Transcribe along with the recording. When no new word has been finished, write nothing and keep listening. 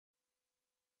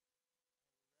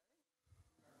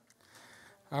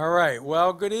All right,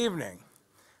 well, good evening.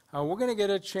 We're going to get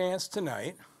a chance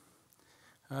tonight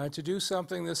to do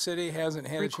something the city hasn't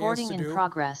had a chance to do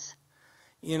progress.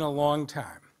 in a long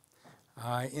time.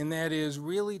 And that is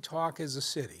really talk as a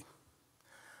city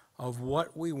of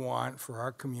what we want for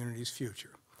our community's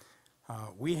future.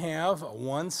 We have a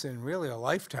once and really a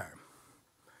lifetime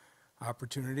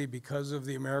opportunity because of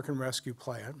the American Rescue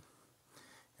Plan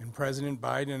and President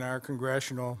Biden and our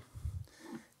congressional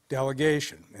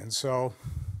delegation. And so,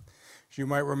 as you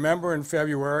might remember, in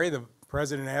February, the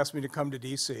president asked me to come to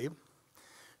D.C.,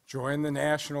 join the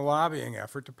national lobbying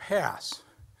effort to pass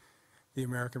the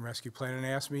American Rescue Plan, and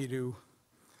asked me to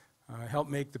help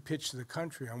make the pitch to the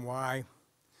country on why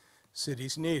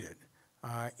cities need it.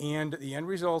 And the end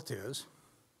result is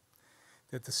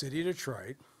that the city of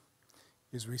Detroit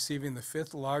is receiving the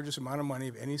 5th largest amount of money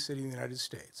of any city in the United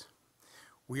States.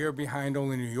 We are behind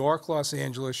only New York, Los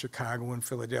Angeles, Chicago, and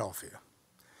Philadelphia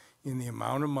in the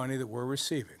amount of money that we're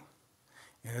receiving.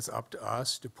 And it's up to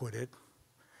us to put it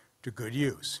to good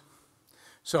use.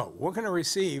 So we're going to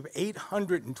receive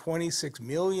 $826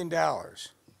 million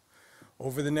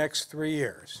over the next 3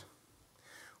 years.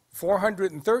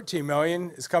 $413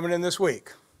 million is coming in this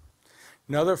week.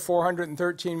 Another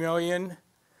 $413 million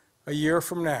a year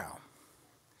from now.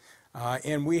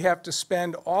 And we have to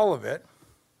spend all of it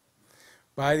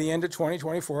by the end of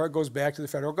 2024. It goes back to the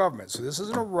federal government. So this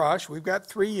isn't a rush. We've got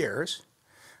 3 years.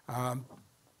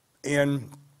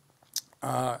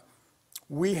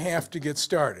 We have to get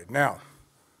started. Now,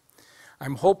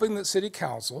 I'm hoping that City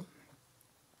Council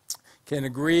can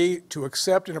agree to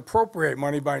accept and appropriate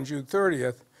money by June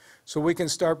 30th so we can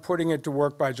start putting it to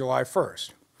work by July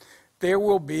 1st. There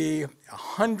will be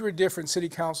 100 different City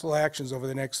Council actions over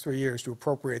the next 3 years to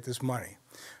appropriate this money.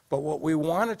 But what we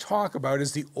want to talk about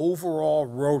is the overall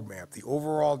roadmap, the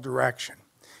overall direction.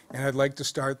 And I'd like to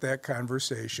start that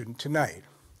conversation tonight.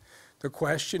 The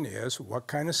question is, what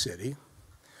kind of city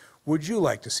would you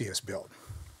like to see us build?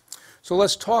 So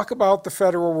let's talk about the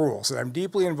federal rules. And I'm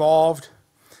deeply involved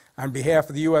on behalf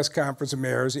of the U.S. Conference of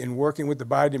Mayors in working with the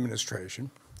Biden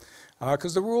administration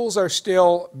because the rules are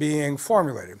still being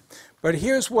formulated. But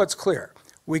here's what's clear.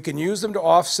 We can use them to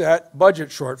offset budget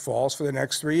shortfalls for the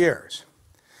next 3 years.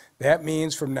 That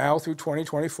means from now through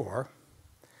 2024,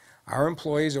 our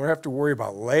employees don't have to worry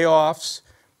about layoffs,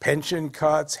 pension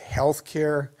cuts, health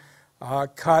care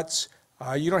cuts.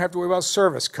 You don't have to worry about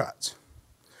service cuts.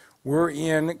 We're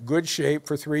in good shape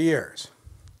for 3 years.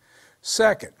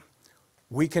 Second,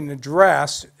 we can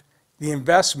address the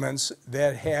investments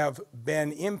that have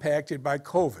been impacted by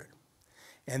COVID.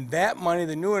 And that money,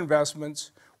 the new investments,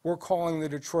 we're calling the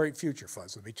Detroit Future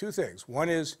Funds. There'll be 2 things. One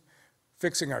is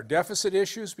fixing our deficit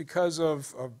issues because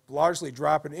of largely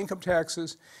drop in income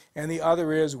taxes, and the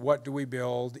other is what do we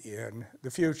build in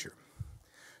the future.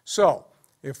 So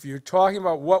if you're talking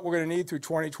about what we're going to need through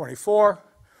 2024,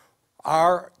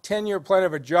 our 10-year plan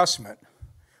of adjustment,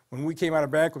 when we came out of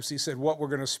bankruptcy, said what we're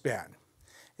going to spend.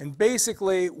 And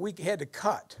basically, we had to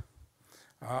cut.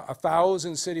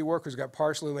 1,000 city workers got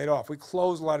partially laid off. We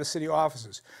closed a lot of city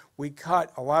offices. We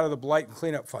cut a lot of the blight and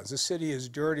cleanup funds. The city is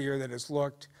dirtier than it's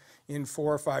looked in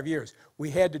 4 or 5 years.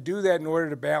 We had to do that in order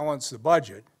to balance the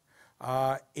budget.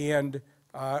 To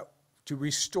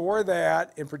restore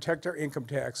that and protect our income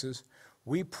taxes,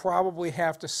 we probably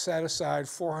have to set aside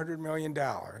 $400 million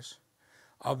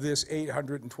of this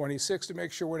 826 to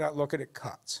make sure we're not looking at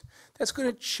cuts. That's going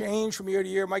to change from year to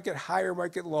year. It might get higher,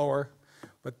 might get lower,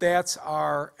 but that's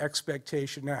our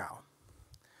expectation now.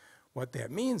 What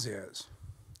that means is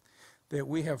that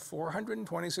we have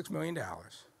 $426 million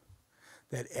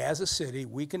that as a city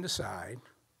we can decide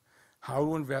how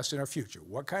to invest in our future.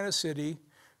 What kind of city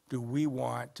do we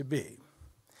want to be?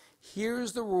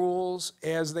 Here's the rules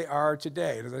as they are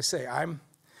today. And as I say, I'm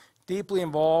deeply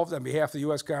involved on behalf of the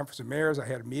U.S. Conference of Mayors. I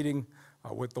had a meeting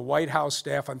with the White House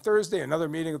staff on Thursday, another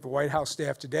meeting with the White House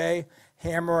staff today,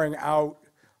 hammering out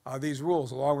these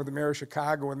rules, along with the mayor of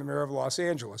Chicago and the mayor of Los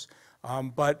Angeles.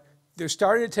 But they're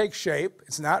starting to take shape.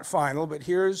 It's not final, but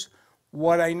here's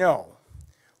what I know.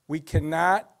 We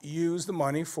cannot use the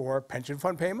money for pension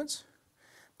fund payments,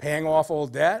 paying off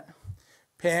old debt,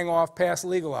 paying off past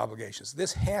legal obligations.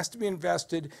 This has to be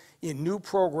invested in new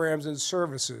programs and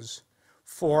services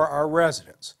for our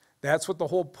residents. That's what the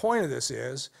whole point of this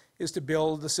is to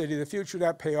build the city of the future,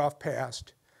 not pay off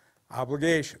past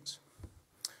obligations.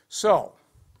 So,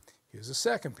 here's the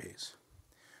second piece.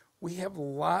 We have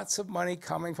lots of money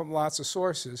coming from lots of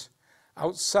sources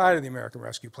outside of the American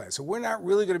Rescue Plan. So we're not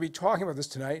really going to be talking about this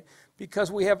tonight because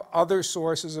we have other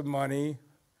sources of money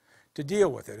to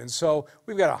deal with it. And so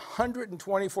we've got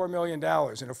 $124 million in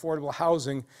affordable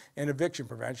housing and eviction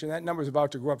prevention. That number is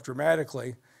about to go up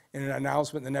dramatically in an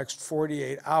announcement in the next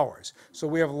 48 hours. So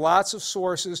we have lots of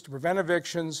sources to prevent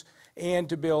evictions and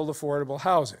to build affordable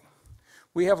housing.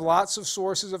 We have lots of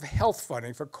sources of health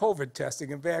funding for COVID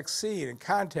testing and vaccine and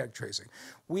contact tracing.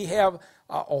 We have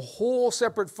a whole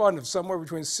separate fund of somewhere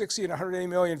between 60 and 180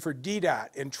 million for DDOT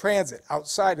and transit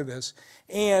outside of this.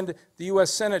 And the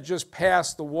U.S. Senate just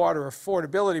passed the water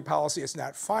affordability policy. It's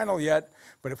not final yet,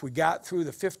 but if we got through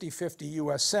the 50-50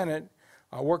 U.S. Senate,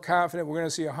 we're confident we're going to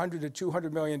see $100 to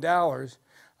 $200 million.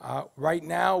 Right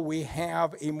now, we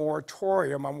have a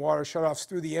moratorium on water shutoffs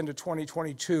through the end of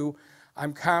 2022.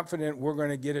 I'm confident we're going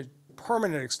to get a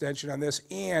permanent extension on this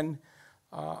and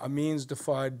a means to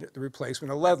fund the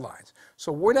replacement of lead lines.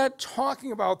 So we're not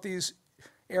talking about these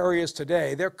areas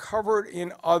today. They're covered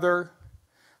in other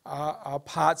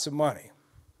pots of money.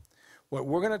 What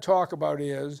we're going to talk about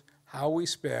is how we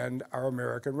spend our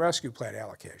American Rescue Plan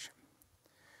allocation.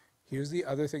 Here's the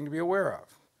other thing to be aware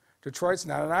of. Detroit's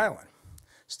not an island.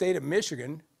 State of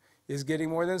Michigan is getting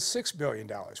more than $6 billion.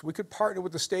 We could partner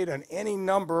with the state on any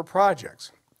number of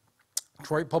projects.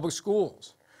 Detroit Public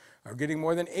Schools are getting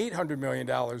more than $800 million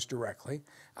directly,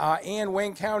 and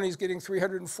Wayne County is getting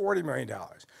 $340 million.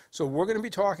 So we're going to be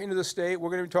talking to the state, we're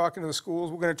going to be talking to the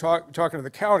schools, we're going to be talking to the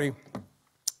county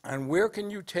on where can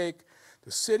you take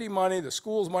the city money, the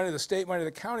schools money, the state money,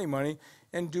 the county money,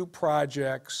 and do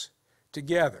projects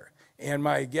together. And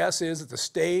my guess is that the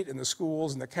state and the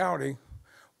schools and the county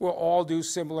will all do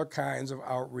similar kinds of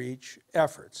outreach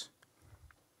efforts.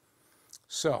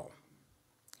 So,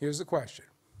 here's the question.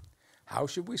 How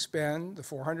should we spend the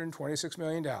 $426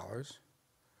 million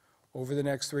over the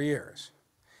next 3 years?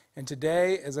 And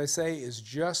today, as I say, is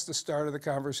just the start of the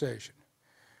conversation.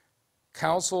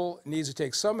 Council needs to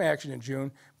take some action in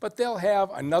June, but they'll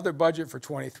have another budget for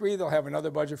 23, they'll have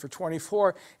another budget for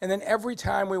 24, and then every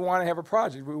time we want to have a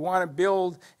project, we want to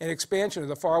build an expansion of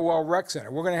the Farwell Rec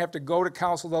Center, we're going to have to go to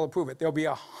council, they'll approve it. There'll be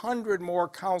 100 more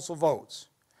council votes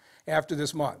after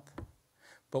this month.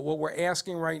 But what we're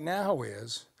asking right now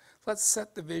is, let's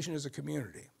set the vision as a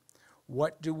community.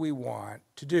 What do we want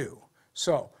to do?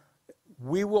 So,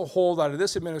 we will hold out of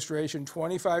this administration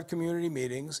 25 community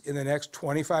meetings in the next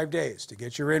 25 days to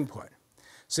get your input.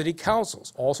 City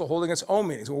Council's also holding its own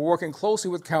meetings. We're working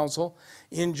closely with Council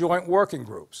in joint working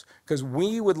groups because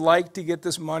we would like to get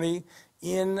this money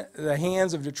in the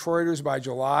hands of Detroiters by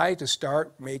July to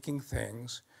start making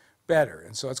things better.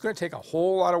 And so it's going to take a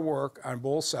whole lot of work on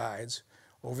both sides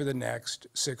over the next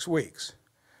 6 weeks.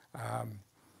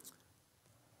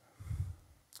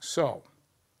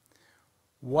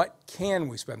 What can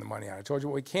we spend the money on? I told you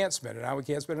what we can't spend it on. We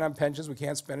can't spend it on pensions. We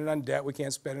can't spend it on debt. We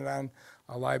can't spend it on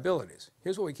liabilities.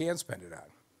 Here's what we can spend it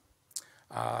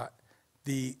on.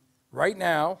 Right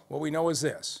now, what we know is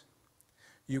this.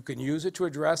 You can use it to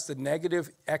address the negative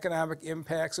economic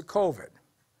impacts of COVID.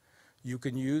 You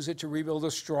can use it to rebuild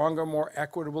a stronger, more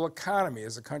equitable economy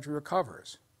as the country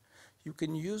recovers. You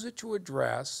can use it to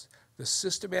address the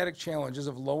systematic challenges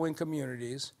of low-income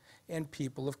communities and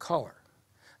people of color.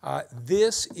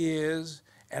 This is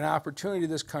an opportunity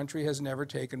this country has never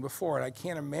taken before, and I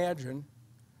can't imagine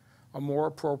a more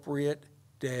appropriate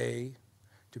day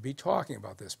to be talking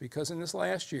about this, because in this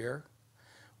last year,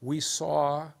 we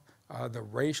saw the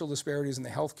racial disparities in the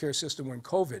healthcare system when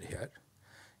COVID hit,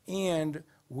 and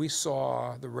we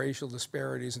saw the racial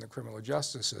disparities in the criminal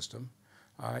justice system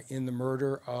in the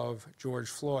murder of George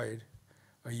Floyd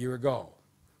a year ago.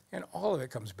 And all of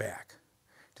it comes back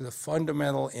to the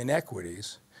fundamental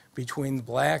inequities between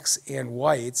blacks and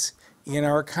whites in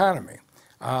our economy.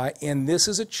 And this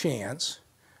is a chance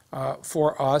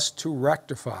for us to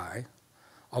rectify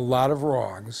a lot of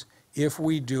wrongs if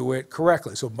we do it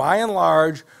correctly. So by and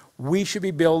large, we should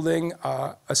be building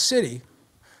a city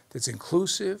that's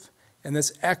inclusive and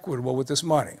that's equitable with this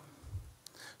money.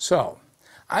 So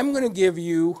I'm going to give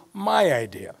you my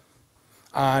idea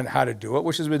on how to do it,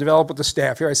 which has been developed with the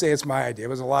staff here. I say it's my idea. It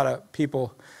was a lot of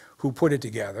people who put it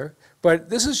together. But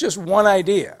this is just one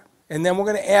idea. And then we're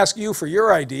going to ask you for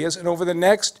your ideas. And over the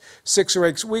next 6 or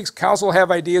 8 weeks, council will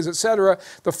have ideas, et cetera.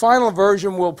 The final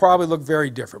version will probably look very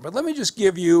different. But let me just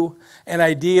give you an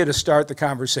idea to start the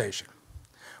conversation.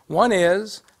 One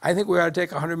is, I think we ought to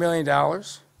take $100 million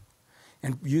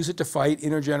and use it to fight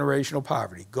intergenerational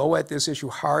poverty. Go at this issue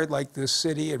hard like this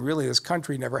city and really this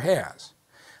country never has.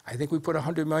 I think we put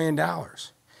 $100 million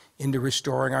into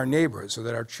restoring our neighborhoods so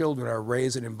that our children are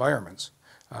raised in environments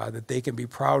that they can be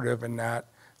proud of and not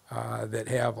that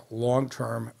have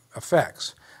long-term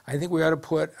effects. I think we ought to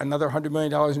put another $100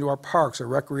 million into our parks, our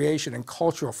recreation and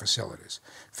cultural facilities,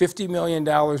 $50 million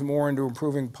more into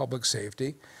improving public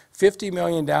safety, $50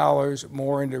 million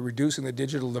more into reducing the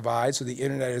digital divide so the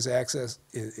internet is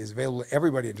available to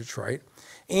everybody in Detroit,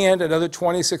 and another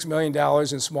 $26 million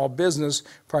in small business,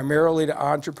 primarily to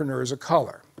entrepreneurs of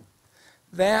color.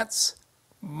 That's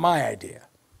my idea.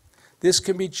 This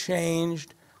can be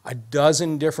changed a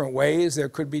dozen different ways. There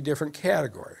could be different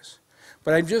categories.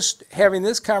 But I'm just having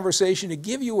this conversation to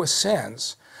give you a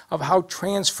sense of how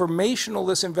transformational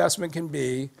this investment can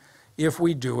be if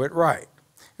we do it right.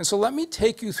 And so let me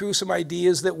take you through some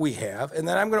ideas that we have, and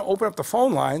then I'm going to open up the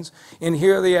phone lines and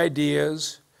hear the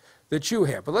ideas that you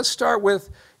have. But let's start with,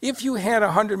 if you had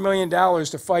 $100 million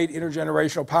to fight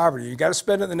intergenerational poverty, you've got to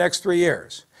spend it in the next 3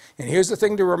 years. And here's the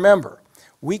thing to remember.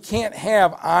 We can't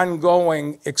have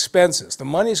ongoing expenses. The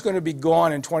money's going to be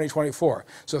gone in 2024.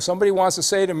 So if somebody wants to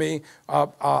say to me,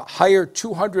 hire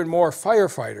 200 more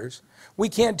firefighters, we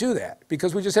can't do that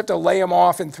because we just have to lay them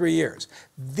off in 3 years.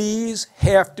 These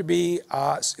have to be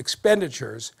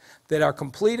expenditures that are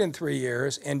complete in 3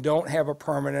 years and don't have a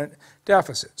permanent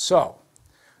deficit. So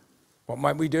what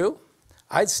might we do?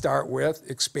 I'd start with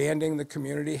expanding the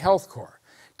community health corps.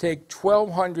 Take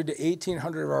 1,200 to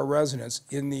 1,800 of our residents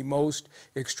in the most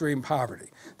extreme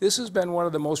poverty. This has been one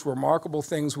of the most remarkable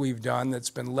things we've done that's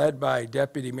been led by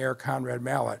Deputy Mayor Conrad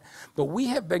Mallett. But we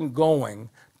have been going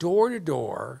door to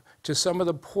door to some of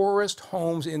the poorest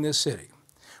homes in this city.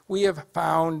 We have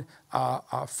found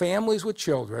families with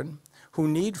children who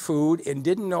need food and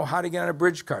didn't know how to get on a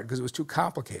bridge card because it was too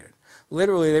complicated.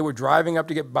 Literally, they were driving up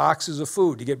to get boxes of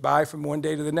food to get by from one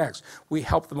day to the next. We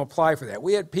helped them apply for that.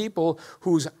 We had people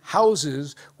whose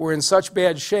houses were in such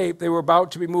bad shape they were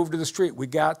about to be moved to the street. We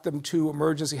got them to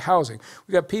emergency housing.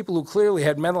 We got people who clearly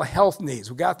had mental health needs.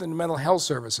 We got them to mental health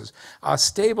services,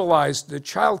 stabilized the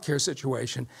child care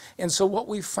situation. And so what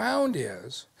we found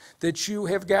is that you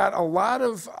have got a lot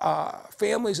of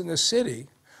families in the city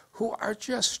who are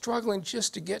just struggling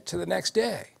just to get to the next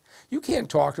day. You can't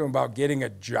talk to them about getting a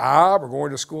job or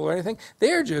going to school or anything.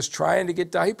 They're just trying to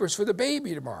get diapers for the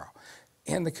baby tomorrow.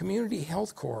 And the Community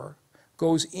Health Corps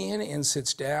goes in and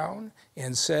sits down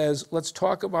and says, let's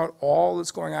talk about all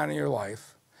that's going on in your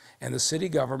life. And the city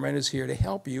government is here to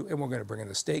help you. And we're going to bring in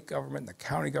the state government, the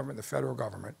county government, the federal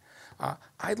government.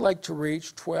 I'd like to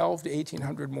reach 1,200 to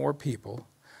 1,800 more people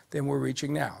than we're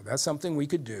reaching now. That's something we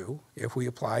could do if we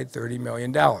applied $30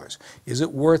 million. Is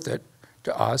it worth it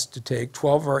to us to take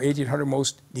 12 of our 1,800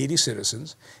 most needy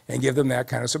citizens and give them that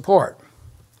kind of support?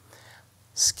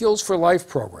 Skills for Life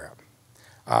program.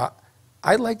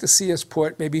 I'd like to see us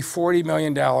put maybe $40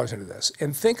 million into this.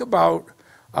 And think about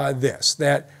this,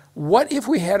 that what if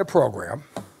we had a program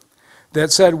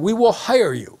that said, we will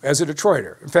hire you as a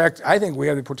Detroiter. In fact, I think we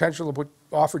have the potential to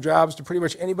offer jobs to pretty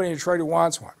much anybody in Detroit who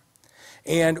wants one.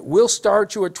 And we'll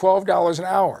start you at $12 an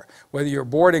hour, whether you're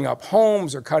boarding up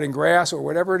homes or cutting grass or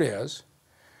whatever it is.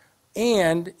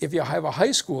 And if you have a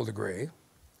high school degree,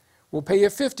 we'll pay you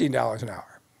 $15 an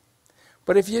hour.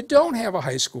 But if you don't have a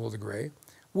high school degree,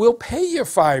 we'll pay you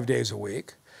 5 days a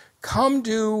week. Come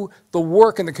do the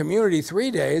work in the community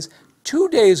 3 days, 2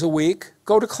 days a week,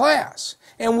 go to class.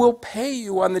 And we'll pay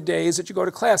you on the days that you go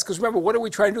to class. Because remember, what are we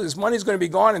trying to do? This money's going to be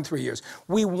gone in 3 years.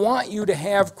 We want you to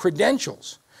have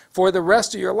credentials for the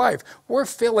rest of your life. We're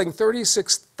filling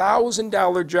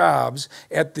 $36,000 jobs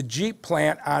at the Jeep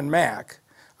plant on Mac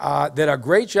that are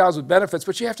great jobs with benefits,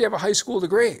 but you have to have a high school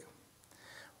degree.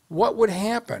 What would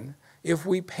happen if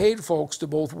we paid folks to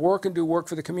both work and do work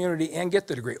for the community and get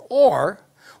the degree? Or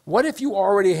what if you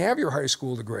already have your high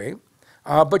school degree,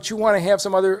 but you want to have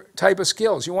some other type of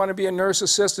skills? You want to be a nurse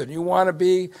assistant, you want to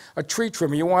be a tree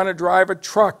trimmer, you want to drive a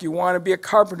truck, you want to be a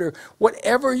carpenter,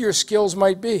 whatever your skills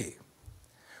might be.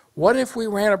 What if we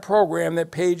ran a program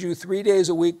that paid you 3 days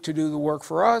a week to do the work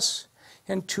for us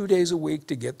and 2 days a week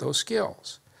to get those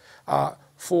skills?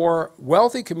 For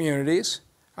wealthy communities,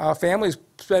 families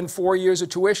spend 4 years of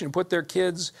tuition and put their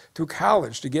kids through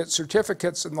college to get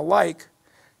certificates and the like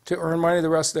to earn money the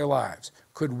rest of their lives.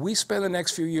 Could we spend the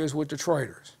next few years with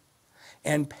Detroiters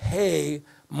and pay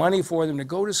money for them to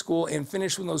go to school and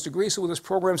finish with those degrees so when this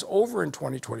program's over in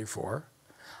 2024,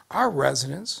 our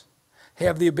residents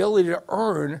have the ability to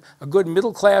earn a good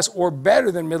middle class or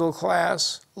better than middle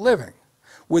class living?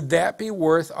 Would that be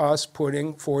worth us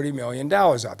putting $40 million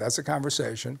out? That's a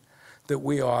conversation that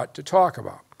we ought to talk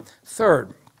about.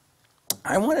 Third,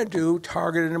 I want to do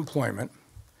targeted employment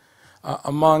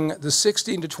among the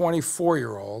 16 to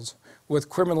 24-year-olds with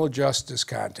criminal justice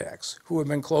contacts who have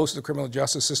been close to the criminal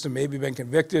justice system, maybe been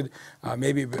convicted,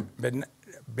 maybe been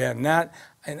been.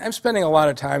 And I'm spending a lot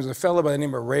of time with a fellow by the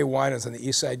name of Ray Winans on the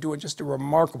East Side doing just a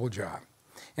remarkable job.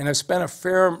 And I've spent a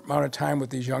fair amount of time with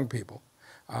these young people.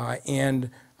 They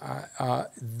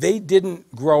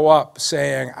didn't grow up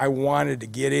saying, I wanted to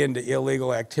get into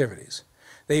illegal activities.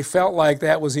 They felt like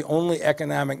that was the only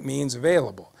economic means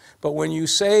available. But when you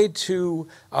say to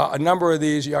a number of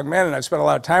these young men, and I've spent a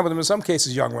lot of time with them, in some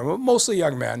cases young women, but mostly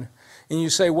young men, and you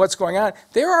say, what's going on?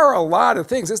 There are a lot of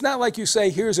things. It's not like you say,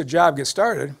 here's a job, get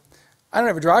started. I don't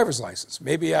have a driver's license.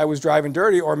 Maybe I was driving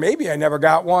dirty, or maybe I never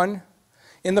got one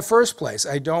in the first place.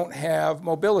 I don't have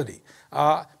mobility.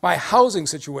 My housing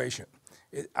situation.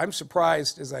 I'm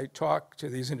surprised as I talk to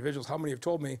these individuals how many have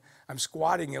told me I'm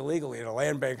squatting illegally in a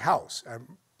land bank house.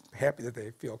 I'm happy that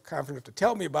they feel confident to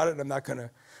tell me about it, and I'm not going to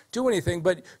do anything.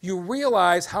 But you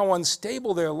realize how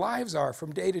unstable their lives are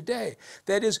from day to day.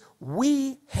 That is,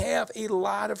 we have a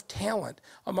lot of talent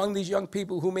among these young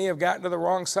people who may have gotten to the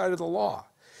wrong side of the law.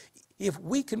 If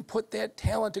we can put that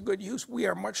talent to good use, we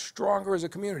are much stronger as a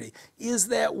community. Is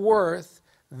that worth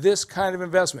this kind of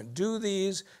investment? Do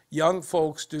these young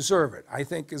folks deserve it? I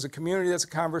think as a community, that's a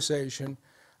conversation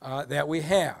that we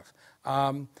have.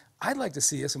 I'd like to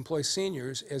see us employ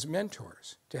seniors as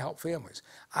mentors to help families.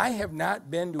 I have not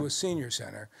been to a senior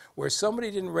center where somebody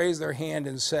didn't raise their hand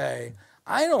and say,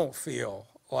 I don't feel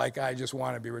like I just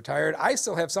want to be retired. I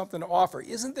still have something to offer.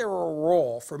 Isn't there a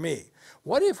role for me?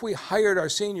 What if we hired our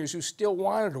seniors who still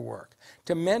wanted to work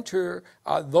to mentor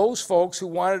those folks who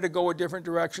wanted to go a different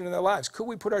direction in their lives? Could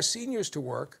we put our seniors to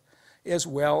work as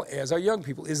well as our young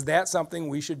people? Is that something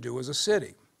we should do as a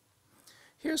city?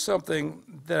 Here's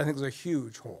something that I think is a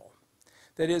huge hole.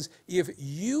 That is, if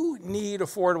you need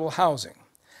affordable housing,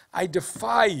 I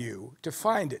defy you to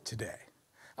find it today.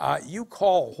 You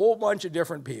call a whole bunch of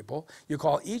different people. You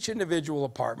call each individual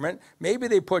apartment. Maybe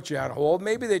they put you on hold.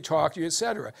 Maybe they talk to you, et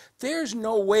cetera. There's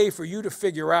no way for you to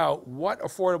figure out what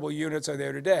affordable units are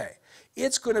there today.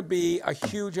 It's going to be a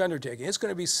huge undertaking. It's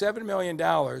going to be $7 million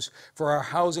for our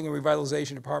Housing and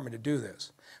Revitalization Department to do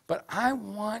this. But I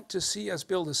want to see us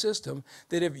build a system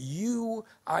that if you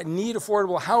need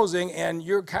affordable housing and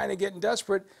you're kind of getting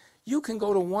desperate, you can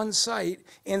go to one site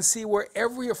and see where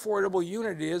every affordable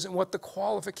unit is and what the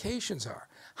qualifications are.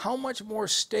 How much more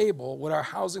stable would our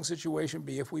housing situation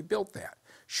be if we built that?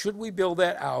 Should we build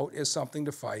that out as something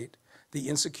to fight the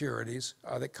insecurities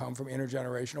that come from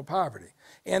intergenerational poverty?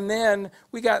 And then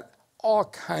we got all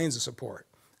kinds of support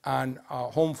on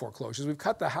home foreclosures. We've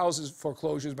cut the houses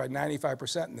foreclosures by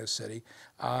 95% in this city,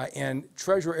 and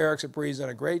Treasurer Erickson Bree's done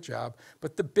a great job.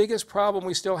 But the biggest problem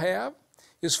we still have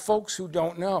is folks who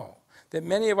don't know that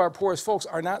many of our poorest folks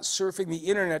are not surfing the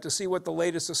internet to see what the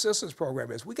latest assistance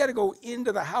program is. We got to go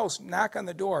into the house, knock on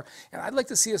the door, and I'd like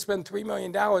to see us spend $3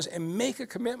 million and make a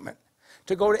commitment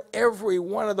to go to every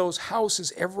one of those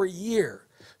houses every year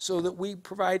so that we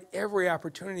provide every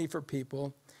opportunity for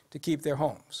people to keep their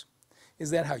homes.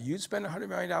 Is that how you'd spend $100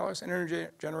 million in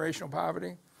intergenerational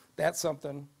poverty? That's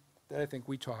something that I think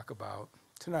we talk about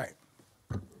tonight.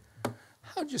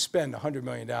 How'd you spend $100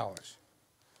 million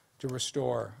to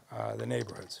restore the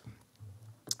neighborhoods?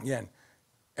 Again,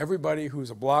 everybody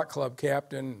who's a block club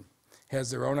captain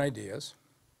has their own ideas.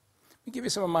 Let me give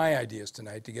you some of my ideas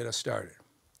tonight to get us started.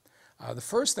 The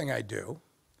first thing I do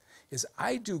is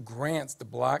I do grants to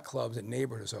block clubs and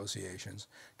neighborhood associations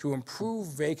to improve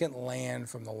vacant land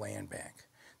from the land bank.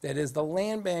 That is, the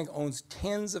land bank owns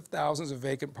tens of thousands of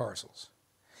vacant parcels.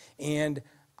 And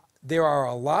there are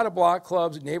a lot of block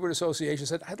clubs, neighborhood associations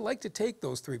that I'd like to take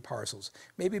those 3 parcels,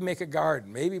 maybe make a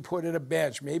garden, maybe put in a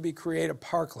bench, maybe create a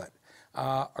parklet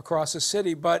across the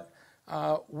city, but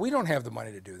we don't have the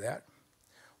money to do that.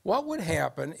 What would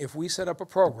happen if we set up a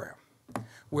program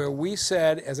where we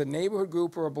said, as a neighborhood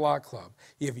group or a block club,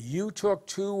 if you took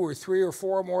 2 or 3 or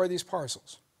 4 more of these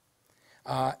parcels,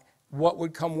 what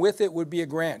would come with it would be a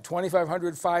grant, $2,500,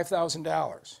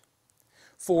 $5,000,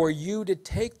 for you to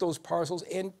take those parcels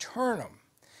and turn them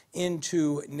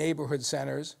into neighborhood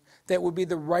centers that would be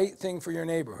the right thing for your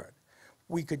neighborhood.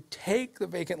 We could take the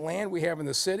vacant land we have in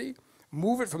the city,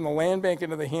 move it from the land bank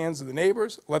into the hands of the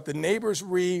neighbors, let the neighbors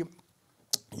reuse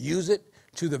it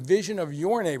to the vision of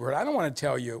your neighborhood. I don't want to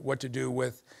tell you what to do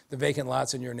with the vacant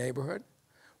lots in your neighborhood.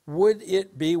 Would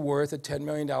it be worth a $10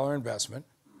 million investment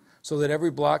so that every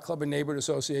block club and neighborhood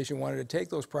association wanted to take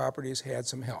those properties had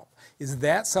some help? Is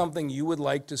that something you would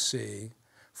like to see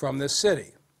from this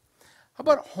city? How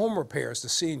about home repairs to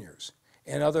seniors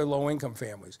and other low-income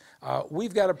families?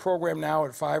 We've got a program now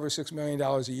at $5 or $6 million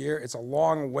a year. It's a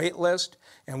long wait list,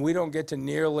 and we don't get to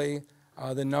nearly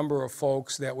the number of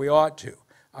folks that we ought to.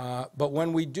 But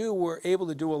when we do, we're able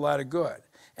to do a lot of good.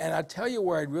 And I'll tell you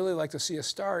where I'd really like to see us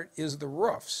start is the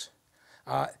roofs.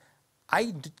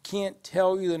 Can't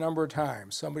tell you the number of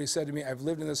times somebody said to me, I've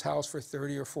lived in this house for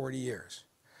 30 or 40 years.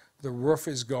 The roof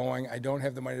is going, I don't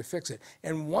have the money to fix it.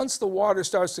 And once the water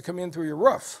starts to come in through your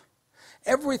roof,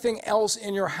 everything else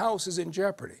in your house is in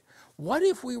jeopardy. What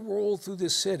if we rolled through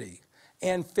this city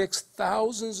and fixed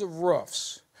thousands of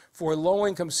roofs for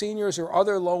low-income seniors or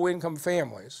other low-income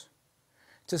families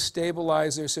to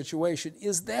stabilize their situation?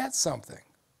 Is that something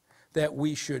that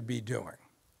we should be doing?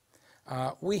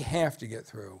 We have to get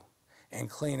through and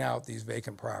clean out these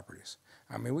vacant properties.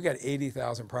 I mean, we got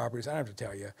 80,000 properties. I don't have to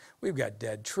tell you. We've got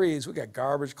dead trees. We've got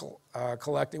garbage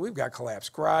collecting. We've got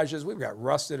collapsed garages. We've got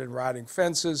rusted and rotting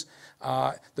fences.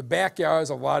 The backyards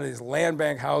of a lot of these land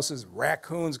bank houses,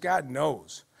 raccoons, God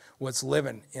knows what's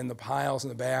living in the piles in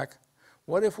the back.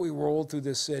 What if we rolled through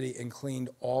this city and cleaned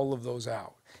all of those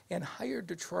out and hired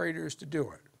Detroiters to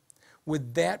do it?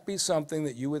 Would that be something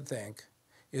that you would think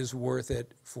is worth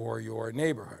it for your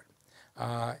neighborhood?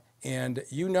 And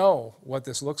you know what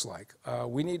this looks like.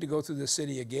 We need to go through the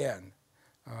city again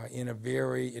in a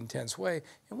very intense way.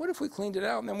 And what if we cleaned it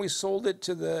out and then we sold it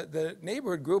to the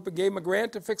neighborhood group and gave them a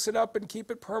grant to fix it up and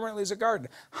keep it permanently as a garden?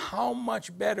 How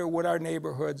much better would our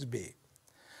neighborhoods be?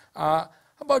 How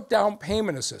about down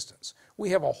payment assistance? We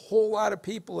have a whole lot of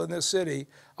people in this city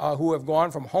who have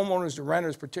gone from homeowners to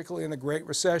renters, particularly in the Great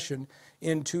Recession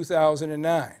in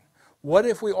 2009. What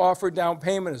if we offered down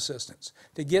payment assistance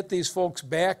to get these folks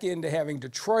back into having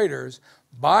Detroiters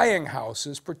buying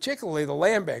houses, particularly the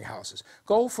land bank houses?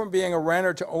 Go from being a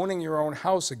renter to owning your own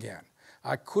house again.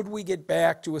 Could we get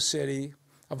back to a city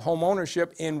of home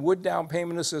ownership, and would down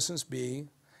payment assistance be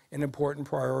an important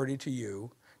priority to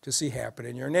you to see happen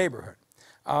in your neighborhood?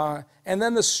 And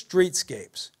then the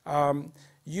streetscapes.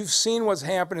 You've seen what's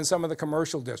happened in some of the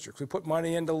commercial districts. We put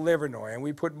money into Livernois, and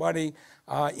we put money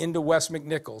into West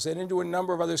McNichols, and into a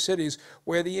number of other cities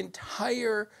where the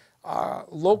entire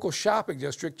local shopping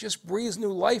district just breathes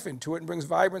new life into it and brings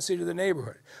vibrancy to the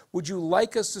neighborhood. Would you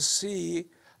like us to see,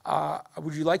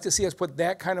 us put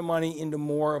that kind of money into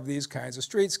more of these kinds of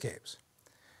streetscapes?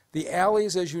 The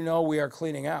alleys, as you know, we are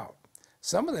cleaning out.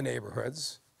 Some of the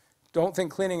neighborhoods don't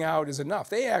think cleaning out is enough.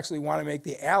 They actually want to make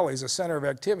the alleys a center of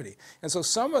activity. And so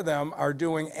some of them are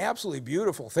doing absolutely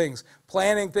beautiful things,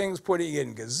 planting things, putting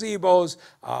in gazebos,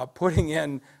 putting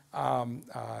in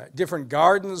different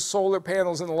gardens, solar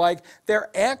panels and the like. They're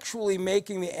actually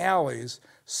making the alleys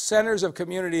centers of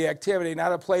community activity,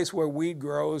 not a place where weed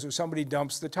grows or somebody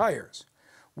dumps the tires.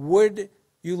 Would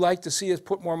you like to see us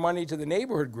put more money to the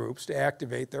neighborhood groups to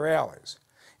activate their alleys?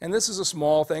 And this is a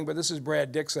small thing, but this is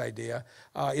Brad Dick's idea,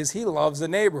 is he loves the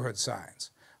neighborhood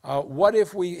signs. What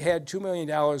if we had $2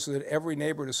 million so that every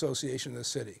neighborhood association in the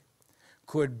city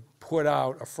could put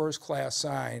out a first-class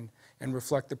sign and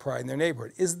reflect the pride in their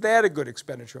neighborhood? Is that a good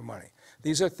expenditure of money?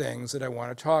 These are things that I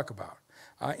want to talk about.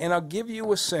 And I'll give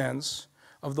you a sense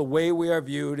of the way we are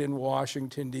viewed in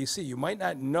Washington, D.C. You might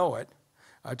not know it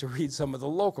to read some of the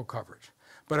local coverage,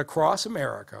 but across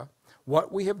America,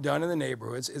 what we have done in the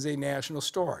neighborhoods is a national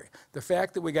story. The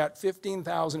fact that we got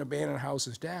 15,000 abandoned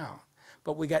houses down,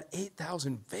 but we got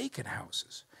 8,000 vacant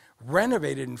houses,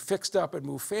 renovated and fixed up and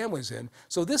moved families in.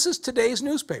 So this is today's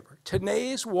newspaper,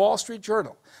 today's Wall Street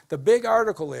Journal. The big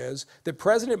article is that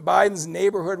President Biden's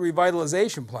neighborhood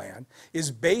revitalization plan is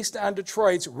based on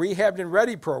Detroit's Rehabbed and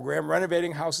Ready program,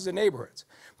 renovating houses and neighborhoods.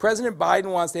 President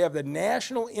Biden wants to have the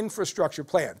National Infrastructure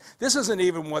Plan. This isn't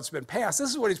even what's been passed.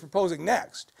 This is what he's proposing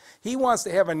next. He wants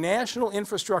to have a national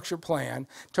infrastructure plan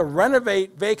to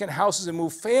renovate vacant houses and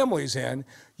move families in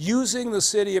using the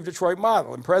city of Detroit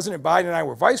model. And President Biden and I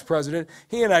were vice president.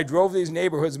 He and I drove these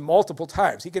neighborhoods multiple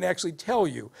times. He can actually tell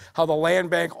you how the land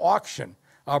bank auction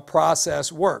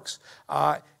process works.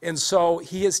 And so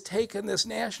he has taken this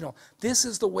national. This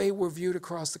is the way we're viewed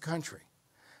across the country.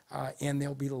 And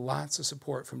there'll be lots of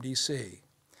support from D.C.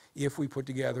 if we put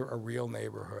together a real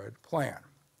neighborhood plan.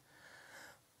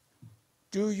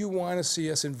 Do you want to see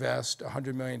us invest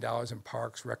 $100 million in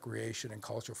parks, recreation, and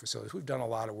cultural facilities? We've done a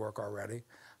lot of work already.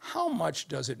 How much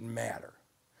does it matter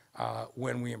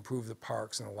when we improve the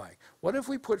parks and the like? What if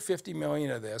we put $50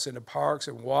 million of this into parks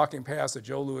and walking past the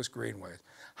Joe Louis Greenways?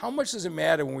 How much does it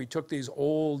matter when we took these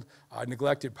old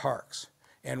neglected parks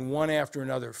and one after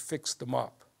another fixed them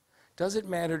up? Does it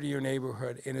matter to your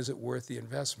neighborhood, and is it worth the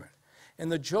investment?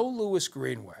 And the Joe Louis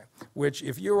Greenway, which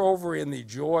if you're over in the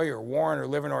Joy or Warren or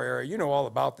Livernois area, you know all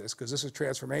about this because this is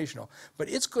transformational, but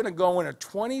it's going to go in a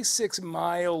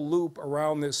 26-mile loop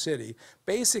around this city,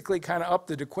 basically kind of up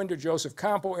the DeQuinter Joseph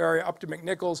Campo area, up to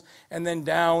McNichols, and then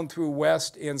down through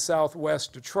west and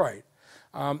southwest Detroit.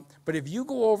 But if you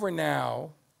go over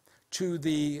now to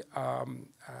the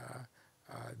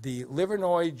the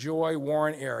Livernois, Joy,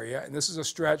 Warren area, and this is a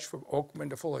stretch from Oakman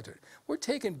to Fullerton. We're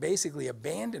taking basically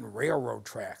abandoned railroad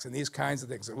tracks and these kinds of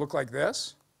things that look like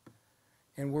this,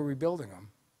 and we're rebuilding them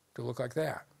to look like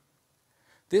that.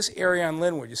 This area on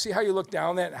Linwood, you see how you look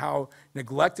down that, how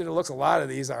neglected it looks? A lot of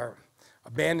these are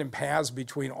abandoned paths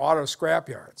between auto scrap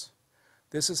yards.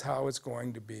 This is how it's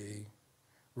going to be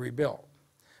rebuilt.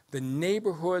 The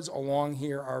neighborhoods along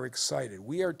here are excited.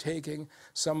 We are taking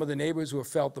some of the neighbors who have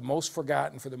felt the most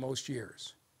forgotten for the most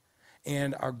years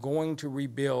and are going to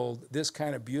rebuild this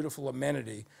kind of beautiful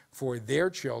amenity for their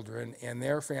children and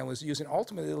their families to use. And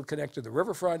ultimately, it'll connect to the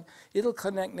riverfront. It'll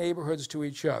connect neighborhoods to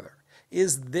each other.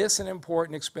 Is this an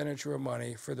important expenditure of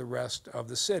money for the rest of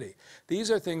the city?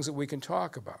 These are things that we can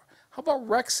talk about. How about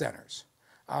rec centers?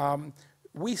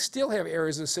 We still have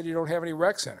areas of the city that don't have any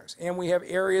rec centers, and we have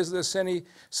areas of the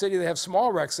city that have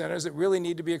small rec centers that really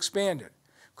need to be expanded.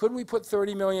 Could we put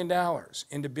 $30 million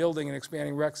into building and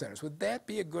expanding rec centers? Would that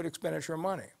be a good expenditure of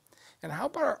money? And how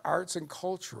about our arts and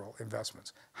cultural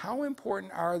investments? How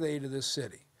important are they to this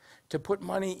city? To put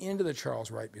money into the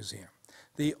Charles Wright Museum,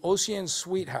 the Ocean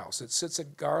Suite House that sits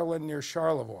at Garland near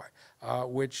Charlevoix,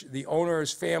 which the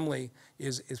owner's family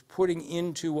is putting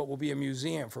into what will be a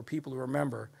museum for people to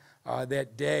remember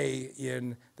that day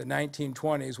in the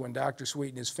 1920s when Dr. Sweet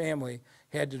and his family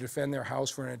had to defend their house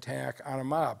from an attack on a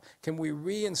mob. Can we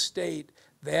reinstate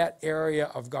that area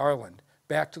of Garland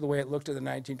back to the way it looked in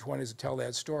the 1920s to tell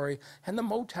that story? And the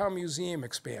Motown Museum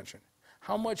expansion.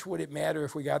 How much would it matter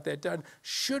if we got that done?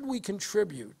 Should we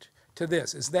contribute to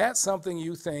this? Is that something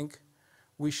you think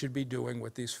we should be doing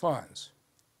with these funds?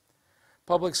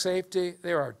 Public safety,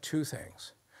 there are two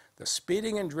things. The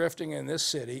speeding and drifting in this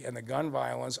city and the gun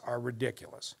violence are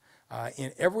ridiculous.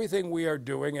 In everything we are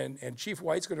doing, and Chief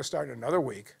White's going to start in another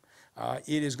week,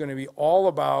 it is going to be all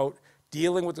about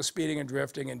dealing with the speeding and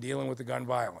drifting and dealing with the gun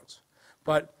violence.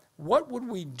 But what would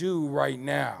we do right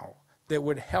now that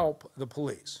would help the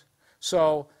police?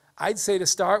 So I'd say to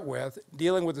start with,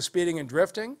 dealing with the speeding and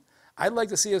drifting, I'd like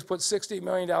to see us put $60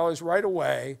 million right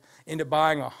away into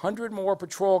buying 100 more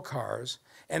patrol cars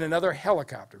and another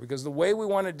helicopter, because the way we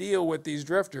want to deal with these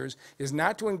drifters is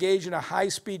not to engage in a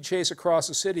high-speed chase across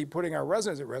the city, putting our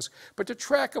residents at risk, but to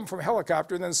track them from a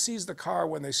helicopter and then seize the car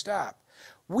when they stop.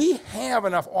 We have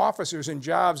enough officers and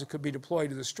jobs that could be deployed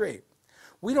to the street.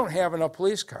 We don't have enough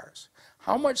police cars.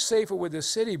 How much safer would this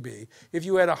city be if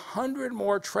you had 100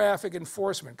 more traffic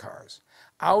enforcement cars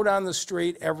out on the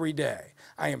street every day?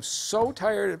 I am so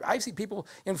tired. I see people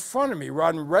in front of me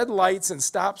run red lights and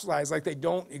stop signs like they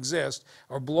don't exist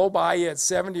or blow by you at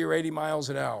 70 or 80 miles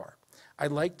an hour.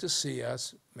 I'd like to see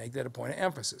us make that a point of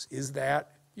emphasis. Is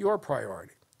that your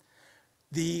priority?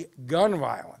 The gun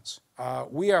violence.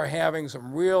 We are having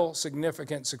some real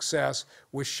significant success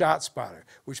with ShotSpotter,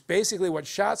 which basically what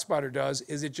ShotSpotter does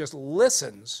is it just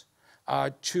listens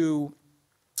to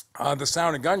the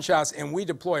sound of gunshots, and we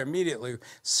deploy immediately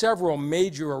several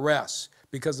major arrests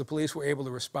because the police were able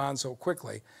to respond so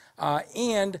quickly.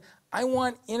 And I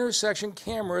want intersection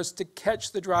cameras to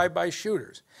catch the drive-by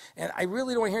shooters. And I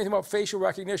really don't hear anything about facial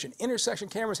recognition. Intersection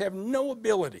cameras have no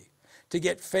ability to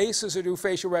get faces or do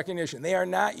facial recognition. They are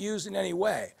not used in any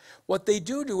way. What they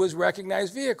do is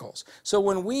recognize vehicles. So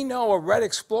when we know a red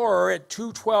Explorer at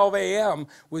 2:12 a.m.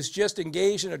 was just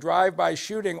engaged in a drive-by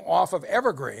shooting off of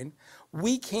Evergreen,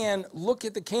 we can look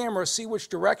at the camera, see which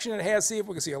direction it has, see if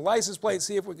we can see a license plate,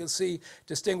 see if we can see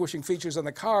distinguishing features on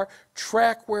the car,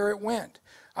 track where it went.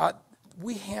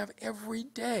 We have every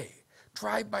day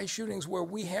drive-by shootings where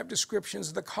we have descriptions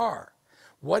of the car.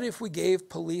 What if we gave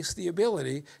police the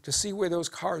ability to see where those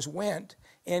cars went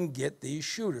and get these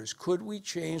shooters? Could we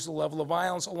change the level of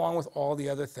violence along with all the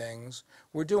other things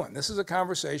we're doing? This is a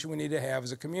conversation we need to have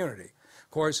as a community.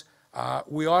 Of course,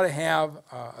 we ought to have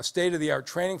a state-of-the-art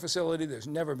training facility. There's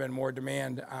never been more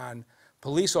demand on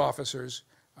police officers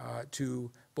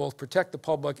to both protect the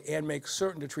public and make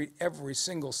certain to treat every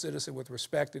single citizen with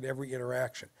respect at every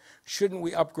interaction. Shouldn't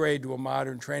we upgrade to a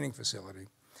modern training facility?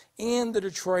 And the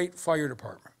Detroit Fire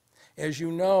Department. As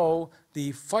you know,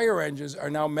 the fire engines are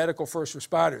now medical first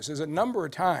responders. There's a number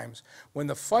of times when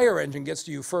the fire engine gets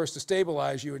to you first to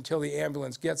stabilize you until the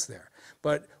ambulance gets there.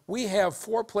 But we have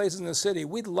 4 places in the city.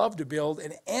 We'd love to build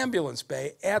an ambulance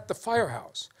bay at the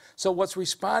firehouse. So what's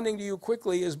responding to you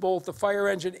quickly is both the fire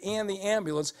engine and the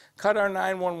ambulance, cut our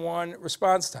 911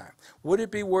 response time. Would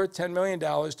it be worth $10 million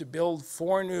to build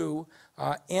 4 new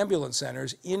ambulance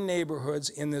centers in neighborhoods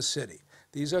in this city?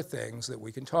 These are things that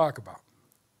we can talk about.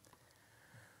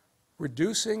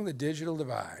 Reducing the digital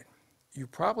divide.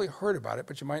 You've probably heard about it,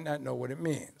 but you might not know what it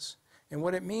means. And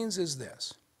what it means is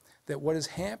this, that what is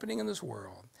happening in this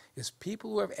world is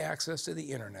people who have access to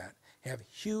the internet have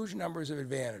huge numbers of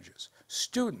advantages.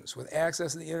 Students with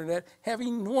access to the internet have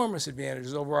enormous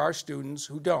advantages over our students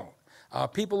who don't.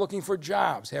 People looking for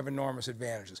jobs have enormous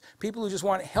advantages. People who just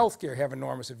want health care have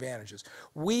enormous advantages.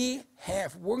 We're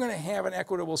going to have an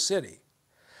equitable city.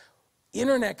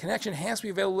 Internet connection has to be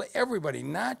available to everybody,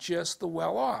 not just the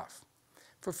well-off.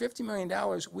 For $50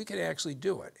 million, we could actually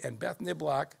do it. And Beth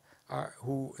Niblock,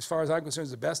 who, as far as I'm concerned,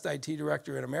 is the best IT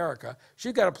director in America,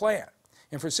 she's got a plan.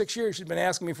 And for 6 years, she's been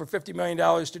asking me for $50 million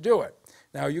to do it.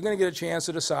 Now, you're going to get a chance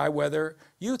to decide whether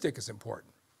you think it's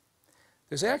important.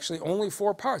 There's actually only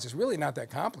 4 parts. It's really not that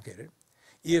complicated.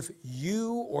 If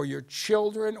you or your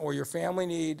children or your family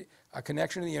need a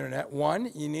connection to the internet,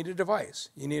 1, you need a device.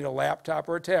 You need a laptop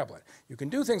or a tablet. You can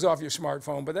do things off your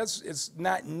smartphone, but it's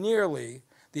not nearly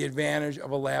the advantage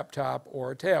of a laptop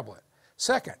or a tablet.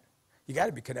 2nd, you got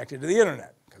to be connected to the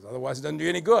internet, because otherwise it doesn't do you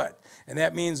any good. And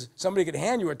that means somebody could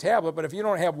hand you a tablet, but if you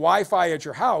don't have Wi-Fi at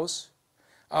your house,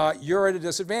 you're at a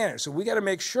disadvantage. So we got to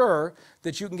make sure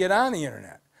that you can get on the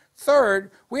internet. 3rd,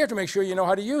 we have to make sure you know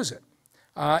how to use it.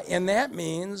 And that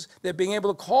means that being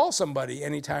able to call somebody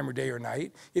any time of day or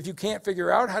night, if you can't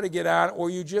figure out how to get on, or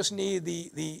you just need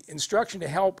the instruction to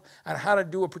help on how to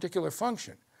do a particular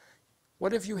function.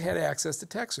 What if you had access to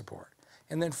tech support?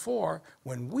 And then 4,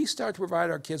 when we start to provide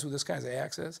our kids with this kind of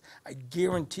access, I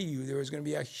guarantee you there is going to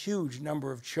be a huge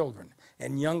number of children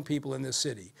and young people in this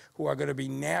city who are going to be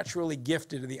naturally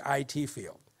gifted in the IT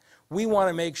field. We want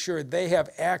to make sure they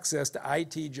have access to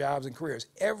IT jobs and careers.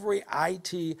 Every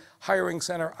IT hiring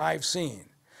center I've seen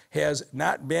has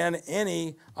not been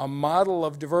a model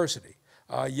of diversity.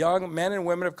 Young men and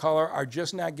women of color are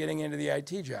just not getting into the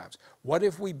IT jobs. What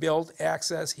if we built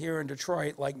access here in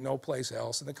Detroit like no place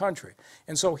else in the country?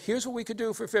 And so here's what we could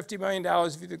do for $50 million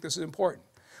if you think this is important.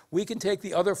 We can take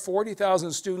the other 40,000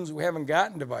 students who haven't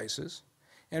gotten devices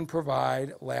and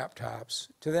provide laptops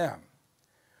to them.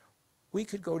 We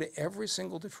could go to every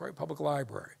single Detroit Public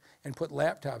Library and put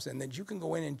laptops in that you can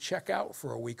go in and check out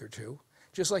for a week or 2,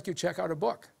 just like you check out a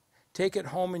book. Take it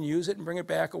home and use it and bring it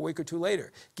back a week or 2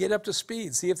 later. Get up to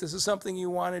speed. See if this is something you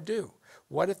want to do.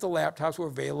 What if the laptops were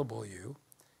available to you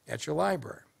at your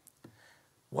library?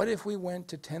 What if we went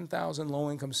to 10,000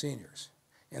 low-income seniors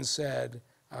and said,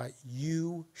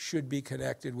 you should be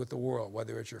connected with the world,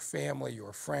 whether it's your family,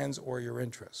 your friends, or your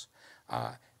interests?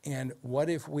 And what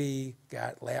if we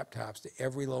got laptops to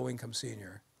every low-income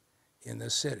senior in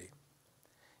this city?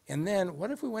 And then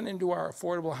what if we went into our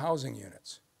affordable housing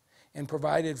units and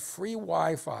provided free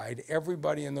Wi-Fi to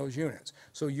everybody in those units?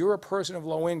 So you're a person of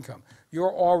low income.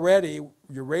 You're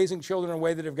raising children in a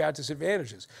way that have got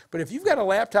disadvantages. But if you've got a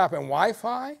laptop and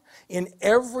Wi-Fi in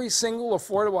every single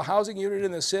affordable housing unit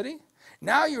in the city,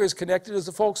 now you're as connected as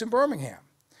the folks in Birmingham.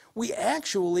 We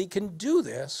actually can do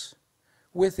this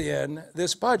within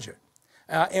this budget.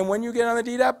 And when you get on the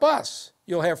DDOT bus,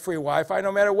 you'll have free Wi-Fi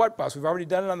no matter what bus. We've already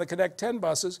done it on the Connect 10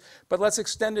 buses, but let's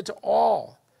extend it to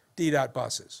all DDOT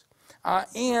buses.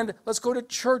 And let's go to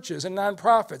churches and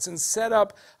nonprofits and set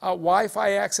up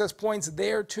Wi-Fi access points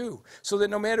there too, so that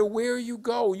no matter where you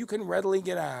go, you can readily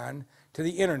get on to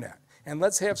the internet. And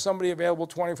let's have somebody available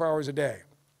 24 hours a day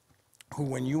who,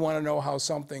 when you want to know how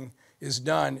something is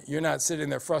done, you're not sitting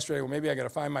there frustrated, well, maybe I got to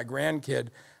find my grandkid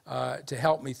to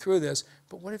help me through this.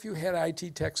 But what if you had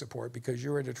IT tech support because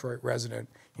you're a Detroit resident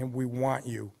and we want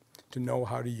you to know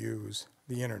how to use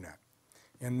the internet?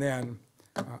 And then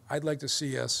I'd like to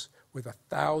see us with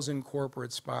 1,000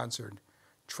 corporate-sponsored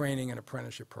training and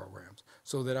apprenticeship programs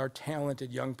so that our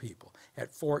talented young people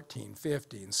at 14,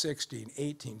 15, 16,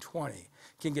 18, 20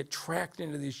 can get tracked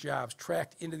into these jobs,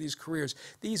 tracked into these careers.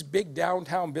 These big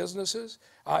downtown businesses,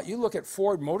 you look at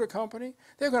Ford Motor Company,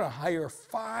 they're going to hire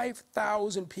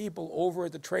 5,000 people over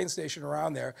at the train station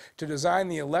around there to design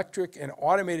the electric and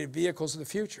automated vehicles of the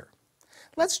future.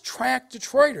 Let's track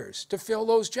Detroiters to fill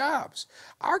those jobs.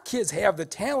 Our kids have the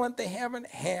talent, they haven't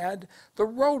had the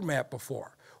roadmap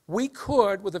before. We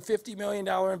could, with a $50 million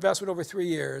investment over 3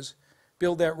 years,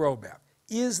 build that roadmap.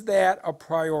 Is that a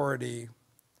priority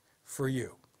for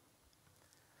you?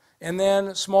 And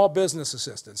then small business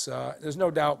assistance. There's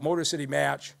no doubt Motor City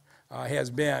Match has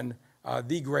been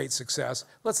the great success.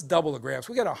 Let's double the grants.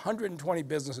 We got 120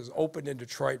 businesses opened in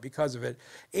Detroit because of it,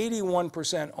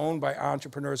 81% owned by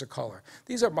entrepreneurs of color.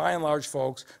 These are by and large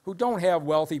folks who don't have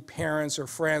wealthy parents or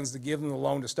friends to give them the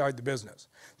loan to start the business.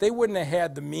 They wouldn't have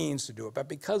had the means to do it, but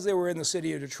because they were in the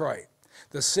city of Detroit,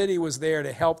 the city was there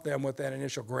to help them with that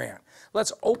initial grant.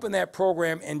 Let's open that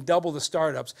program and double the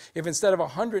startups. If instead of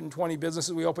 120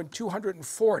 businesses, we open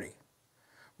 240,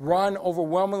 run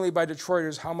overwhelmingly by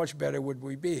Detroiters, how much better would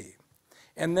we be?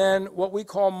 And then what we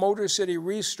call Motor City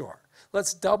Restore.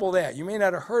 let's double that. You may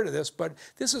not have heard of this, but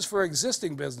this is for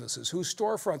existing businesses whose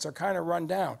storefronts are kind of run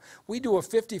down. We do a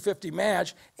 50-50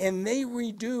 match, and they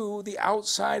redo the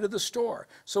outside of the store.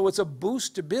 So it's a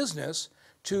boost to business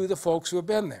to the folks who have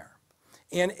been there.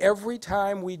 And every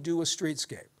time we do a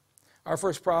streetscape, our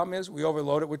first problem is we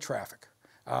overload it with traffic.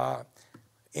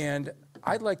 And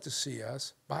I'd like to see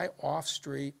us buy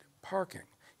off-street parking.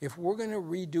 If we're going to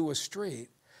redo a street,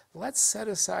 let's set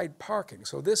aside parking.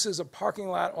 So this is a parking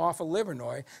lot off of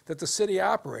Livernois that the city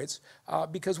operates,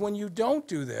 because when you don't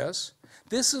do this,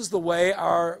 this is the way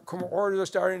our corridors are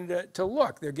starting to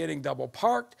look. They're getting double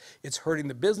parked. It's hurting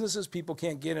the businesses. People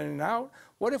can't get in and out.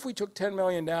 What if we took $10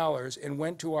 million and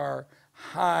went to our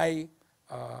high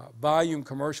volume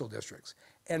commercial districts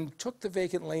and took the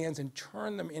vacant lands and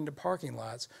turned them into parking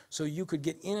lots so you could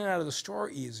get in and out of the store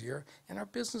easier and our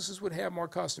businesses would have more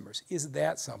customers? Is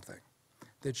that something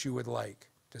that you would like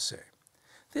to see?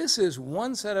 This is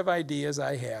one set of ideas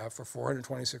I have for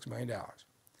 $426 million.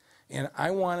 And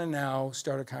I want to now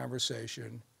start a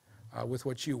conversation with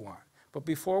what you want. But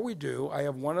before we do, I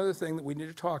have one other thing that we need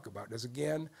to talk about. There's,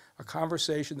 again, a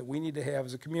conversation that we need to have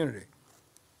as a community.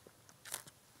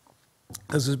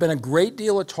 Because there's been a great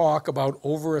deal of talk about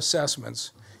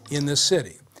overassessments in this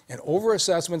city. And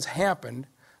overassessments happened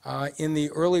in the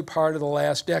early part of the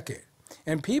last decade.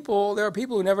 And there are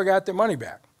people who never got their money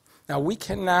back. Now, we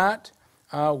cannot,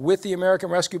 with the American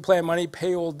Rescue Plan money,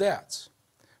 pay old debts.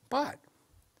 But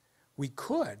we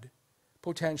could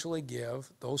potentially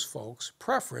give those folks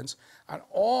preference on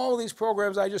all these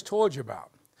programs I just told you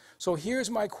about. So here's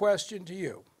my question to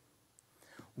you.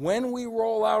 When we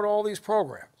roll out all these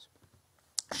programs,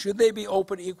 should they be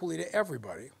open equally to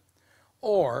everybody?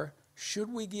 Or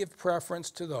should we give preference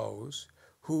to those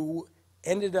who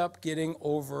ended up getting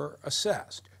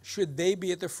overassessed? Should they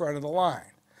be at the front of the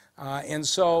line? And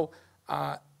so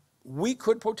we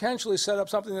could potentially set up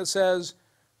something that says,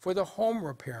 for the home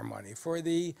repair money, for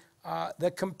the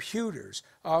computers,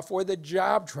 for the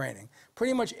job training,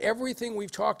 pretty much everything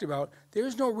we've talked about,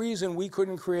 there's no reason we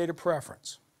couldn't create a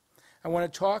preference. I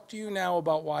want to talk to you now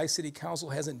about why City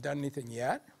Council hasn't done anything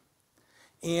yet.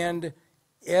 And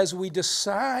as we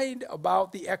decide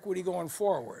about the equity going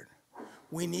forward,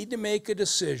 we need to make a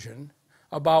decision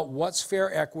about what's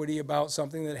fair equity about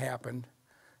something that happened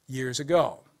years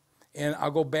ago. And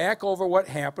I'll go back over what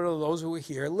happened to those who were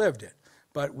here, lived it.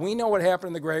 But we know what happened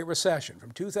in the Great Recession.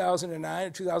 From 2009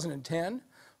 to 2010,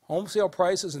 home sale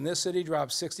prices in this city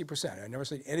dropped 60%. I've never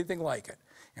seen anything like it.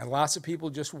 And lots of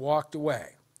people just walked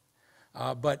away.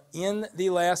 But in the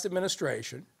last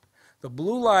administration, the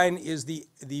blue line is the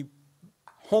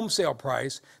home sale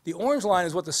price. The orange line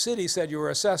is what the city said you were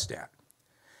assessed at.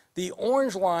 The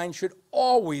orange line should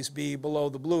always be below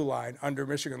the blue line under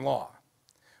Michigan law.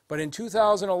 But in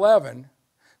 2011,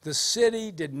 the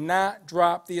city did not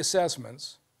drop the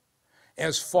assessments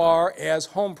as far as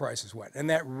home prices went. And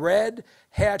that red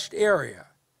hatched area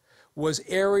was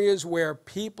areas where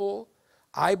people,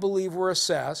 I believe, were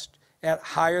assessed at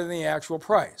higher than the actual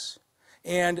price.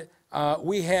 And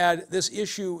we had this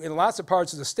issue in lots of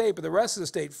parts of the state, but the rest of the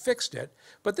state fixed it.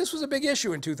 But this was a big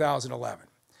issue in 2011.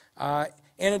 And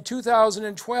in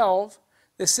 2012,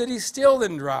 the city still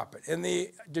didn't drop it. And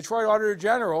the Detroit Auditor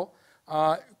General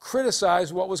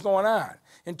criticized what was going on.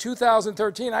 In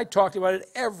 2013, I talked about it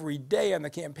every day on the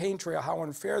campaign trail, how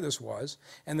unfair this was,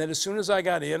 and that as soon as I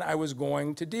got in, I was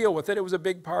going to deal with it. It was a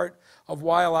big part of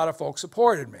why a lot of folks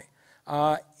supported me.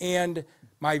 And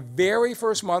my very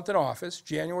first month in office,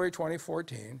 January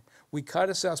 2014, we cut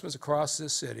assessments across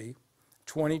this city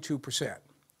 22%.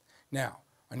 Now,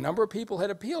 a number of people had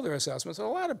appealed their assessments, and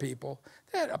a lot of people,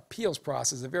 that appeals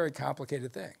process is a very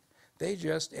complicated thing. They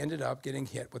just ended up getting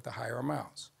hit with the higher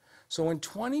amounts. So in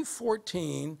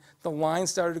 2014, the line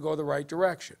started to go the right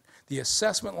direction. The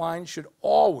assessment line should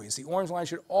always, the orange line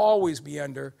should always be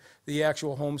under the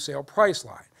actual home sale price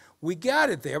line. We got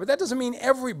it there, but that doesn't mean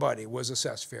everybody was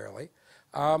assessed fairly.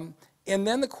 And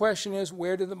then the question is,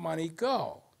 where did the money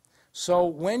go? So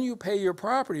when you pay your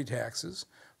property taxes,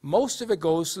 most of it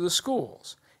goes to the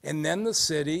schools, and then the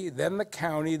city, then the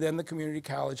county, then the community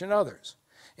college, and others.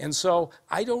 And so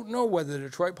I don't know whether the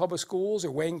Detroit Public Schools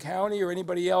or Wayne County or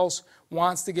anybody else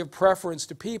wants to give preference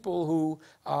to people who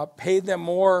paid them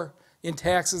more in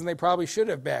taxes than they probably should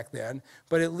have back then.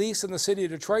 But at least on the city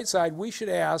of Detroit side, we should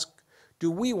ask, do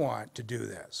we want to do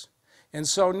this? And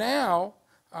so now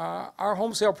our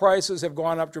home sale prices have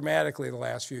gone up dramatically in the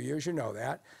last few years. You know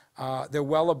that. They're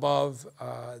well above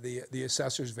the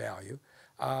assessor's value.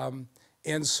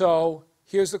 And so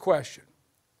here's the question.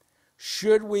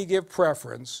 Should we give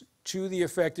preference to the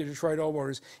affected Detroit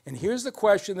homeowners? And here's the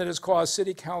question that has caused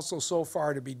City Council so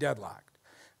far to be deadlocked.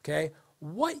 okay?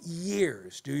 What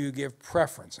years do you give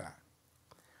preference on?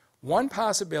 One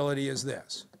possibility is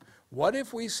this. What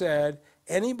if we said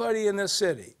anybody in this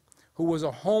city who was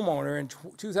a homeowner in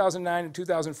 2009 and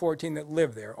 2014 that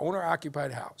lived there,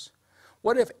 owner-occupied house,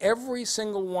 what if every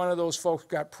single one of those folks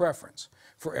got preference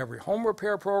for every home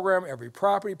repair program, every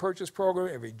property purchase program,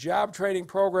 every job training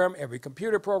program, every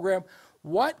computer program?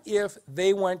 What if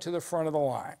they went to the front of the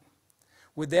line?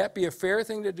 Would that be a fair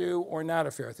thing to do or not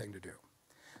a fair thing to do?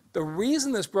 The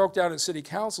reason this broke down at City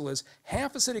Council is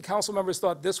half of City Council members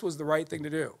thought this was the right thing to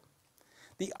do.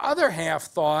 The other half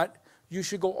thought you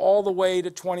should go all the way to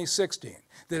 2016.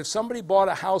 That if somebody bought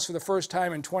a house for the first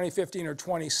time in 2015 or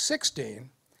 2016,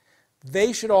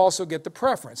 they should also get the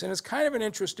preference. And it's kind of an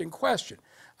interesting question.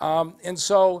 And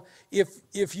so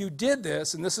if you did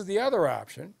this, and this is the other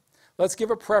option, let's give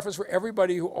a preference for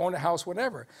everybody who owned a house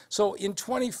whenever. So in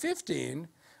 2015,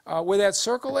 where that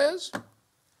circle is,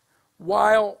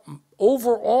 while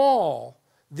overall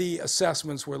the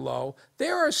assessments were low,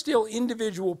 there are still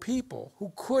individual people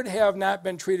who could have not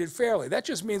been treated fairly. That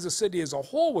just means the city as a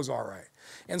whole was all right.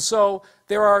 And so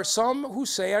there are some who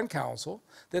say on council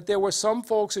that there were some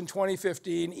folks in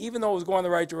 2015, even though it was going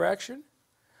the right direction,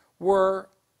 were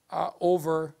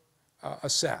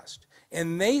over-assessed.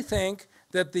 And they think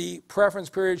that the preference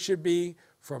period should be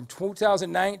from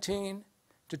 2009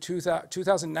 to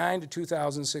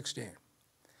 2016.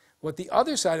 What the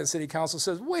other side of the city council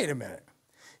says, wait a minute,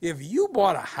 if you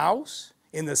bought a house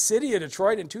in the city of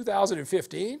Detroit in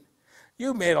 2015,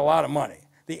 you made a lot of money.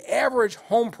 The average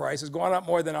home price has gone up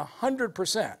more than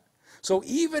 100%. So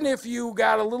even if you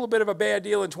got a little bit of a bad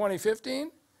deal in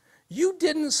 2015, you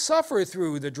didn't suffer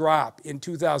through the drop in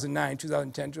 2009,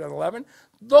 2010, 2011.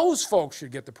 Those folks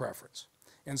should get the preference.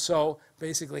 And so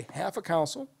basically half a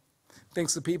council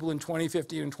thinks the people in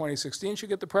 2015 and 2016 should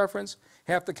get the preference.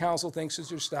 Half the council thinks it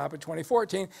should stop at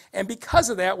 2014. And because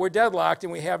of that, we're deadlocked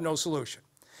and we have no solution.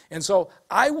 And so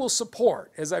I will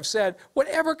support, as I've said,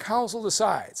 whatever council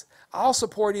decides. I'll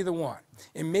support either one.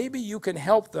 And maybe you can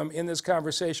help them in this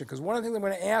conversation. Because one of the things I'm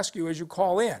going to ask you as you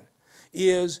call in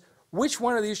is, which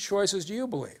one of these choices do you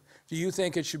believe? Do you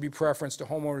think it should be preference to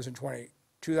homeowners in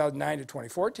 2009 to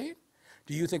 2014?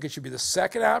 Do you think it should be the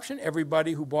second option,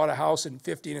 everybody who bought a house in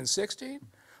 15 and 16?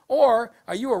 Or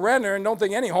are you a renter and don't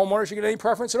think any homeowner should get any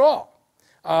preference at all?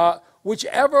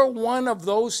 Whichever one of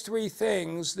those three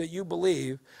things that you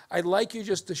believe, I'd like you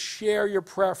just to share your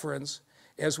preference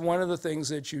as one of the things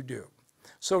that you do.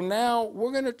 So now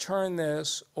we're going to turn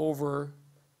this over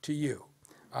to you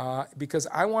because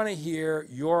I want to hear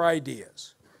your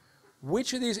ideas.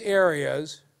 Which of these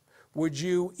areas would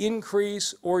you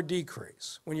increase or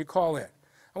decrease when you call in?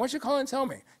 I want you to call in and tell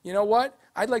me, you know what,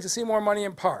 I'd like to see more money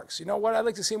in parks. You know what, I'd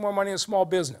like to see more money in small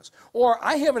business. Or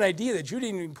I have an idea that you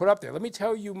didn't even put up there. Let me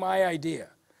tell you my idea.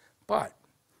 But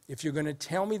if you're going to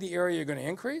tell me the area you're going to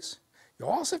increase, you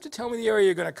also have to tell me the area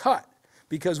you're going to cut.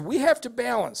 Because we have to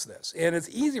balance this. And it's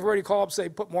easy for everybody to call up and say,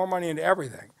 put more money into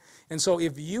everything. And so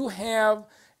if you have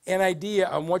an idea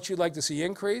on what you'd like to see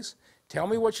increase, tell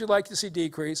me what you'd like to see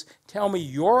decrease, tell me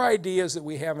your ideas that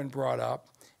we haven't brought up,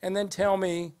 and then tell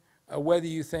me whether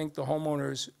you think the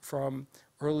homeowners from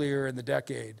earlier in the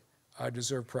decade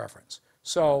deserve preference.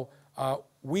 So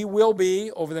we will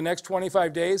be, over the next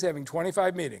 25 days, having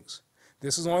 25 meetings.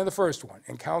 This is only the first one,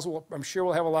 and council, I'm sure,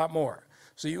 will have a lot more.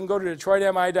 So you can go to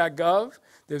DetroitMI.gov.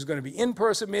 There's going to be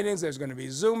in-person meetings. There's going to be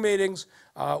Zoom meetings.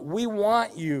 We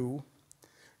want you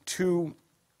to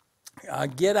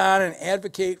get on and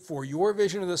advocate for your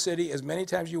vision of the city as many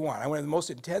times as you want. I want the most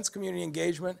intense community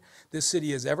engagement this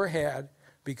city has ever had,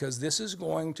 because this is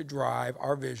going to drive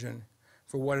our vision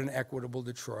for what an equitable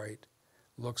Detroit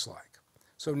looks like.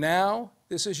 So now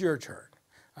this is your turn.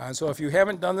 So if you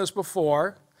haven't done this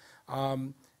before,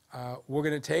 we're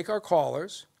going to take our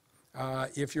callers.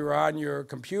 If you're on your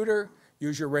computer,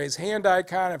 use your raise hand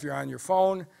icon. If you're on your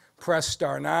phone, press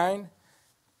 *9.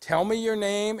 Tell me your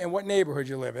name and what neighborhood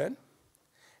you live in.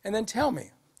 And then tell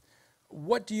me,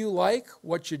 what do you like?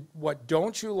 What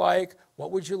don't you like?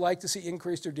 What would you like to see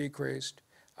increased or decreased?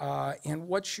 And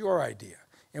what's your idea?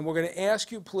 And we're going to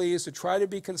ask you, please, to try to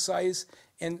be concise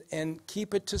and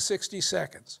keep it to 60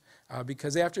 seconds.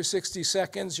 Because after 60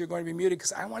 seconds, you're going to be muted,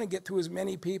 because I want to get through as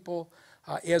many people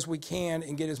as we can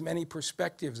and get as many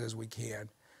perspectives as we can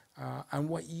on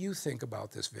what you think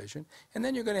about this vision. And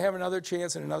then you're going to have another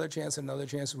chance and another chance and another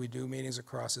chance as we do meetings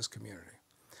across this community.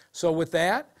 So with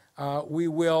that, we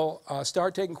will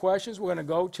start taking questions. We're going to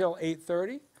go till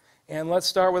 8:30. And let's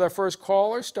start with our first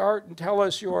caller. Start and tell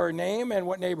us your name and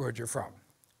what neighborhood you're from.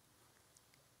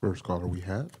 First caller we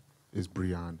have is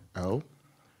Breon L.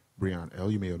 Breon L.,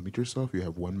 you may unmute yourself. You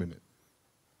have 1 minute.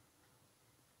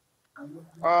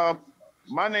 Uh,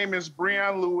 my name is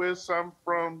Breon Lewis. I'm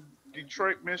from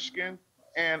Detroit, Michigan,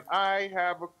 and I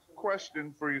have a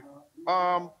question for you.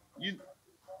 You,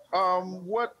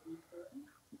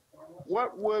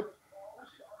 what would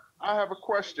I have a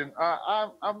question? I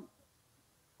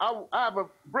have a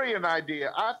brilliant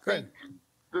idea. I think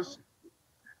Good. this.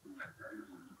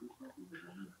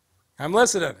 I'm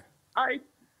listening. I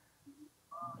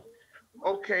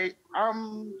okay.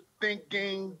 I'm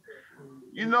thinking.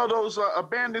 You know those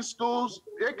abandoned schools?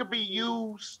 They could be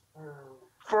used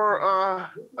for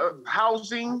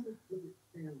housing.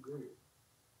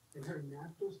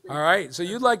 All right, so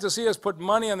you'd like to see us put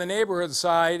money on the neighborhood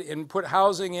side and put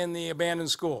housing in the abandoned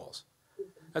schools.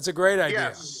 That's a great idea.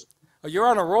 Yes. Oh, you're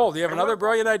on a roll. Do you have And another what,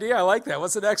 brilliant idea? I like that.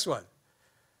 What's the next one?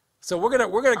 So we're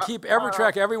gonna keep every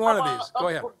track of every one of these. Go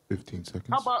ahead. 15 seconds.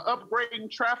 How about upgrading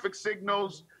traffic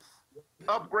signals?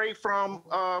 Upgrade from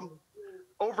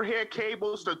overhead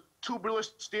cables to tubular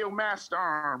steel mast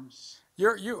arms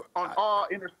on all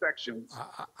intersections.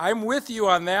 I'm with you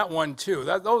on that one too.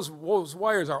 Those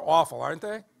wires are awful, aren't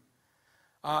they?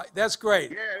 That's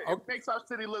great. Yeah, it makes our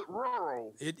city look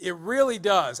rural. It really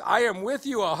does. I am with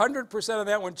you 100% on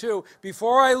that one too.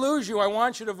 Before I lose you, I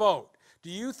want you to vote.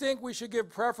 Do you think we should give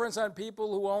preference on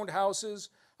people who owned houses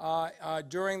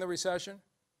during the recession?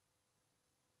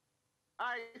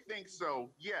 I think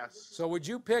so, yes. So would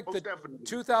you pick Most the definitely.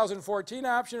 2014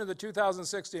 option or the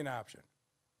 2016 option?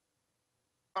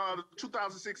 The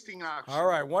 2016 auction. All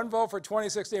right, one vote for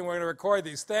 2016. We're going to record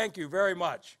these. Thank you very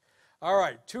much. All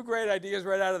right, two great ideas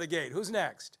right out of the gate. Who's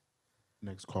next?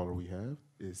 Next caller we have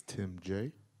is Tim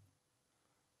J.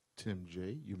 Tim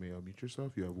J., you may unmute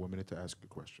yourself. You have 1 minute to ask a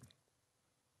question.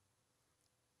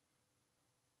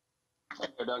 Hey,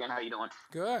 Duggan, how you doing?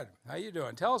 Good. How you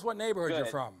doing? Tell us what neighborhood you're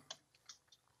Good. from.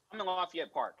 I'm in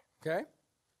Lafayette Park. Okay?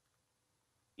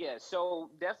 Yeah, so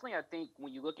definitely I think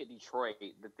when you look at Detroit,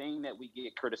 the thing that we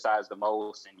get criticized the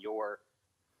most and your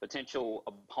potential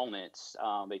opponents,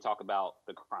 they talk about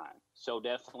the crime. So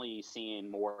definitely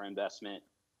seeing more investment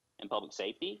in public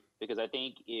safety, because I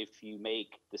think if you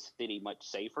make the city much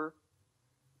safer,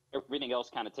 everything else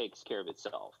kind of takes care of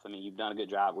itself. I mean, you've done a good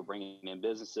job with bringing in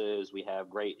businesses. We have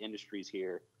great industries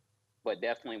here. But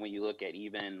definitely when you look at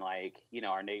even like,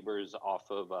 our neighbors off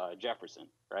of Jefferson,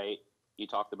 right? You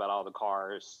talked about all the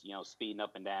cars, speeding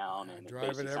up and down, and it drive it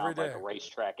basically every sounds like day. a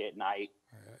racetrack at night.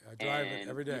 I drive it And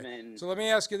every day. even- So let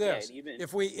me ask you yeah, this. and even-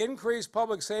 If we increase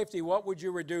public safety, what would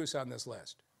you reduce on this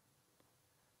list?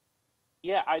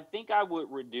 Yeah, I think I would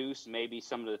reduce maybe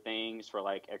some of the things for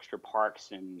like extra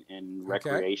parks and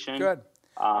recreation. Good.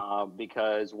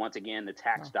 Because once again, the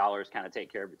tax dollars kind of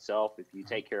take care of itself. If you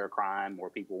take care of crime, more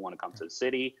people want to come to the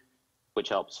city, which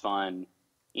helps fund,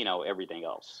 everything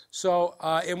else. So,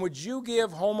 and would you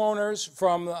give homeowners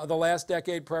from the last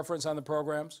decade preference on the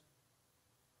programs?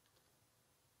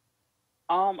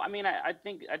 I mean, I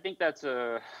think that's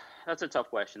a tough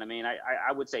question. I mean,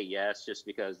 I would say yes, just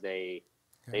because they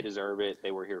deserve it.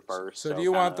 They were here first. So do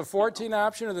you want the 14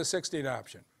 option or the 16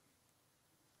 option?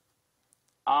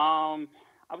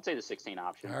 I would say the 16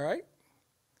 option. All right.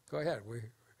 Go ahead.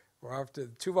 We're off to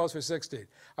 2 votes for 16.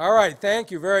 All right.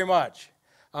 Thank you very much.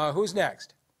 Who's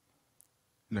next?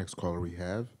 Next caller we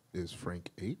have is Frank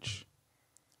H.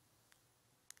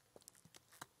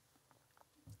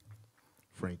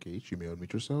 Frank H., you may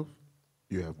unmute yourself.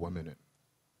 You have 1 minute.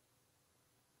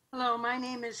 Hello, my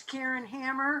name is Karen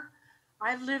Hammer.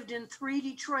 I've lived in 3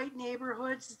 Detroit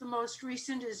neighborhoods. The most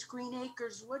recent is Green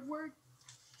Acres Woodward.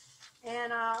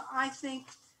 And I think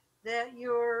that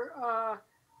your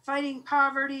fighting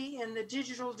poverty and the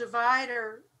digital divide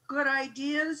are good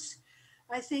ideas.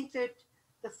 I think that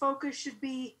the focus should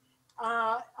be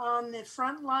on the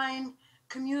frontline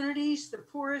communities, the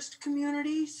poorest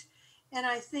communities. And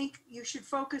I think you should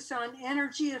focus on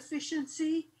energy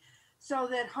efficiency so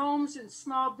that homes and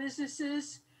small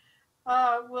businesses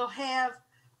will have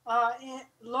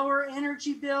lower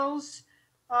energy bills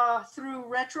through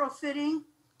retrofitting.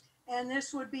 And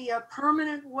this would be a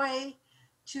permanent way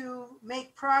to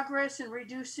make progress in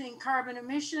reducing carbon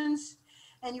emissions.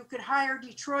 And you could hire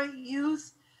Detroit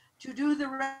youth to do the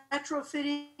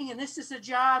retrofitting. And this is a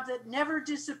job that never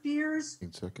disappears.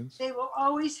 15 seconds. They will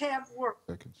always have work.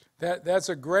 Seconds. That's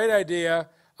a great idea.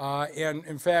 And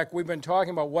in fact, we've been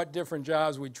talking about what different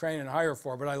jobs we train and hire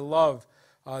for, but I love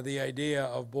the idea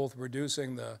of both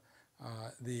reducing the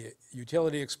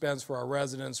utility expense for our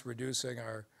residents, reducing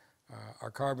our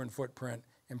carbon footprint,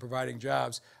 and providing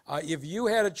jobs. If you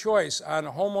had a choice on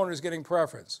homeowners getting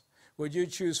preference, would you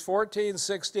choose 14,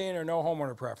 16, or no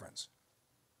homeowner preference?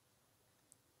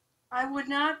 I would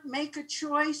not make a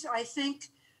choice. I think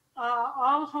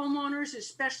all homeowners,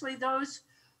 especially those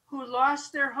who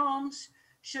lost their homes,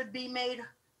 should be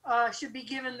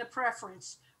given the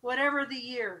preference, whatever the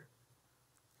year.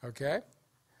 Okay.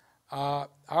 All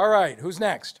right, who's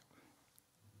next?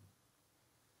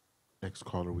 Next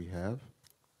caller we have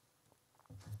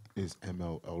is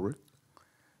ML Elric.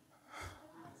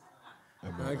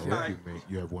 ML Okay. Elric,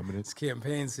 you have 1 minute. It's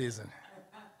campaign season.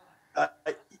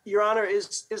 Your Honor,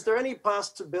 is there any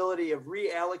possibility of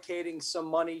reallocating some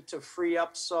money to free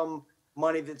up some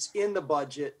money that's in the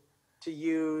budget to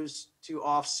use to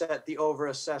offset the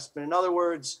overassessment? In other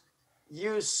words,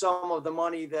 use some of the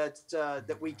money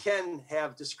that we can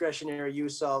have discretionary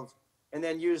use of, and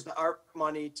then use the ARP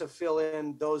money to fill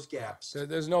in those gaps.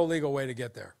 There's no legal way to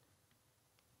get there.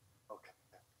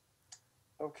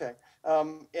 Okay.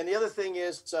 And the other thing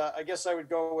is, I guess I would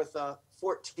go with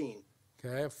 14.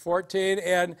 Okay, 14.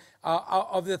 And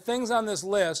of the things on this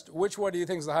list, which one do you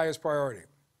think is the highest priority?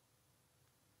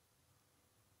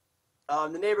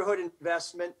 The neighborhood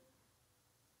investment.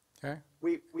 Okay.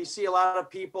 We see a lot of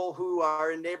people who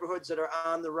are in neighborhoods that are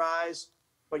on the rise,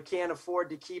 but can't afford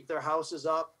to keep their houses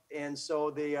up. And so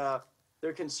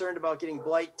they're concerned about getting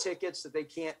blight tickets that they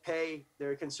can't pay.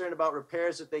 They're concerned about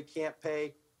repairs that they can't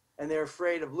pay. And they're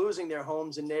afraid of losing their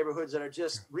homes in neighborhoods that are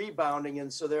just rebounding.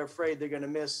 And so they're afraid they're going to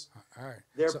miss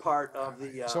their part of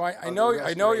the So I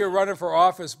know you're running for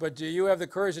office, but do you have the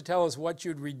courage to tell us what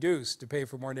you'd reduce to pay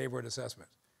for more neighborhood assessment,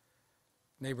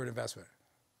 neighborhood investment?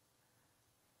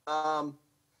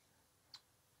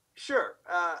 Sure.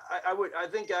 I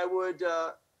think I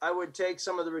would take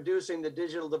some of the reducing the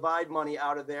digital divide money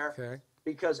out of there. Okay.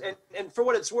 Because, and for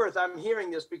what it's worth, I'm hearing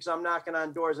this because I'm knocking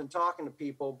on doors and talking to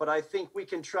people, but I think we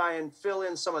can try and fill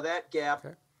in some of that gap,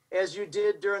 as you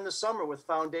did during the summer with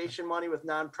foundation money, with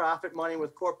nonprofit money,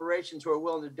 with corporations who are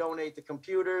willing to donate the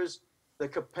computers, the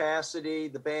capacity,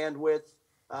 the bandwidth.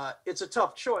 It's a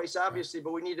tough choice, obviously,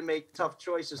 but we need to make tough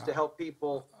choices to help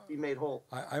people be made whole.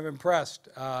 I'm impressed.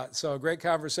 So great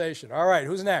conversation. All right,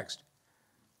 who's next?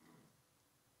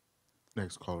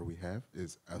 Next caller we have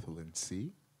is Ethelyn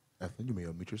C. Ethelyn, you may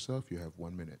unmute yourself. You have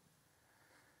 1 minute.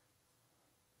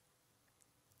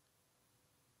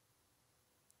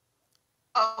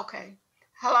 Okay.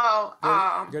 Hello.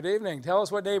 Good evening. Tell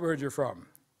us what neighborhood you're from.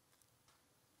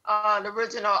 The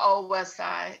original Old West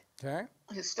Side. Okay.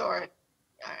 Historic.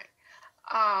 All right.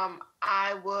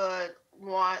 I would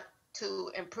want to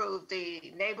improve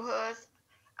the neighborhoods.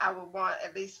 I would want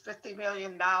at least $50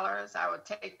 million. I would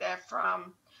take that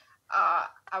from, I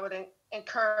would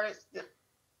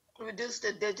reduce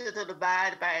the digital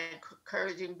divide by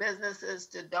encouraging businesses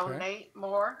to donate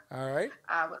more. All right.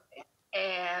 I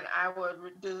would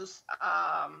reduce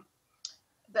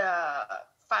the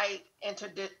fight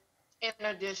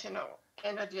intergenerational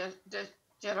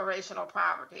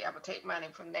poverty. I would take money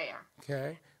from there.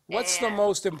 Okay. What's the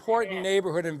most important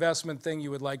neighborhood investment thing you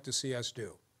would like to see us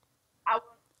do? I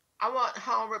want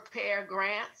home repair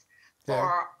grants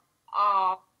for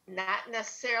all, not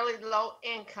necessarily low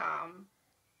income,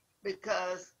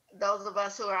 because those of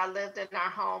us who are lived in our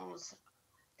homes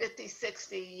 50,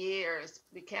 60 years,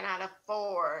 we cannot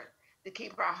afford to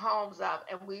keep our homes up,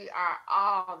 and we are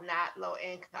all not low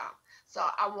income. So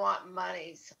I want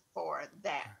monies for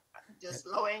that. Just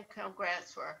low income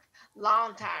grants for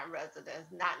long-time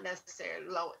residents, not necessarily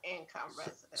low income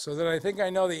residents. So then I think I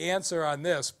know the answer on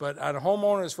this, but on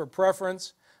homeowners for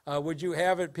preference, would you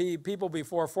have it people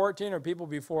before 14 or people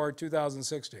before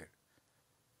 2016?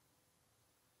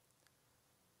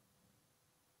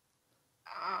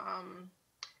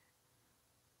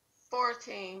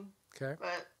 14. Okay.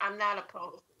 But I'm not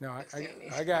opposed. No,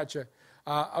 I got you.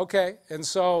 Okay, and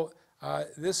so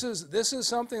this is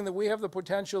something that we have the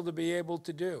potential to be able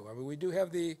to do. I mean, we do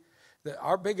have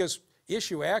our biggest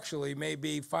issue actually may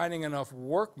be finding enough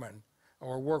workmen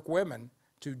or workwomen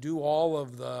to do all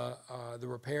of the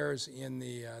repairs in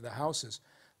the houses.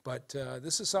 But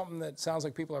this is something that sounds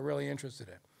like people are really interested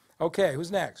in. Okay,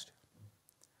 who's next?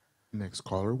 Next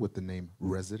caller with the name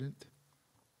Resident.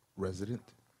 Resident,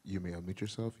 you may unmute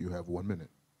yourself. You have 1 minute.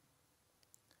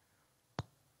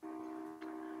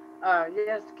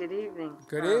 Yes, good evening.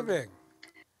 Good evening.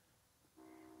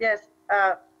 Yes,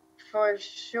 for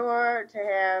sure to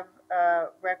have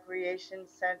recreation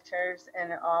centers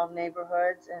in all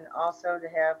neighborhoods, and also to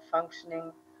have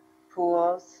functioning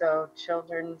pools so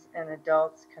children and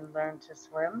adults can learn to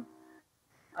swim.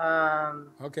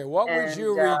 Okay, what would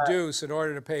you reduce in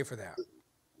order to pay for that?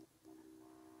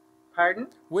 Pardon?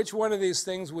 Which one of these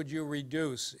things would you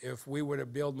reduce if we were to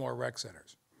build more rec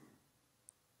centers?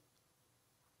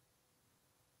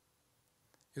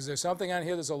 Is there something on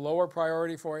here that's a lower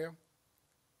priority for you?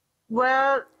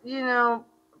 Well, you know,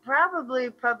 probably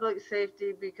public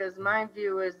safety, because my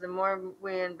view is the more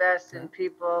we invest in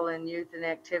people and youth and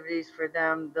activities for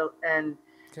them, and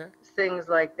things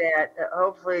like that,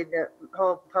 hopefully the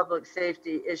whole public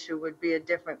safety issue would be a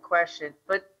different question.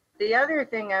 But the other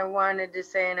thing I wanted to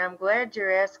say, and I'm glad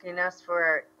you're asking us for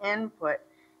our input,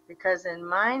 because in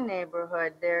my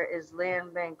neighborhood, there is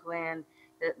land bank land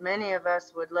that many of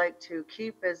us would like to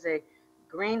keep as a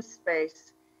green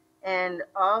space. And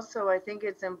also, I think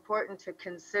it's important to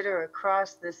consider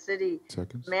across the city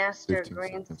master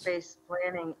green space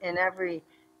planning in every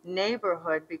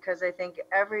neighborhood, because I think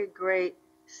every great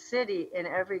city and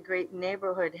every great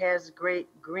neighborhood has great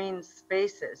green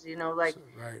spaces, you know, like,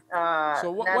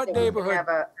 So what neighborhood,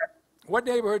 what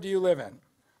neighborhood do you live in?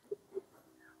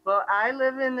 Well, I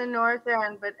live in the north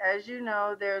end, but as you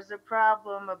know, there's a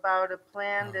problem about a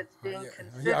plan that's being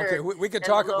considered. Yeah, okay, we could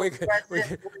talk. We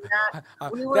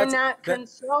were not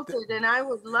consulted, and I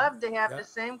would love to have the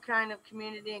same kind of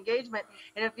community engagement.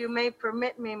 And if you may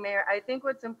permit me, Mayor, I think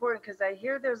what's important, because I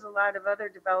hear there's a lot of other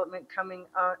development coming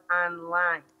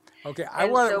online. Okay,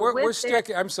 we're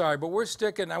sticking, I'm sorry, but we're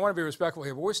sticking, I want to be respectful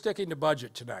here, but we're sticking to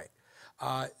budget tonight.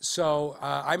 So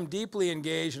I'm deeply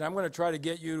engaged, and I'm going to try to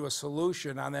get you to a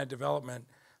solution on that development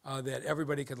that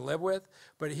everybody can live with.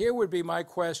 But here would be my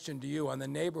question to you on the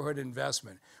neighborhood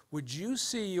investment. Would you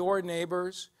see your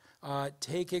neighbors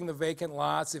taking the vacant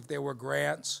lots if there were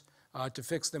grants to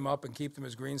fix them up and keep them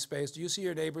as green space? Do you see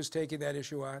your neighbors taking that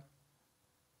issue on?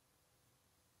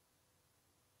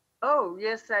 Oh,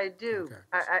 yes, I do. Okay.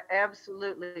 I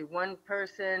absolutely. One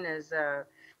person is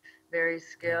very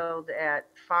skilled at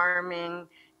farming.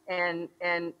 And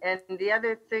the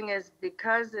other thing is,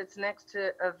 because it's next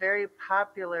to a very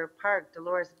popular park,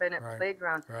 Dolores Bennett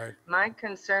Playground, my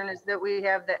concern is that we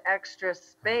have the extra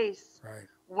space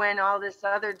when all this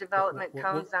other development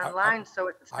comes online, so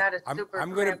it's not a super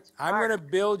I'm going to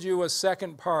build you a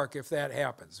second park if that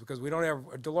happens, because we don't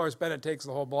have, Dolores Bennett takes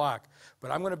the whole block, but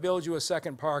I'm going to build you a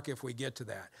second park if we get to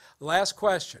that. Last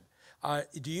question.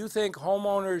 Do you think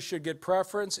homeowners should get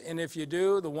preference? And if you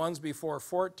do, the ones before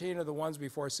 14 or the ones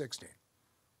before 16?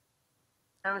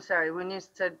 I'm sorry, when you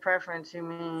said preference, you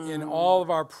mean? In all of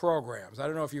our programs. I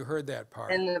don't know if you heard that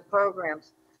part. In the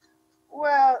programs.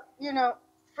 Well, you know,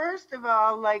 first of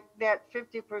all, like that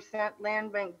 50%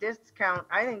 land bank discount,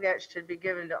 I think that should be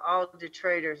given to all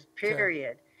Detroiters,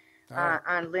 period,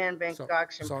 on land bank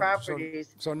auction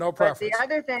properties. So no preference. But the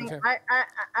other thing,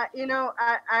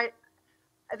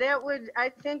 I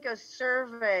think a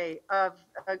survey of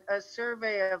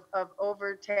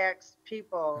overtaxed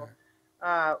people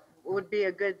would be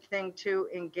a good thing to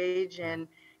engage in.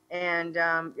 And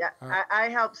I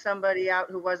helped somebody out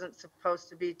who wasn't supposed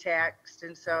to be taxed,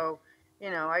 and so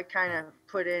I kind of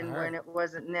put in when it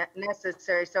wasn't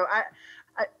necessary. So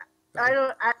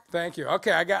Thank you.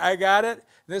 Okay, I got it.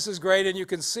 This is great, and you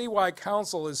can see why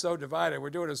council is so divided. We're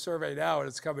doing a survey now, and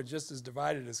it's coming just as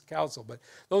divided as council. But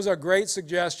those are great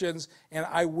suggestions, and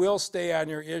I will stay on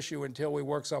your issue until we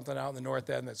work something out in the north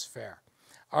end that's fair.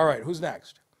 All right, who's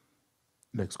next?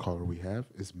 Next caller we have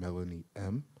is Melanie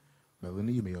M.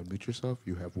 Melanie, you may unmute yourself.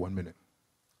 You have 1 minute.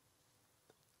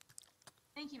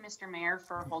 Thank you, Mr. Mayor,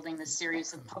 for holding this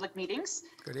series of public meetings.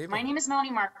 Good evening. My name is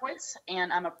Melanie Markowitz,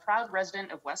 and I'm a proud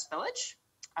resident of West Village.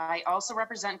 I also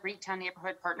represent Greektown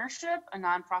Neighborhood Partnership, a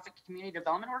nonprofit community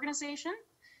development organization.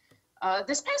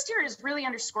 This past year has really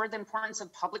underscored the importance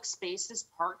of public spaces,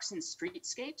 parks, and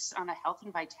streetscapes on the health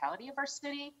and vitality of our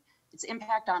city, its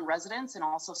impact on residents, and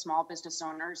also small business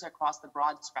owners across the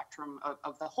broad spectrum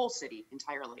of the whole city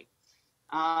entirely.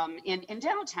 In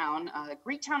downtown,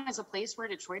 Greektown is a place where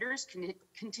Detroiters can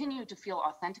continue to feel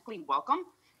authentically welcome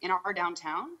in our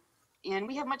downtown. And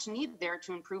we have much need there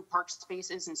to improve park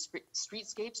spaces and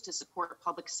streetscapes to support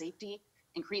public safety,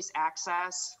 increase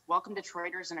access, welcome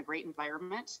Detroiters in a great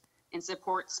environment, and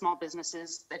support small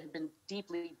businesses that have been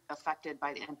deeply affected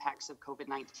by the impacts of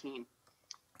COVID-19.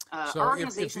 So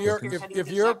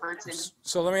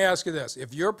let me ask you this.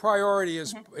 If your priority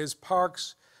is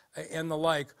parks and the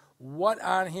like, what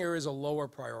on here is a lower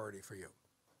priority for you?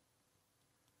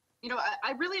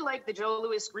 I really like the Joe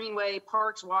Louis Greenway,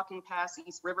 parks, walking past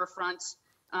East Riverfront.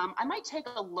 I might take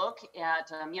a look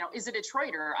at, is a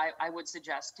Detroiter, I would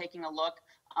suggest taking a look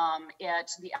at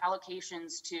the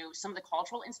allocations to some of the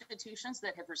cultural institutions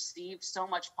that have received so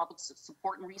much public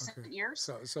support in recent years.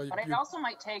 But I also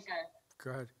might take a... Go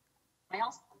ahead.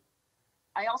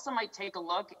 I also might take a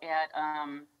look at,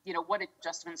 what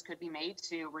adjustments could be made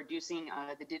to reducing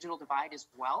the digital divide as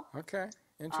well. Okay,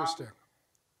 interesting.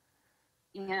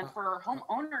 And for home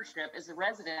ownership as a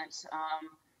resident,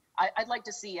 I'd like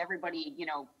to see everybody,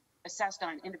 assessed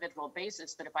on an individual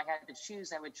basis, but if I had to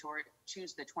choose, I would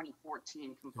choose the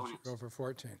 2014 component. Go for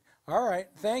 14. All right,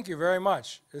 thank you very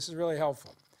much. This is really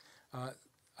helpful.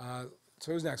 So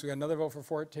who's next? We got another vote for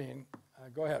 14.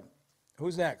 Go ahead.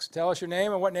 Who's next? Tell us your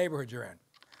name and what neighborhood you're in.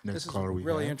 Next This is caller we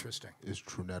really have interesting. is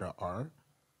Trunetta R.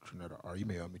 Trunetta R., you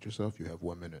may unmute yourself. You have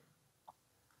 1 minute.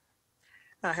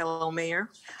 Hello, Mayor.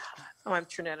 I'm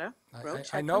Trinetta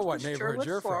Roach. I know what neighborhood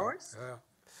you're from.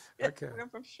 Okay. I'm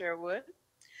from Sherwood.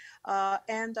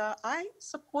 And I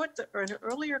support an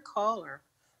earlier caller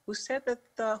who said that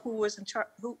who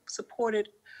supported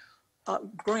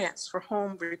grants for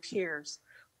home repairs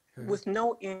with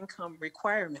no income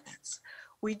requirements.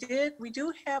 We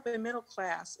do have a middle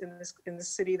class in the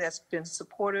city that's been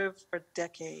supportive for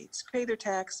decades, paid their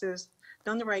taxes,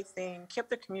 done the right thing,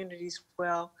 kept their communities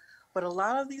well. But a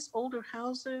lot of these older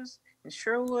houses in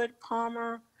Sherwood,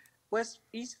 Palmer,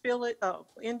 East Village,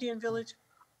 Indian Village,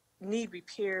 need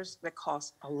repairs that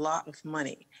cost a lot of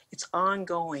money. It's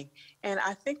ongoing. And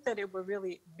I think that it would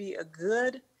really be a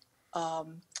good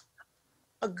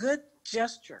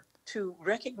gesture to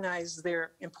recognize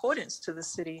their importance to the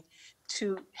city,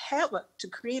 to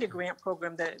create a grant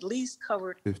program that at least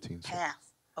covered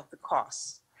half of the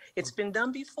costs. It's been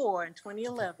done before in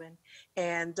 2011,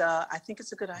 and I think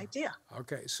it's a good idea.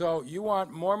 Okay, so you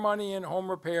want more money in home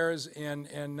repairs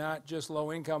and not just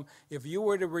low income. If you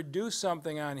were to reduce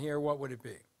something on here, what would it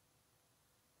be?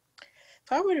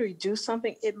 If I were to reduce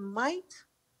something, it might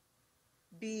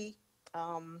be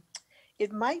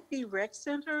rec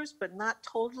centers, but not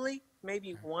totally.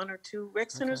 Maybe one or two. Rec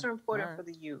centers are important for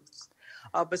the youth,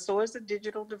 but so is the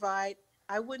digital divide.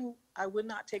 I would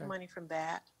not take money from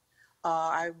that.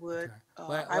 I would.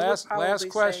 Last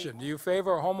question. Do you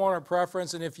favor homeowner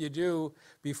preference, and if you do,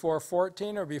 before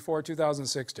 14 or before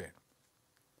 2016?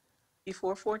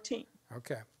 Before 14.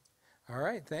 Okay. All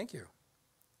right. Thank you.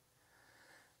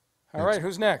 All right.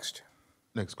 Who's next?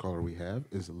 Next caller we have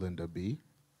is Linda B.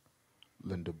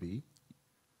 Linda B.,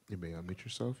 you may unmute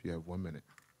yourself. You have 1 minute.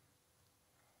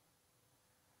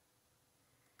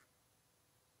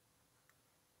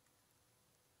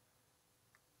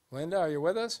 Linda, are you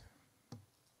with us?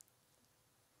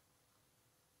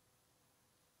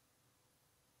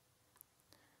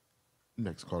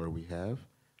 Next caller we have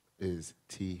is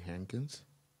T. Hankins.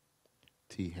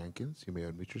 T. Hankins, you may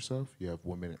unmute yourself. You have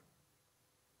 1 minute.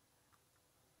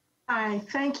 Hi,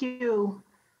 thank you.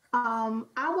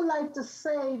 I would like to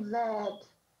say that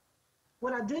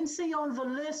what I didn't see on the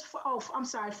list, I'm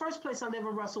sorry, first place I live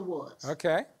in Russell Woods.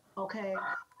 Okay. Okay.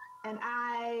 And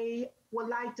I would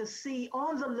like to see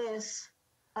on the list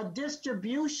a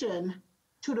distribution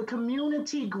to the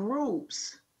community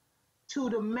groups to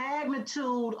the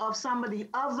magnitude of some of the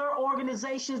other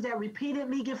organizations that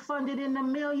repeatedly get funded in the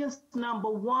millions, number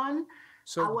one.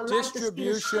 So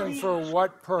distribution for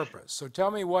what purpose? So tell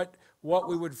me what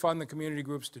we would fund the community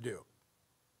groups to do.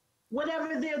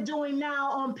 Whatever they're doing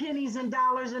now on pennies and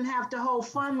dollars and have to hold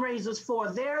fundraisers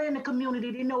for. They're in the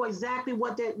community. They know exactly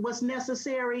what's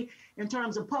necessary in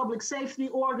terms of public safety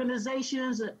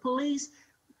organizations, police.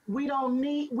 We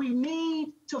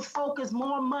need to focus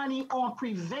more money on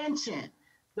prevention.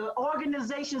 The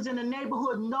organizations in the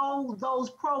neighborhood know those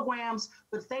programs,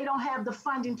 but they don't have the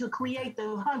funding to create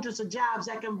the hundreds of jobs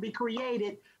that can be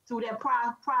created through that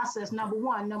process, number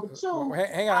one. Number two.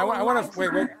 Hang on, I want to,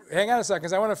 wait, hang on a second,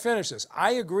 because I want to finish this.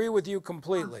 I agree with you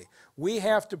completely. We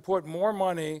have to put more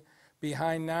money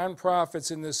behind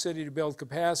nonprofits in this city to build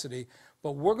capacity,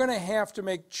 but we're going to have to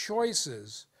make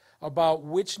choices about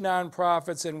which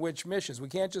nonprofits and which missions. We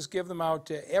can't just give them out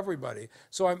to everybody.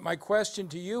 So my question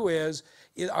to you is,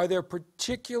 are there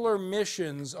particular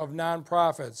missions of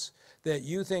nonprofits that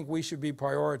you think we should be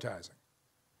prioritizing?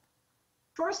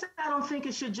 First, I don't think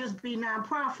it should just be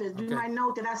nonprofits. Okay. You might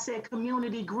note that I said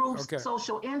community groups,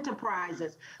 social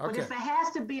enterprises. But if it has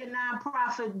to be a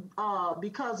nonprofit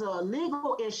because of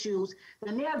legal issues,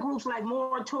 then there are groups like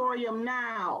Moratorium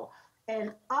Now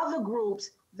and other groups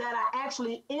that are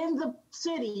actually in the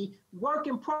city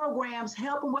working programs,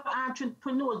 helping with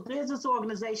entrepreneurs, business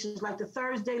organizations like the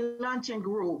Thursday Luncheon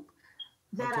Group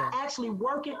that are actually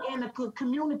working in the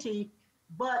community,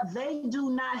 but they do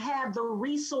not have the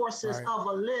resources of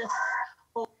a list.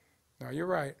 No, you're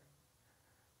right.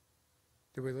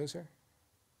 Did we lose her?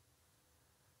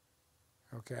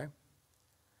 Okay.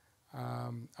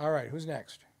 All right, who's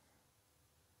next?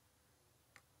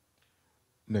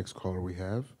 Next caller we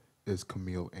have is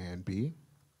Camille Ann B.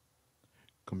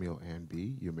 Camille Ann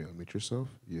B., you may unmute yourself.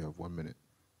 You have 1 minute.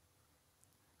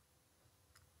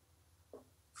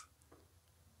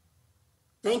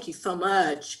 Thank you so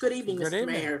much. Good evening, Mr.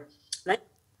 Mayor.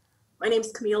 My name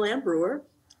is Camille Ann Brewer,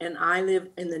 and I live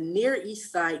in the Near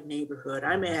East Side neighborhood.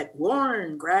 I'm at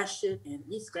Warren, Gratiot, and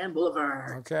East Grand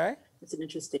Boulevard. Okay. It's an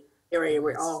interesting area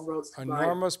where all roads collide.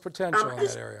 Enormous potential in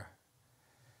that area.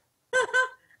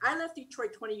 I left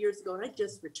Detroit 20 years ago, and I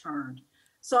just returned.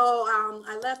 So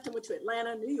I left and went to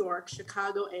Atlanta, New York,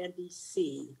 Chicago, and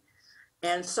DC.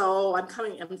 And so I'm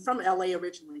from LA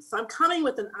originally. So I'm coming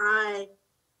with an eye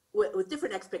with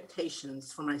different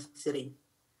expectations for my city.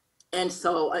 And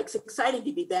so it's exciting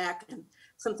to be back. And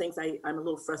some things I'm a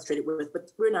little frustrated with,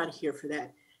 but we're not here for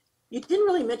that. You didn't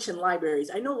really mention libraries.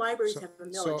 I know libraries have a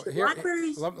millage, but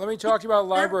libraries... Let me talk to you about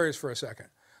libraries for a second.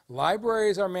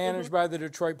 Libraries are managed by the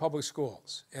Detroit Public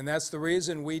Schools, and that's the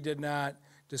reason we did not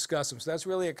discuss them. So that's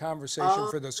really a conversation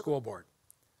for the school board.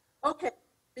 Okay,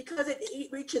 because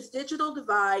it reaches digital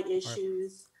divide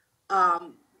issues,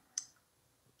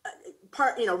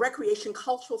 recreation,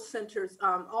 cultural centers,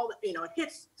 it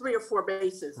hits 3 or 4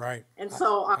 bases. Right. And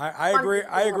so I agree.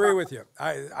 I agree with you.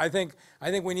 I think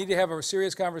we need to have a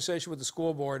serious conversation with the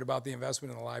school board about the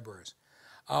investment in the libraries.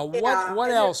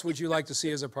 What else would you like to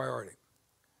see as a priority?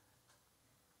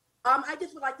 I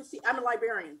just would like to see, I'm a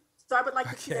librarian, so I would like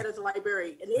to see that as a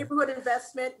library. A neighborhood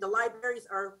investment, the libraries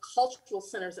are cultural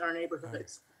centers in our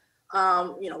neighborhoods.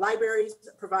 Libraries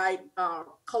provide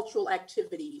cultural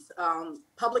activities,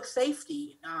 public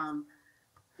safety.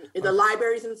 The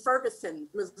libraries in Ferguson,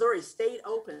 Missouri, stayed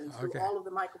open through all of the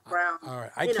Michael Brown. All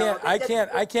right,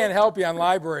 I can't help you on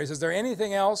libraries. Is there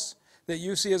anything else that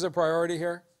you see as a priority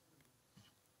here?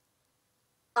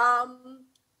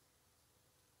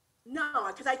 No,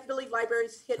 because I believe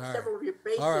libraries hit several of your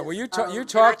bases. All right, well, you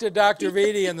talk to Dr.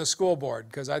 Vitti and the school board,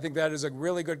 because I think that is a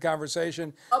really good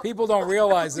conversation. People don't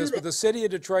realize this, but the city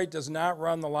of Detroit does not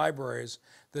run the libraries.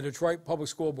 The Detroit Public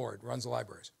School Board runs the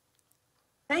libraries.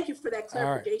 Thank you for that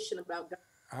clarification about that.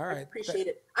 All right. I appreciate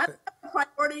it. I have a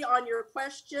priority on your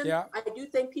question. Yeah. I do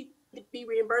think people could be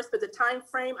reimbursed, but the time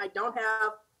frame I don't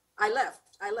have. I left.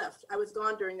 I was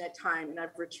gone during that time, and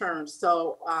I've returned.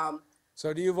 So.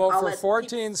 So do you vote for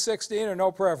 14, 16, or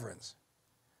no preference?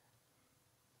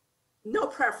 No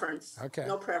preference. Okay.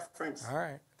 No preference. All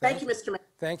right. Thank you, Mr. Mayor.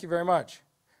 Thank you very much.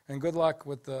 And good luck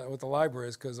with the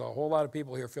libraries, because a whole lot of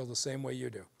people here feel the same way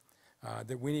you do,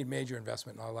 that we need major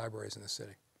investment in our libraries in the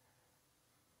city.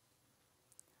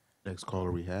 Next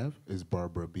caller we have is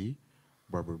Barbara B.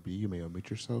 Barbara B., you may unmute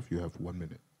yourself. You have 1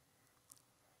 minute.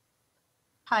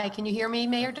 Hi, can you hear me,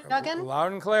 Mayor Duggan?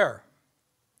 Loud and clear.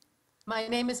 My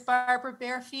name is Barbara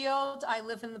Bearfield. I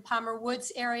live in the Palmer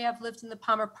Woods area. I've lived in the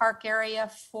Palmer Park area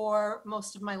for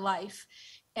most of my life.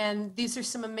 And these are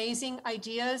some amazing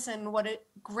ideas, and what a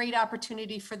great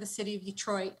opportunity for the city of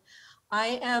Detroit.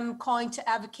 I am calling to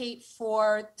advocate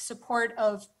for support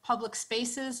of public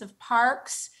spaces, of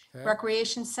parks,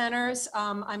 recreation centers.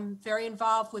 I'm very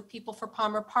involved with People for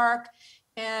Palmer Park.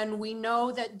 And we know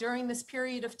that during this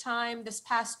period of time, this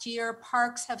past year,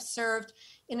 parks have served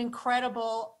an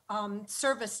incredible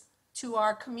service to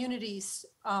our communities,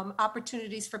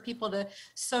 opportunities for people to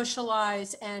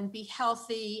socialize and be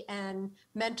healthy and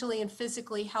mentally and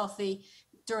physically healthy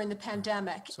during the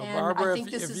pandemic. So and Barbara, I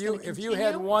think if you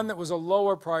had one that was a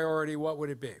lower priority, what would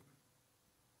it be?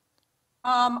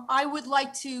 I would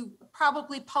like to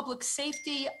probably public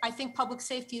safety. I think public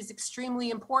safety is extremely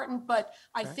important, but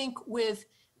I think with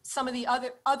some of the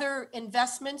other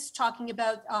investments, talking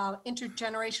about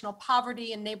intergenerational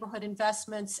poverty and neighborhood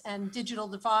investments and digital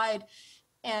divide,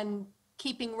 and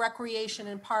keeping recreation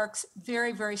and parks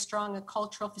very, very strong, and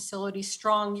cultural facilities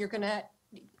strong,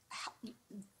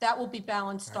 that will be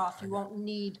balanced off. You won't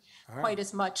need quite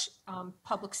as much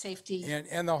public safety.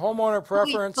 And the homeowner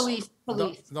preference, Police.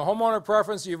 The homeowner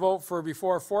preference, you vote for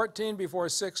before 14, before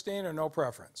 16, or no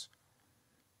preference?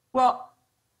 Well,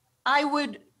 I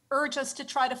would urge us to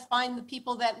try to find the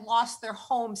people that lost their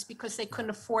homes because they couldn't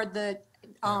afford the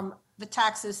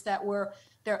taxes that were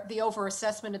the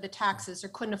overassessment of the taxes, or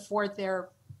couldn't afford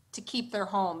to keep their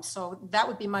homes. So that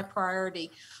would be my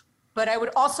priority. But I would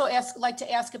also like to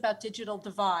ask about digital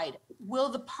divide. Will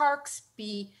the parks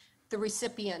be the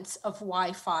recipients of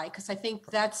Wi-Fi? Because I think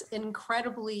that's an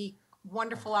incredibly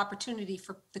wonderful opportunity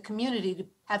for the community to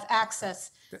have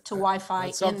access to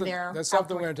Wi-Fi in their. That's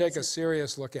something we're going to take a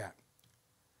serious look at.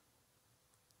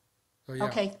 So, yeah.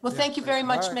 Okay. Well, thank you very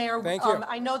much, Mayor. Thank you.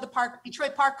 I know the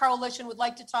Detroit Park Coalition would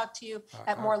like to talk to you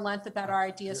at more length about our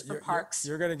ideas for parks.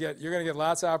 You're going to get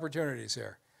lots of opportunities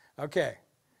here. Okay.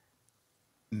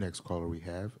 Next caller we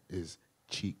have is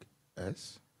Cheek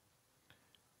S.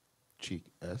 Cheek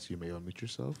S., you may unmute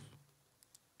yourself.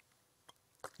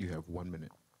 You have 1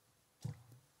 minute.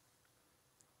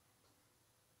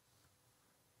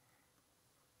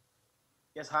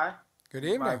 Yes, hi. Good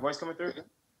evening. My voice coming through?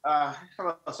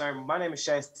 Hello, sir. My name is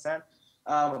Shay Sen.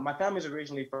 My family is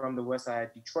originally from the west side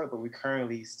of Detroit, but we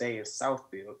currently stay in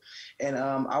Southfield. And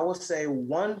I will say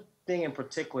one thing in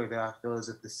particular that I feel is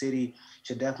that the city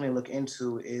should definitely look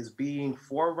into is being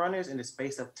forerunners in the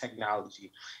space of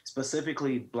technology,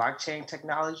 specifically blockchain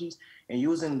technologies, and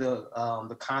using the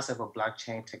concept of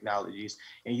blockchain technologies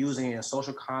and using it in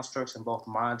social constructs in both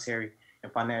monetary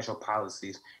and financial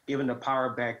policies, giving the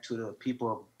power back to the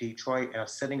people of Detroit and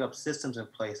setting up systems in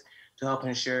place to help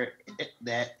ensure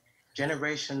that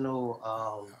generational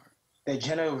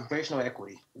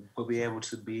equity will be able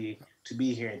to be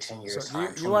here in 10 years. So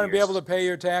you want to be able to pay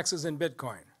your taxes in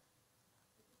Bitcoin?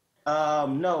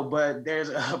 No, but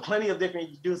there's plenty of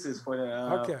different uses for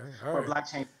the for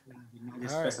blockchain, not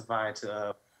just specified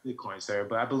to Bitcoin, sir.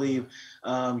 But I believe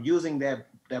using that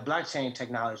blockchain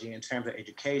technology in terms of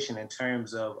education, in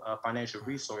terms of financial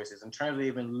resources, in terms of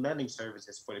even lending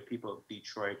services for the people of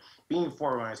Detroit, being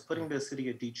forerunners, putting the city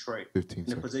of Detroit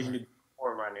in a position to be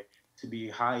forerunner, to be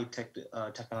high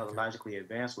technologically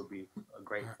advanced would be a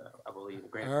great, I believe, a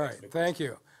great. All right, thank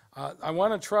you. I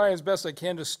want to try as best I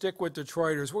can to stick with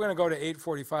Detroiters. We're going to go to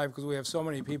 8:45 because we have so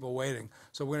many people waiting.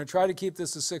 So we're going to try to keep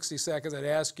this to 60 seconds. I'd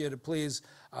ask you to please,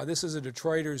 this is a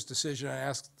Detroiters decision. I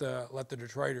ask let the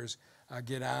Detroiters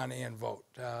get on and vote.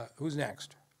 Who's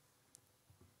next?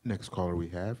 Next caller we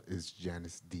have is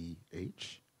Janice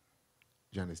D.H.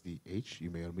 Janice D.H.,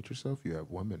 you may unmute yourself. You have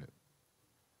 1 minute.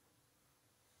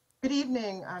 Good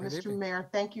evening, Mr. Mayor.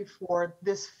 Thank you for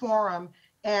this forum.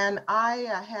 And I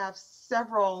have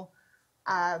several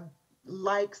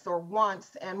likes or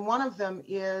wants, and one of them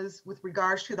is with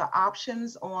regards to the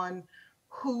options on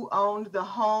who owned the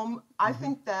home. I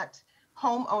think that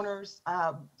homeowners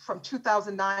from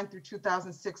 2009 through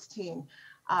 2016,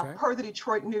 per the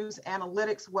Detroit News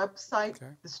Analytics website,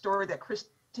 the story that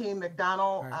Christine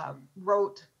McDonald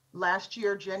wrote last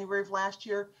year, January of last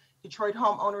year, Detroit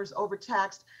homeowners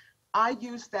overtaxed. I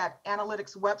used that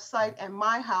analytics website and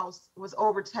my house was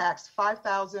overtaxed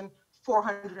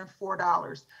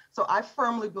 $5,404. So I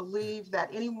firmly believe that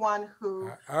anyone who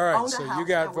all right, owned so a house you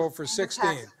got vote for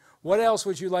 16. What else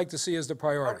would you like to see as the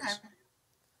priorities? Okay.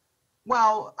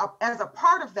 Well, as a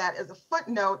part of that, as a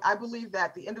footnote, I believe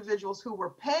that the individuals who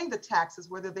were paying the taxes,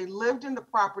 whether they lived in the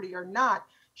property or not,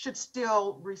 should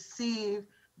still receive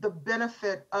the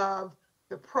benefit of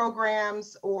the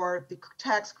programs or the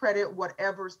tax credit,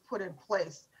 whatever's put in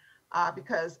place.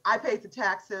 Because I paid the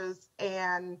taxes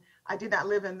and I did not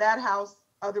live in that house.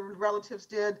 Other relatives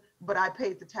did, but I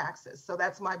paid the taxes. So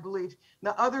that's my belief.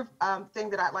 The other thing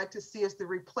that I'd like to see is the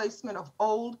replacement of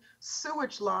old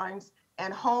sewage lines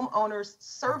and homeowners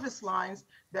service lines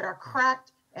that are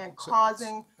cracked and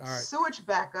causing sewage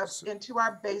backups into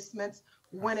our basements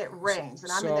when it rains.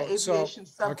 And I'm in the aviation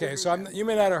subdivision. Okay, so you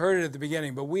may not have heard it at the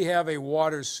beginning, but we have a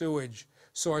water sewage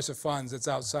source of funds that's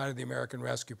outside of the American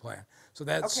Rescue Plan. So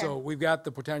that's so we've got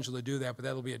the potential to do that, but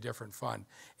that'll be a different fund.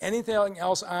 Anything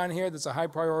else on here that's a high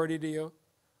priority to you?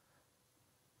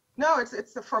 No,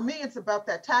 it's for me, it's about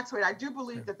that tax rate. I do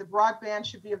believe that the broadband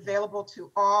should be available to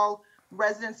all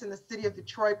residents in the city of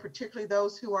Detroit, particularly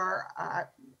those who are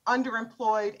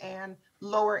underemployed and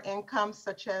lower income,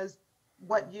 such as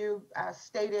what you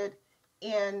stated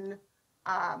in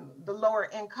the lower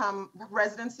income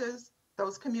residences.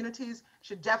 Those communities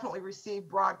should definitely receive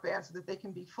broadband so that they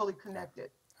can be fully connected.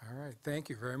 All right, thank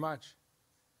you very much.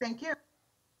 Thank you.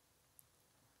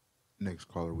 Next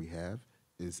caller we have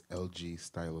is LG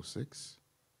Stylo 6.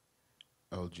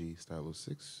 LG Stylo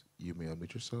 6, you may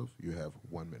unmute yourself. You have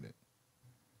 1 minute.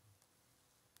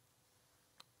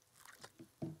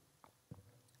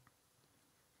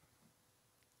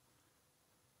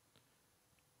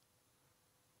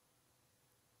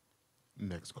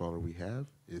 Next caller we have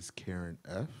is Karen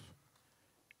F.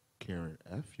 Karen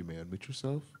F., you may unmute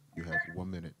yourself. You have 1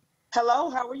 minute.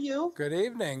 Hello, how are you? Good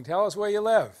evening. Tell us where you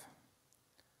live.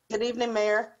 Good evening,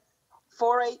 Mayor.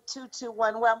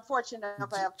 48221. Well, I'm fortunate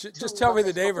enough I have just tell me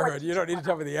the neighborhood. You don't need to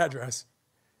tell me the address.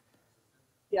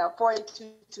 Yeah,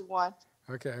 48221.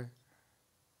 Okay.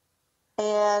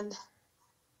 And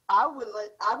I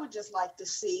would just like to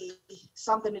see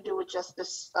something to do with just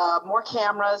this, more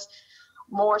cameras,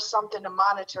 more something to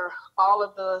monitor all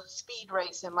of the speed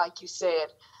racing, like you said,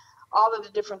 all of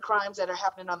the different crimes that are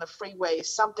happening on the freeways,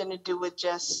 something to do with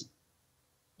just,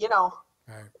 you know,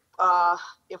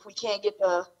 if we can't get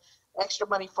the extra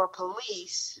money for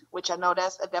police, which I know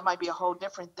that might be a whole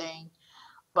different thing,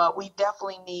 but we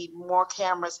definitely need more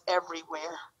cameras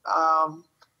everywhere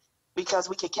because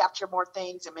we could capture more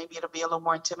things and maybe it'll be a little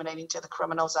more intimidating to the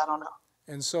criminals. I don't know.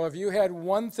 And so if you had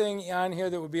one thing on here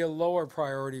that would be a lower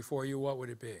priority for you, what would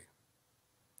it be?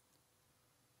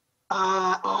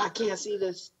 can't see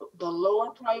this, the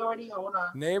lower priority, hold on.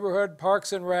 Neighborhood,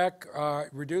 parks and rec,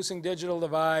 reducing digital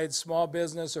divides, small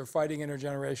business, or fighting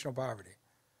intergenerational poverty.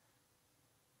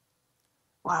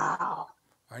 Wow.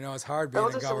 I know it's hard being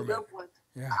in Those are some government. good ones.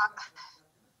 Yeah.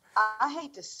 I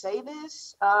hate to say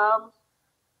this.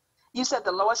 You said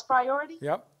the lowest priority?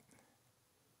 Yep.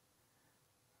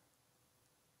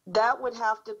 That would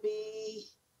have to be,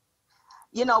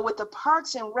 you know, with the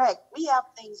parks and rec, we have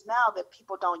things now that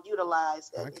people don't utilize.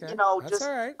 Okay. You know, That's just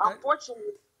all right.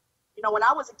 unfortunately, you know, when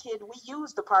I was a kid, we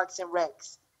used the parks and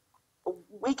recs.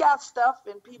 We got stuff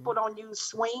and people don't use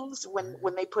swings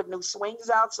when they put new swings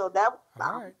out. So that.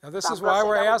 All right. Now this is why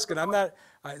we're asking. I'm not.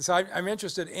 So I'm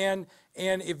interested. And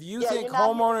if you think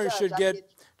homeowners should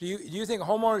get, do you think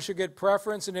homeowners should get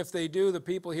preference? And if they do, the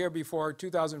people here before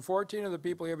 2014 or the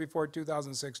people here before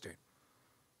 2016?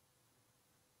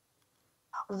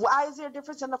 Why is there a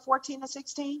difference in the 14 and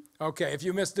 16? Okay. If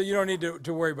you missed it, you don't need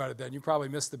to worry about it then. You probably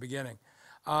missed the beginning.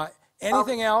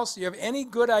 Anything else? You have any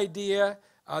good idea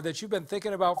that you've been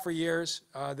thinking about for years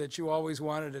that you always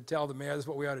wanted to tell the mayor, this is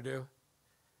what we ought to do?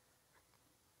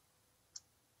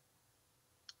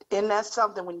 And that's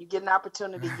something, when you get an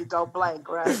opportunity, you go blank,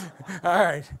 right? All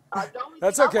right.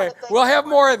 That's okay. We'll have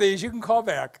more of these. You can call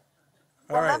back.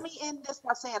 All well, right. let me end this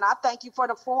by saying I thank you for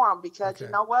the forum, because you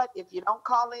know what? If you don't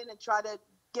call in and try to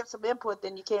give some input,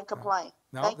 then you can't complain.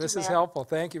 No, this is helpful.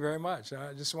 Thank you very much.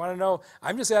 I just want to know,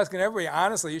 I'm just asking everybody,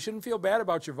 honestly, you shouldn't feel bad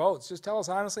about your votes. Just tell us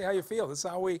honestly how you feel. This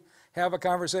is how we have a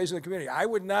conversation in the community. I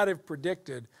would not have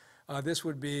predicted this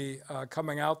would be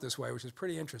coming out this way, which is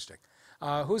pretty interesting.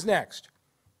 Who's next?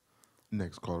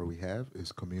 Next caller we have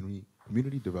is Community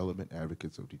Development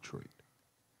Advocates of Detroit.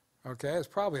 Okay, there's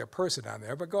probably a person on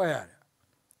there, but go ahead.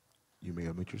 You may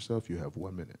unmute yourself. You have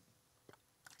 1 minute.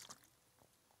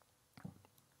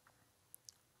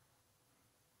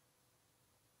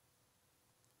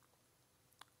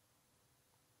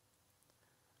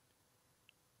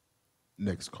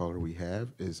 Next caller we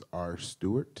have is R.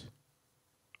 Stewart.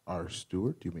 R.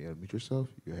 Stewart, you may unmute yourself.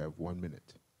 You have 1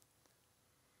 minute.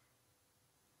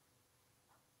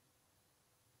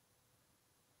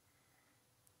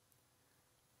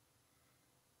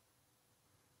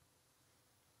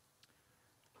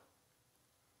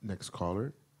 Next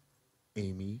caller,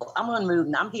 Amy. I'm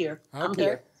unmuting. I'm here. Okay. I'm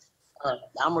here.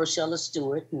 I'm Rochella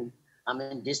Stewart, and I'm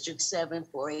in District 7,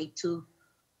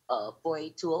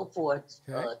 48204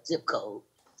 zip code.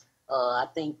 I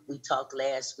think we talked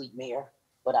last week, Mayor,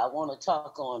 but I want to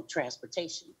talk on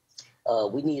transportation.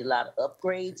 We need a lot of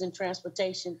upgrades in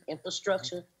transportation,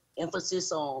 infrastructure,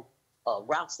 emphasis on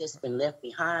routes that's been left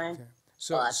behind. Okay.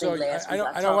 So I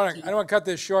don't want to cut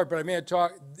this short, but I may have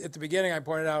talked at the beginning. I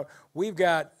pointed out we've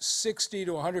got $60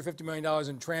 to $150 million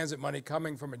in transit money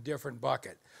coming from a different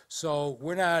bucket. So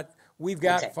we've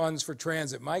got funds for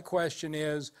transit. My question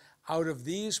is, out of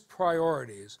these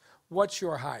priorities, what's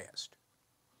your highest?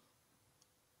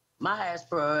 My highest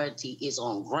priority is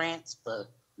on grants for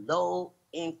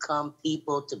low-income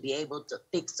people to be able to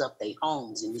fix up their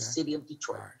homes in the city of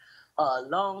Detroit.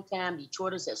 Long time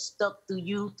Detroiters have stuck through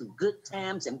you through good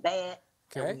times and bad.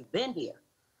 And we've been here.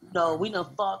 No, we done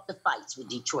fought the fights with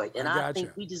Detroit, and I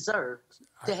think we deserve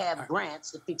to have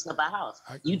grants to fix up our house.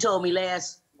 You told me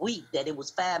last week that it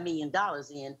was $5 million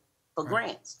in for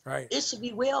grants. Right. It should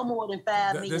be well more than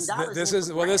 $5 million.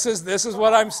 This is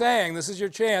what I'm saying. This is your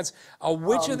chance.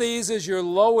 Which of these is your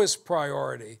lowest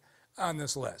priority on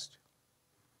this list?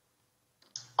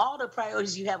 All the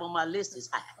priorities you have on my list is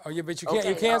high. Oh, yeah, but you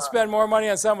can't spend more money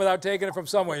on something without taking it from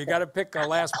somewhere. You got to pick a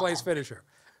last place finisher.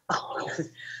 Okay,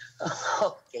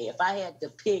 if I had to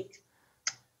pick,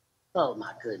 oh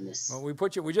my goodness. Well,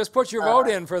 we just put your vote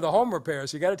in for the home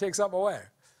repairs. So you got to take something away.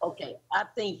 Okay, I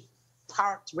think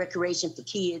parks, recreation for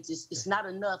kids, it's not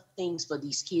enough things for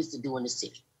these kids to do in the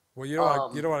city. Well, you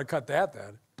don't want to cut that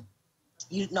then.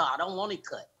 No, I don't want it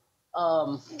cut.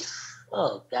 Oh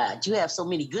God, you have so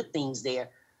many good things there.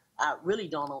 I really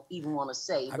don't even want to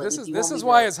say. But this is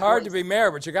why it's hard to be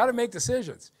mayor, but you got to make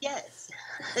decisions. Yes.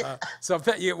 So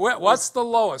what's the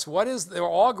lowest? They're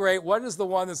all great. What is the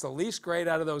one that's the least great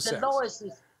out of those six? The lowest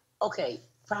is,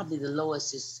 probably the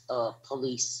lowest is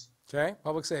police. Okay,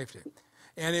 public safety.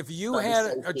 And if you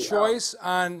had a choice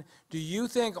on, do you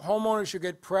think homeowners should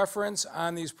get preference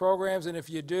on these programs? And if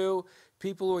you do,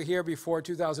 people who are here before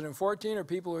 2014 or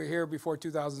people who are here before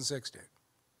 2016?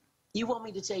 You want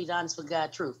me to tell you the honest for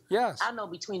God truth? Yes. I know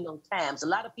between those times, a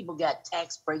lot of people got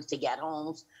tax breaks. They got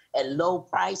homes at low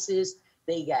prices.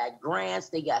 They got grants.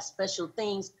 They got special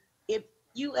things. If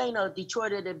you ain't a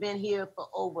Detroiter that been here for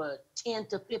over 10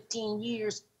 to 15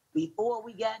 years before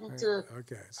we got into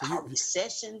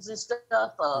recessions and stuff.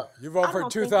 You vote for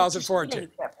 2014.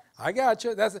 I got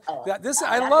you. I I love can this.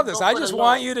 go I for the just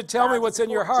want Lord. you to tell me God what's in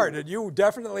your support heart, you. and you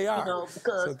definitely are. You know, So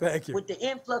because thank you. with the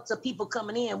influx of people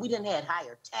coming in, we didn't had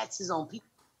higher taxes on people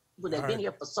that've been right.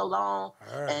 here for so long,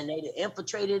 All right. and they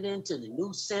infiltrated into the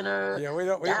new center. Yeah, we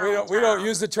don't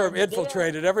use the term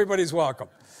infiltrated. Everybody's welcome,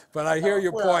 but I hear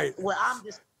your point. Well, I'm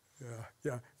just.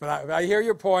 Yeah, but I hear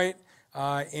your point,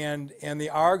 and the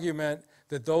argument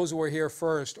that those who are here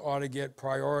first ought to get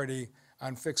priority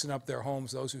on fixing up their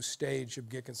homes. Those who stayed should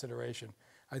get consideration.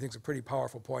 I think it's a pretty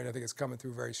powerful point. I think it's coming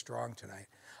through very strong tonight.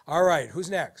 All right, who's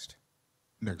next?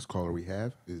 Next caller we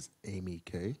have is Amy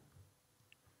K.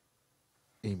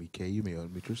 Amy K, you may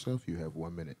unmute yourself. You have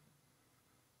 1 minute.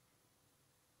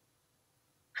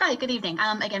 Hi, good evening.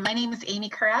 Again, my name is Amy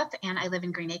Karath, and I live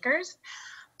in Green Acres.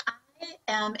 I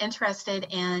am interested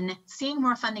in seeing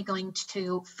more funding going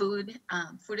to food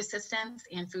assistance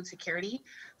and food security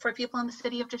for people in the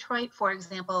city of Detroit. For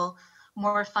example,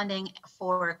 more funding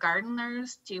for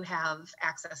gardeners to have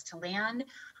access to land,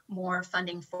 more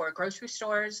funding for grocery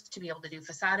stores to be able to do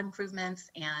facade improvements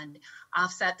and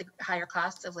offset the higher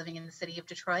costs of living in the city of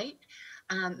Detroit.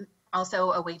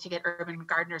 Also a way to get urban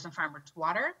gardeners and farmers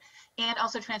water, and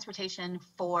also transportation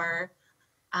for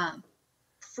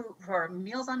food, for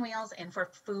Meals on Wheels, and for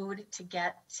food to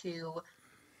get to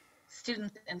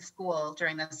students in school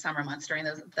during the summer months, during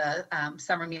the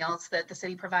summer meals that the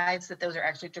city provides, that those are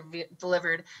actually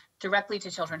delivered directly to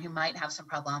children who might have some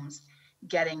problems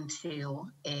getting to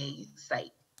a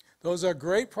site. Those are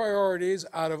great priorities.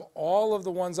 Out of all of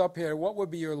the ones up here, what would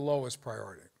be your lowest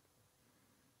priority?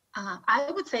 I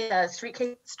would say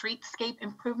streetscape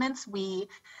improvements. We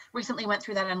recently went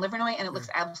through that on Livernois, and it looks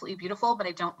absolutely beautiful, but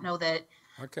I don't know that.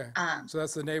 Okay, so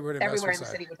that's the neighborhood investment everywhere in side.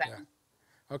 the city would happen.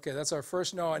 Yeah. Okay, that's our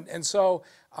first no. And so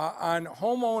on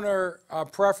homeowner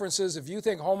preferences, if you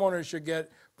think homeowners should get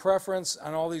preference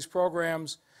on all these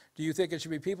programs, do you think it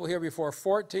should be people here before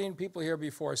 14, people here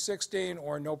before 16,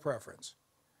 or no preference?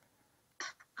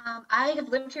 I have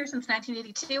lived here since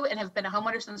 1982 and have been a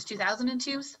homeowner since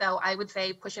 2002, so I would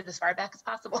say push it as far back as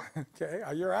possible. Okay,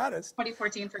 you're honest.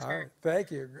 2014 for sure. Right,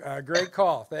 thank you. Great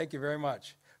call. Thank you very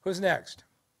much. Who's next?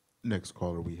 Next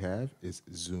caller we have is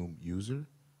Zoom user.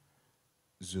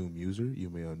 Zoom user, you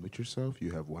may unmute yourself.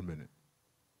 You have 1 minute.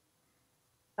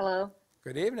 Hello.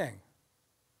 Good evening.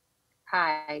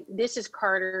 Hi, this is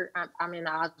Carter. I'm in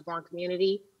the Osborne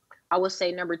community. I would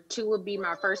say number 2 would be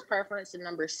my first preference, and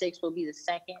number 6 will be the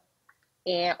second.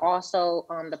 And also,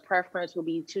 the preference will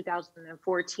be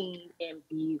 2014 and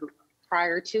be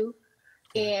prior to.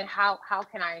 And how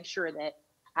can I ensure that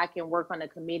I can work on a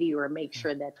committee or make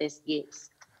sure that this gets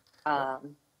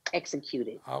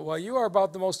executed? Well, you are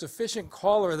about the most efficient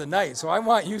caller of the night, so I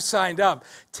want you signed up.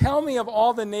 Tell me, of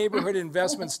all the neighborhood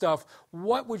investment stuff,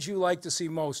 what would you like to see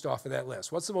most off of that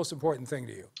list? What's the most important thing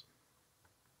to you?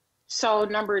 So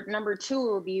number 2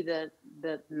 will be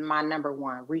my number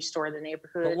 1, restore the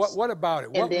neighborhoods. But what about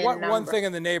it? What one thing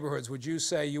in the neighborhoods would you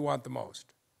say you want the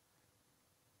most?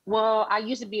 Well, I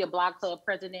used to be a block club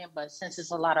president, but since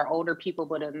it's a lot of older people,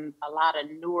 but a lot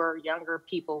of newer, younger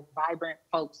people, vibrant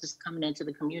folks is coming into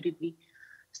the community,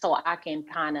 so I can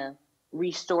kind of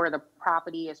restore the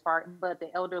property but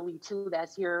the elderly too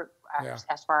that's here,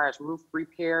 as far as roof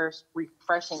repairs,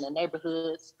 refreshing the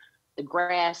neighborhoods, the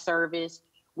grass service.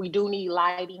 We do need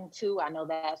lighting too. I know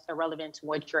that's irrelevant to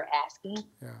what you're asking,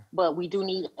 but we do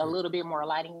need a little bit more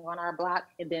lighting on our block.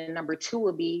 And then number 6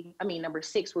 would be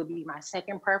my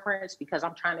second preference, because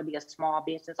I'm trying to be a small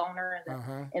business owner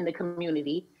in the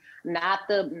community. I'm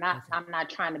not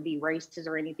trying to be racist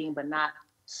or anything, but not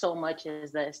so much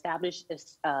as the established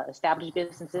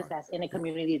businesses that's in the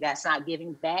community that's not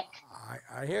giving back.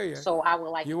 I hear you. So I would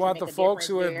like you to want make the a folks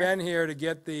who have there. been here to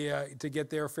get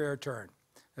their fair turn.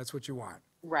 That's what you want.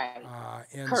 Right.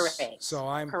 Correct. So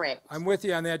I'm with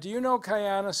you on that. Do you know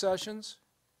Kayana Sessions,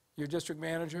 your district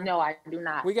manager? No, I do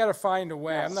not. We got to find a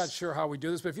way. Yes. I'm not sure how we do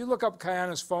this, but if you look up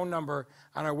Kayana's phone number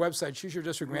on our website, she's your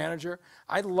district manager.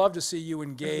 I'd love to see you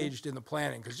engaged in the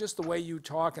planning, because just the way you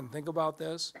talk and think about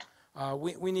this,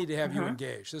 we need to have you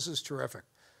engaged. This is terrific.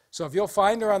 So if you'll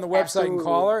find her on the website and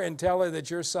call her and tell her that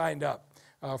you're signed up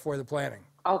for the planning.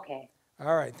 Okay.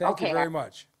 All right. Thank you very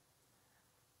much.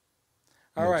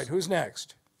 All right, who's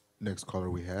next? Next caller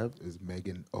we have is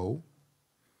Megan O.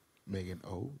 Megan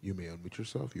O, you may unmute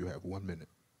yourself. You have 1 minute.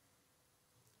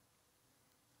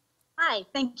 Hi,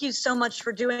 thank you so much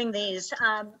for doing these.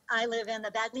 I live in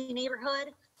the Bagley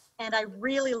neighborhood, and I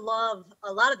really love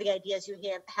a lot of the ideas you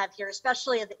have here,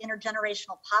 especially the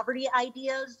intergenerational poverty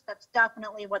ideas. That's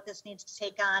definitely what this needs to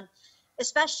take on,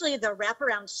 especially the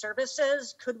wraparound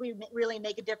services. Could we really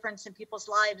make a difference in people's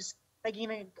lives by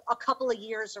giving a couple of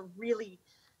years of really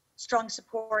strong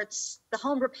supports the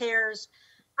home repairs.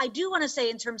 I do want to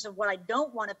say, in terms of what I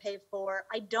don't want to pay for,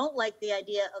 I don't like the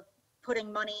idea of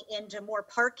putting money into more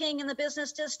parking in the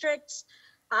business districts.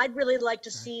 I'd really like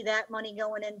to see that money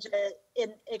going into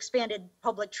expanded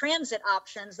public transit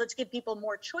options. Let's give people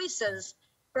more choices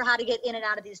for how to get in and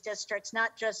out of these districts,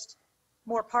 not just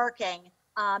more parking.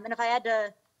 And if I had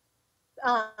to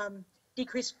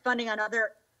decrease funding on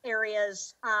other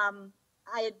areas,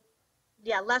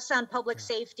 less on public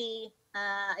safety.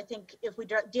 I think if we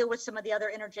deal with some of the other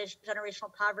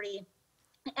intergenerational poverty,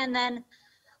 and then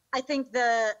I think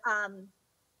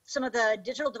some of the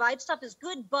digital divide stuff is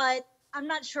good, but I'm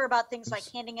not sure about things like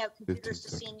handing out computers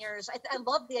to seniors. I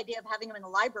love the idea of having them in the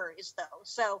libraries, though.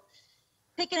 So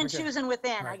picking and choosing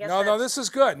within, I guess. No, this is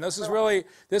good. And this is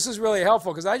really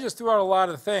helpful, because I just threw out a lot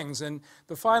of things, and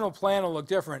the final plan will look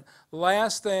different.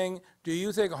 Last thing, do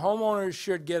you think homeowners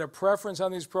should get a preference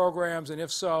on these programs? And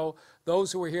if so,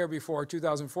 those who were here before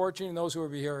 2014 and those who were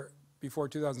here before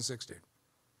 2016?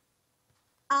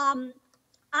 I'm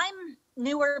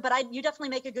newer, but you definitely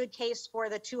make a good case for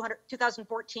the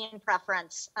 2014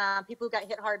 preference. People who got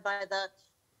hit hard by the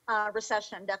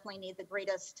recession definitely need the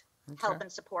greatest help and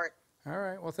support. All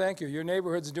right. Well, thank you. Your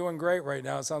neighborhood's doing great right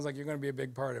now. It sounds like you're going to be a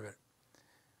big part of it.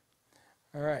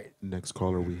 All right. Next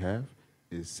caller we have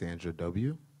is Sandra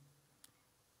W.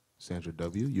 Sandra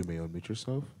W., you may unmute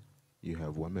yourself. You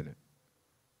have 1 minute.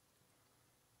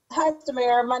 Hi, Mr.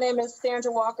 Mayor. My name is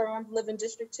Sandra Walker. I live in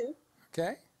District 2.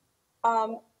 Okay.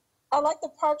 I like the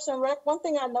Parks and Rec. One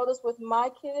thing I noticed with my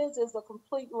kids is a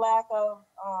complete lack of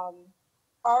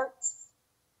arts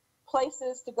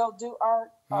places to go do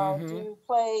art, do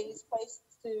plays, places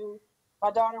to.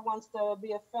 My daughter wants to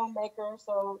be a filmmaker,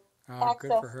 so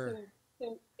access to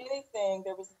anything.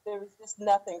 There was just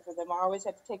nothing for them. I always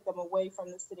had to take them away from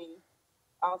the city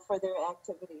for their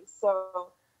activities.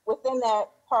 So within that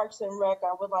Parks and Rec,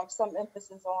 I would like some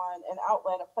emphasis on an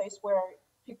outlet, a place where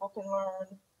people can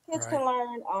learn. Kids can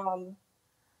learn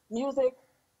music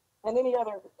and any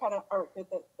other kind of art that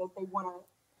they want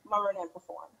to learn and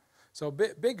perform. So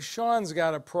Big Sean's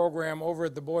got a program over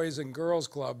at the Boys and Girls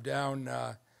Club down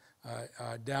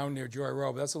near Joy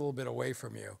Road. That's a little bit away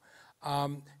from you.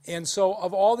 And so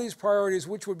of all these priorities,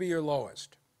 which would be your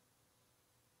lowest?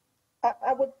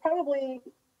 I would probably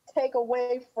take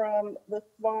away from the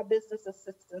small business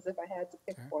assistance if I had to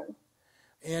pick one.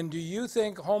 And do you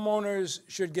think homeowners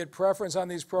should get preference on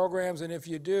these programs? And if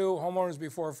you do, homeowners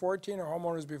before 14 or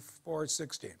homeowners before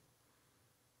 16?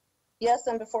 Yes,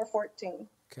 and before 14.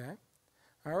 Okay.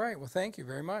 All right. Well, thank you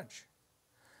very much.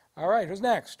 All right. Who's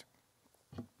next?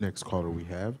 Next caller we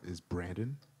have is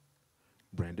Brandon.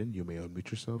 Brandon, you may unmute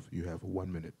yourself. You have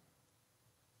 1 minute.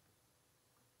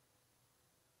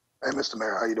 Hey, Mr.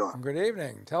 Mayor, how you doing? Good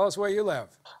evening. Tell us where you live.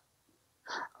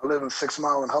 I live in 6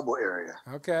 Mile and Hubble area.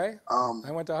 Okay.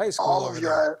 I went to high school all over of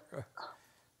there. You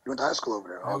went to high school over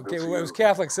there? Okay, well, it was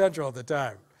Catholic Central at the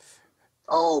time.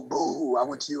 Oh, boo! I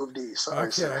went to U of D.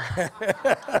 Sorry, sir.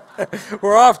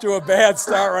 We're off to a bad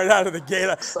start right out of the gate.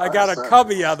 I got a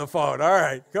cubby on the phone. All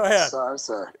right, go ahead. Sorry,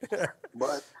 sir.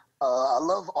 But I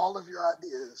love all of your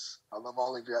ideas.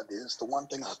 The one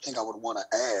thing I think I would want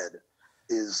to add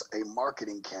is a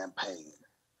marketing campaign.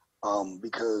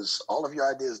 Because all of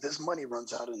your ideas, this money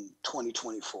runs out in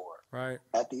 2024. Right.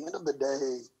 At the end of the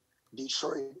day,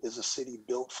 Detroit is a city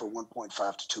built for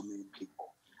 1.5 to 2 million people.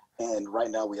 And right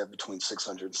now we have between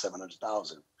 600 and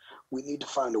 700,000. We need to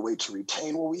find a way to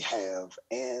retain what we have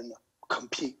and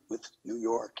compete with New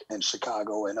York and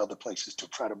Chicago and other places to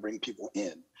try to bring people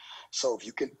in. So if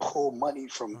you can pull money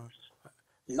from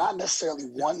not necessarily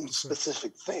one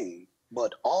specific thing,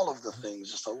 but all of the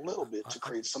things, just a little bit, to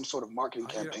create some sort of marketing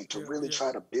campaign to really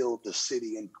try to build the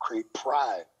city and create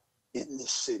pride in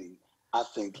this city, I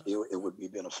think it would be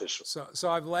beneficial. So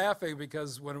I'm laughing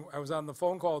because when I was on the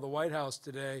phone call at the White House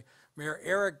today, Mayor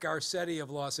Eric Garcetti of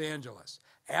Los Angeles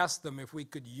asked them if we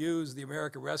could use the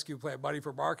American Rescue Plan money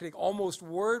for marketing, almost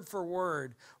word for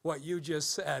word what you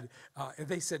just said, and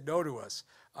they said no to us.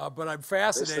 But I'm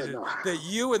fascinated that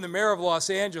you and the mayor of Los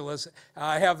Angeles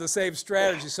have the same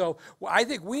strategy. So I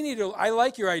think we need to, I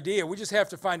like your idea. We just have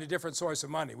to find a different source of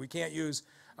money. We can't use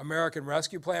American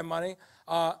Rescue Plan money.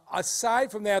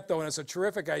 Aside from that, though, and it's a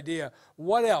terrific idea,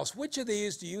 what else? Which of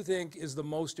these do you think is the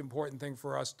most important thing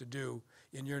for us to do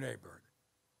in your neighborhood?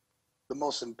 The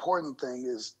most important thing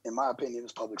is, in my opinion,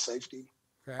 is public safety.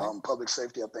 Okay. Public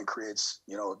safety, I think, creates,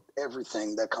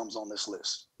 everything that comes on this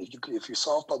list. If you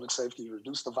solve public safety, you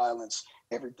reduce the violence,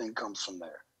 everything comes from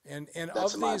there. And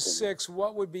of these 6,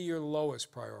 what would be your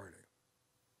lowest priority?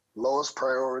 Lowest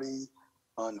priority,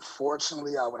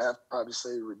 Unfortunately, I would have to probably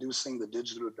say reducing the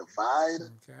digital divide.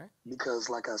 Okay. Because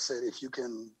like I said, if you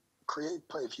can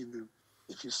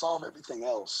if you solve everything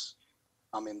else,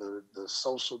 I mean, the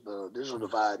digital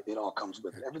divide, it all comes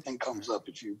with it. Everything comes up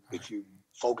if you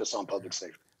focus on public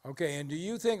safety. Okay, and do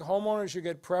you think homeowners should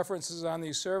get preferences on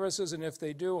these services? And if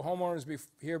they do, homeowners be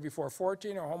here before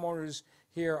 14 or homeowners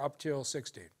here up till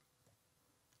 16?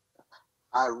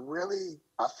 I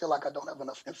feel like I don't have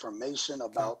enough information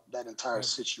about that entire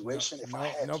situation. If I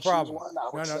had to choose one, I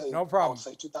would say, no problem. I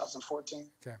would say 2014.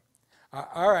 Okay.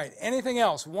 All right. Anything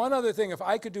else? One other thing. If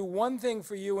I could do one thing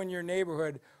for you in your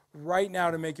neighborhood right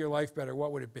now to make your life better,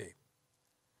 what would it be?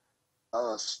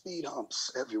 Speed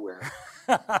humps everywhere.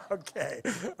 Okay.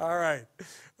 All right.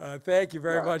 Thank you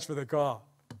very much for the call.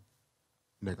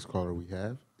 Next caller we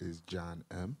have is John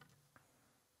M.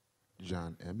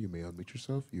 John M., you may unmute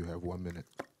yourself. You have 1 minute.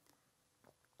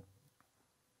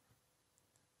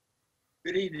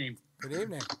 Good evening. Good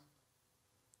evening.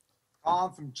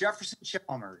 I'm from Jefferson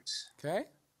Chalmers. Okay.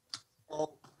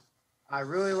 Well, I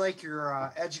really like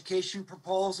your education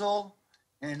proposal,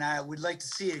 and I would like to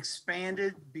see it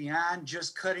expanded beyond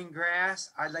just cutting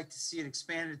grass. I'd like to see it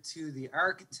expanded to the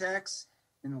architects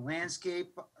and the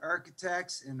landscape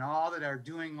architects and all that are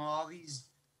doing all these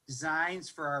designs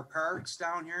for our parks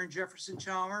down here in Jefferson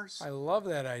Chalmers. I love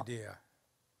that idea.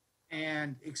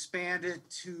 And expand it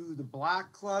to the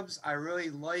block clubs. I really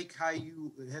like how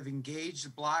you have engaged the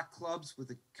block clubs with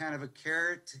a kind of a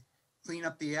carrot to clean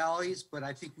up the alleys, but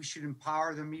I think we should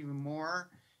empower them even more.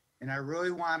 And I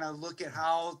really want to look at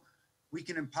how we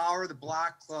can empower the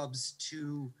block clubs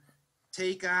to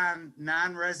take on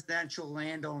non-residential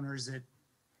landowners, that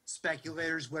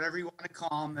speculators, whatever you want to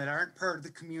call them, that aren't part of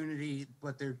the community,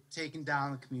 but they're taking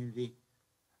down the community.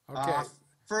 Okay.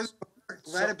 First,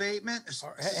 lead abatement.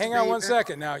 Hang on 1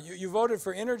 second. Now, you voted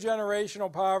for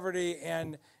intergenerational poverty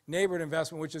and neighborhood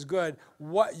investment, which is good.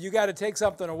 You got to take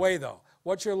something away, though.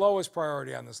 What's your lowest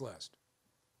priority on this list?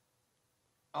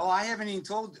 Oh, I haven't even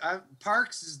told.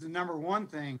 Parks is the #1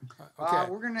 thing. Okay.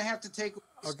 We're going to have to take.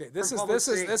 Okay. This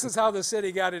is how the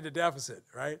city got into deficit,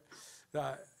 right?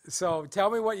 So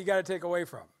tell me what you got to take away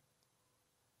from.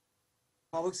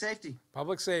 Public safety.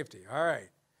 Public safety. All right.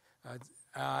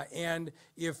 And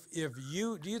do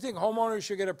you think homeowners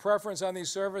should get a preference on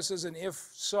these services? And if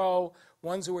so,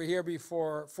 ones who were here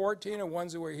before 14 or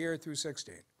ones who were here through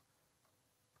 16?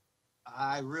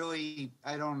 I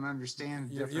don't understand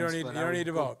the difference. You don't need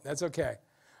to vote. That's okay.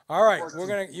 All right.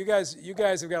 You guys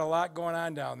have got a lot going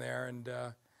on down there, and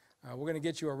we're gonna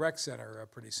get you a rec center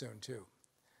pretty soon too.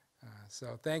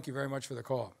 So thank you very much for the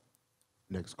call.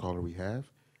 Next caller we have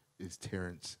is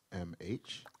Terrence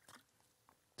M.H.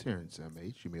 Terrence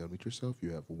M.H., you may unmute yourself.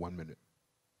 You have 1 minute.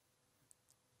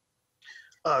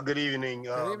 Good evening,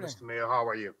 Mr. Mayor. How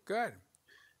are you? Good.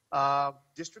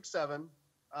 District 7,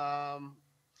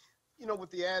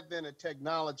 with the advent of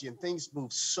technology and things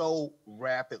move so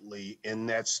rapidly in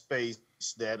that space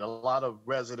that a lot of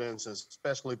residents,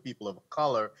 especially people of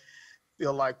color,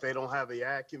 feel like they don't have the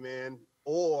acumen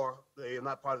or they are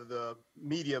not part of the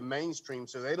media mainstream,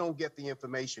 so they don't get the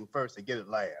information first, they get it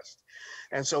last.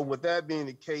 And so with that being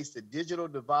the case, the digital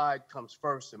divide comes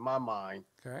first in my mind,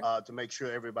 to make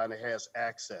sure everybody has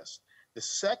access. The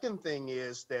second thing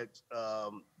is that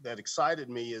that excited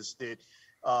me is that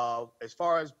as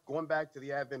far as going back to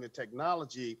the advent of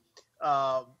technology,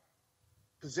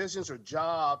 positions or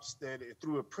jobs that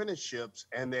through apprenticeships,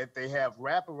 and that they have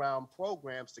wraparound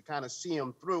programs to kind of see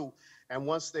them through. And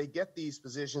once they get these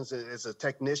positions as a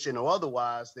technician or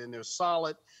otherwise, then they're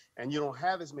solid and you don't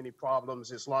have as many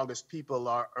problems as long as people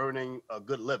are earning a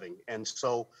good living. And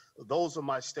so those are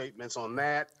my statements on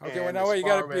that. Okay, well now wait, you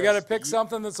got to pick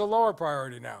something that's a lower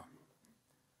priority now.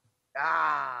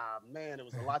 Man, it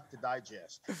was a lot to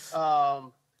digest.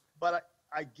 But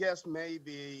I guess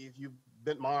maybe if you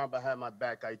bent my arm behind my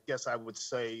back, I guess I would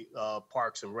say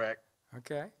Parks and Rec.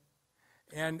 Okay.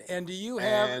 And do you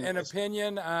have an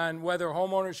opinion on whether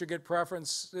homeowners should get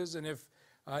preferences, and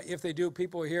if they do,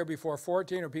 people here before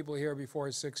 14 or people here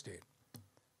before 16?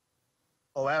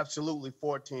 Oh, absolutely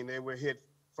 14. They were hit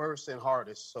first and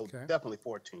hardest, so definitely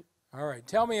 14. All right.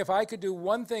 Tell me, if I could do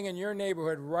one thing in your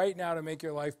neighborhood right now to make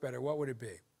your life better, what would it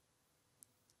be?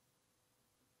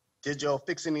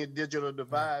 Fixing the digital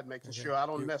divide, making sure I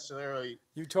don't necessarily.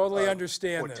 You totally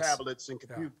understand for this. tablets and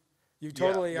computers. You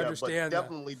totally understand but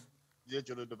definitely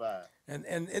digital divide.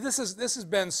 And this has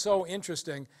been so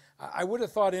interesting. I would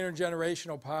have thought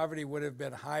intergenerational poverty would have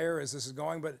been higher as this is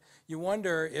going, but you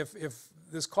wonder if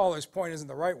this caller's point isn't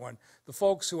the right one. The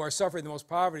folks who are suffering the most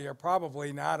poverty are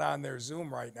probably not on their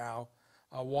Zoom right now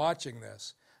watching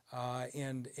this.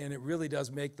 and it really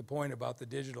does make the point about the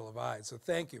digital divide. So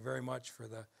thank you very much for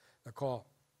the call.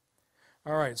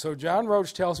 All right, so John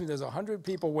Roach tells me there's 100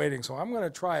 people waiting, so I'm going to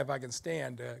try, if I can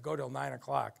stand, to go till 9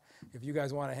 o'clock, if you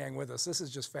guys want to hang with us. This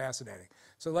is just fascinating.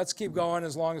 So let's keep going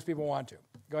as long as people want to.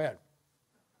 Go ahead.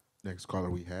 Next caller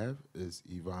we have is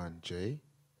Yvonne J.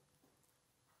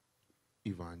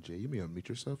 Yvonne J., you may unmute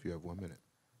yourself. You have 1 minute.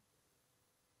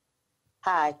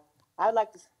 Hi. I'd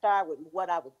like to start with what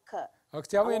I would cut. Okay,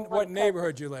 tell me what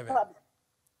neighborhood you live in.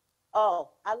 Oh,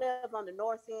 I live on the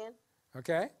north end.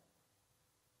 Okay.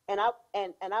 And I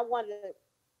wanted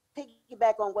to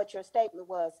piggyback on what your statement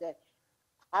was, that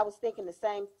I was thinking the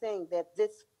same thing, that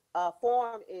this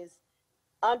forum is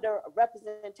under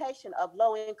representation of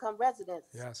low-income residents.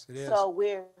 Yes, it is. So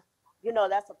we're,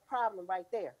 that's a problem right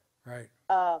there. Right.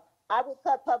 I would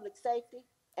cut public safety,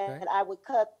 and I would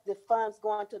cut the funds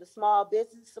going to the small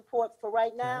business support for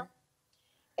right now.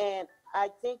 Okay. And I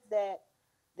think that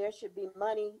there should be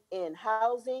money in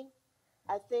housing.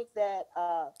 I think that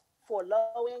for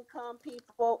low-income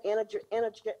people,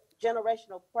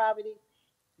 intergenerational poverty,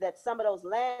 that some of those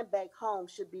land bank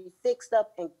homes should be fixed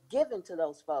up and given to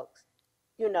those folks,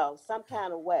 some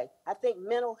kind of way. I think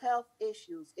mental health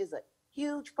issues is a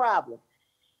huge problem.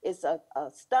 It's a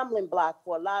stumbling block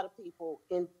for a lot of people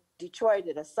in Detroit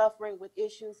that are suffering with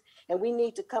issues, and we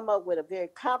need to come up with a very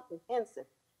comprehensive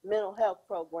mental health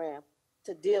program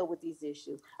to deal with these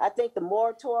issues. I think the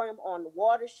moratorium on the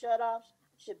water shutoffs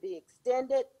should be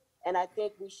extended, and I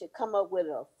think we should come up with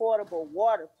an affordable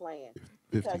water plan,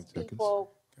 because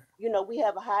people, we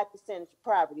have a high percentage of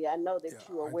poverty. I know that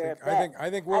you're aware of that. I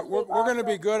think we're going to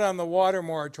be good on the water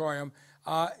moratorium.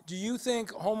 Do you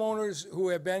think homeowners who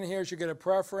have been here should get a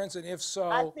preference? And if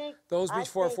so, those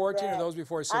before 14 or those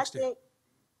before 16?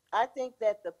 I think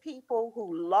that the people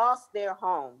who lost their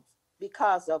homes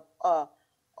because of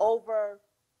over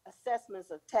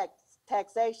assessments of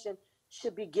taxation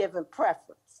should be given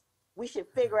preference. We should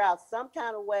figure out some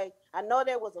kind of way. I know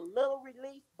there was a little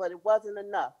relief, but it wasn't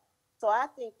enough. So I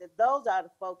think that those are the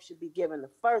folks should be given the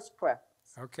first preference.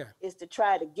 Okay. Is to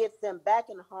try to get them back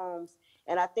in homes.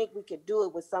 And I think we could do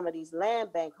it with some of these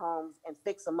land bank homes and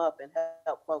fix them up and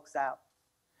help folks out.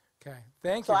 Okay.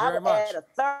 Thank you very much. So I would add a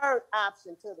third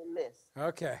option to the list.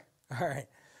 Okay. All right.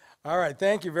 All right.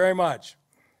 Thank you very much.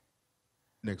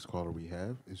 Next caller we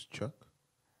have is Chuck.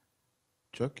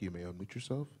 Chuck, you may unmute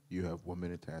yourself. You have 1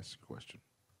 minute to ask a question.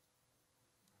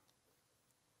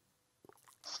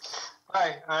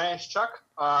 Hi, my name's Chuck.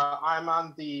 I'm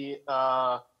on the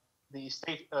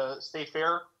State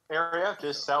Fair area,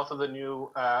 just south of the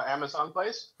new Amazon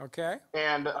place. Okay.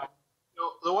 And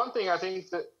the one thing I think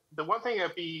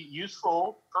that'd be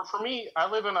useful for me, I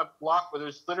live in a block where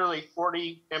there's literally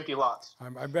 40 empty lots.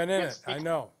 I've been in it. I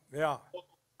know. Yeah.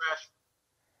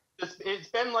 It's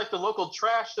been like the local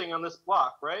trash thing on this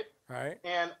block, right? Right.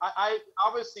 And I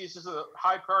obviously this is a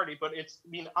high priority, but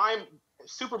I'm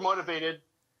super motivated.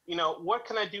 What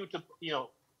can I do to,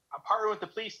 partner with the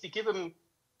police to give them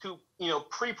to,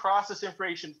 pre-process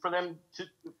information for them to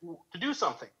do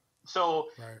something. So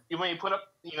when you put up,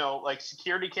 like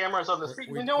security cameras on the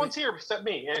street, no one's here except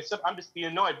me. Except I'm just being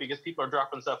annoyed because people are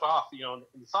dropping stuff off, in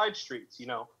the side streets,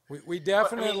 We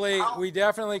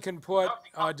definitely can put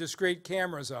discrete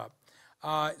cameras up.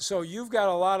 So you've got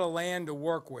a lot of land to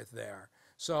work with there.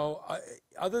 So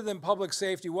other than public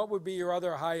safety, what would be your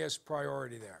other highest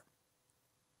priority there?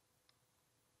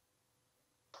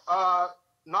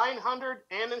 900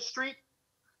 Annan Street.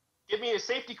 Give me a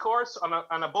safety course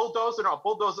on a bulldozer, and I'll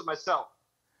bulldoze it myself.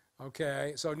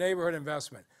 Okay, so neighborhood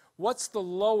investment. What's the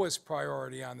lowest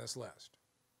priority on this list?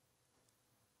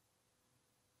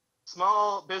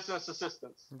 Small business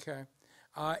assistance. Okay.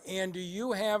 And do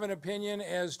you have an opinion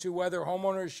as to whether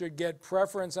homeowners should get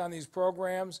preference on these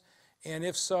programs? And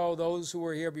if so, those who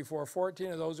were here before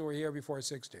 14 or those who were here before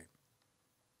 16?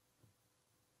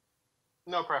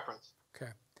 No preference.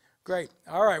 Okay. Great.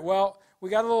 All right. Well, we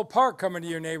got a little park coming to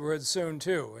your neighborhood soon,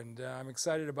 too, and I'm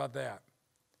excited about that.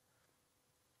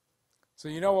 So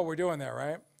you know what we're doing there,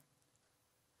 right?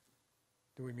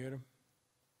 Do we mute him?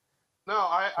 No,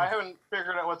 I haven't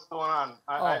figured out what's going on.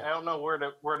 I don't know where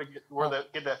to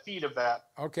get that feed of that.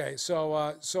 Okay.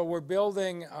 So we're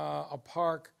building a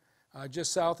park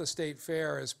just south of State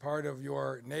Fair as part of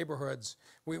your neighborhoods.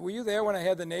 Were you there when I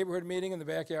had the neighborhood meeting in the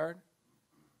backyard?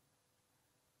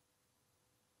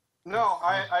 No,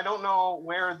 I don't know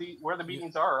where the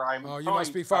meetings are. You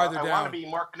must be farther down. I want to be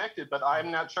more connected, but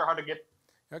I'm not sure how to get.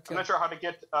 Okay. I'm not sure how to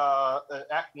get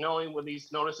knowing when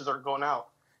these notices are going out.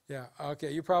 Yeah.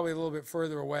 Okay. You're probably a little bit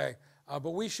further away,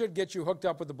 but we should get you hooked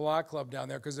up with the block club down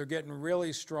there because they're getting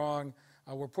really strong.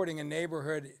 We're putting a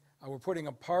neighborhood We're putting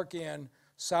a park in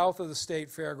south of the state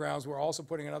fairgrounds. We're also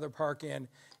putting another park in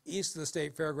east of the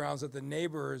state fairgrounds that the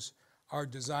neighbors are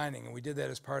designing. And we did that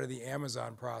as part of the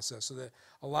Amazon process, so that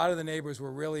a lot of the neighbors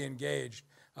were really engaged.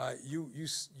 You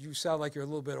sound like you're a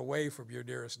little bit away from your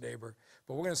nearest neighbor,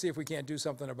 but we're going to see if we can't do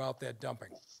something about that dumping.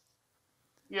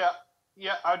 Yeah,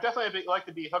 I would definitely like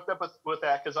to be hooked up with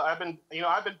that, because I've been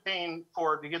paying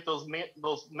to get those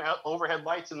overhead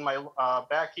lights in my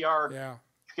backyard. Yeah.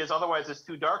 Because otherwise it's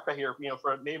too dark back here,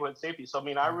 for neighborhood safety. So I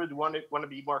mean, I really want to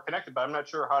be more connected, but I'm not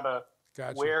sure how to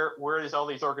where all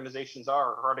these organizations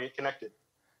are, or how to get connected.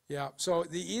 Yeah. So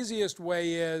the easiest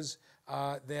way is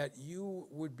that you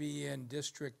would be in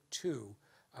District 2.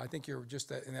 I think you're just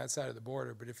in that side of the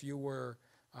border. But if you were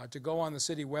to go on the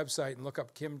city website and look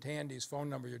up Kim Tandy's phone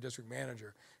number, your district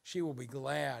manager, she will be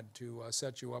glad to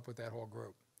set you up with that whole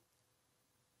group.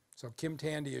 So Kim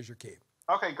Tandy is your key.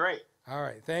 Okay, great. All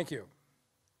right. Thank you.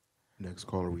 Next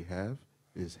caller we have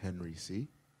is Henry C.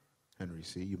 Henry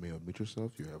C., you may unmute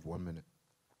yourself. You have 1 minute.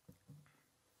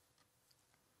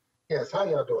 Yes, how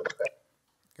y'all doing today?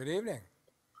 Good evening.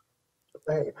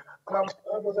 Hey, I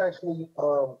was actually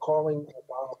calling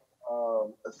about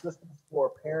assistance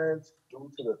for parents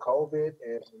due to the COVID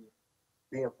and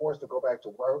being forced to go back to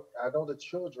work. I know the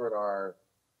children are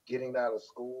getting out of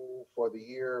school for the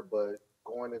year, but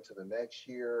going into the next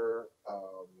year,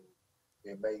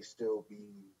 it may still be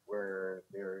where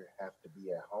they have to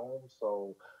be at home.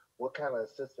 So what kind of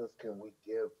assistance can we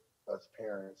give us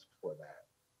parents for that?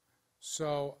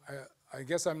 So I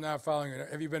guess I'm not following it.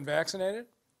 Have you been vaccinated?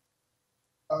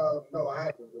 No, I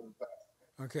haven't been vaccinated.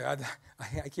 Okay,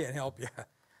 I can't help you.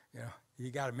 You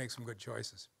got to make some good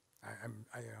choices.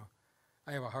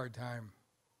 I have a hard time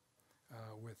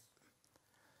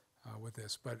with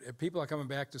this, but if people are coming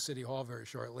back to City Hall very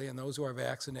shortly, and those who are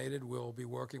vaccinated will be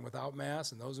working without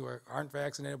masks, and those who aren't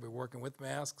vaccinated will be working with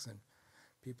masks, and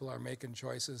people are making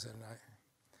choices, and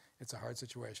it's a hard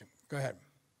situation. Go ahead.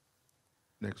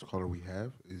 Next caller we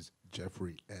have is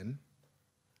Jeffrey N.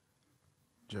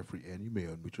 Jeffrey N., you may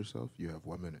unmute yourself. You have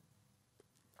 1 minute.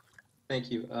 Thank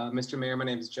you. Mr. Mayor, my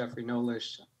name is Jeffrey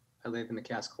Nolish. I live in the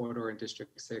Cass Corridor in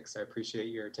District 6. I appreciate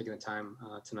your taking the time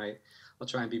tonight. I'll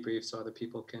try and be brief so other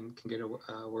people can get a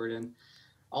word in.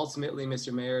 Ultimately,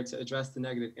 Mr. Mayor, to address the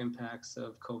negative impacts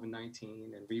of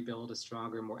COVID-19 and rebuild a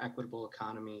stronger, more equitable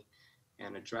economy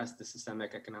and address the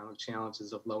systemic economic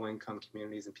challenges of low-income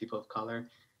communities and people of color,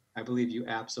 I believe you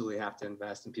absolutely have to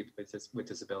invest in people with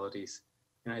disabilities.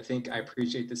 And I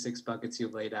appreciate the 6 buckets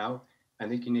you've laid out. I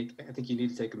think you need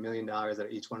to take $1 million out of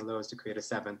each one of those to create a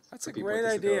 7th. That's a great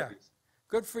idea.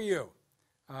 Good for you.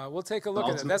 We'll take a look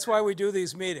at it. That's why we do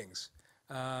these meetings.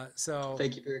 So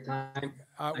thank you for your time.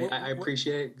 I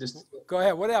appreciate it. Just go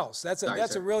ahead. What else? That's Sorry,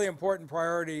 a really important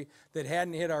priority that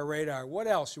hadn't hit our radar. What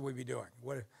else should we be doing?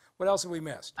 What else have we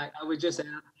missed? I would just ask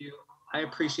you. I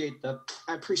appreciate the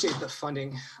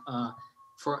funding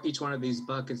for each one of these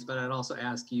buckets, but I'd also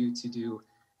ask you to do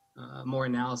more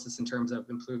analysis in terms of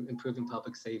improving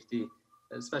public safety,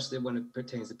 especially when it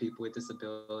pertains to people with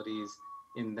disabilities.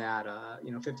 In that,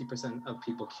 50% of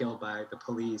people killed by the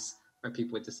police are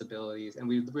people with disabilities, and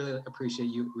we really appreciate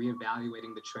you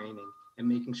reevaluating the training and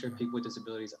making sure people with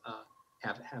disabilities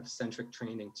have centric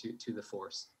training to the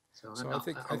force. So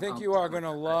I think you are going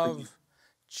to love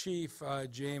Chief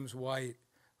James White,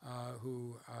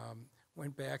 who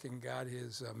went back and got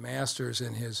his master's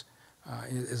in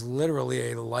is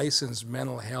literally a licensed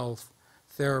mental health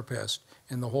therapist,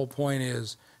 and the whole point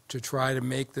is to try to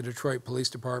make the Detroit Police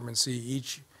Department see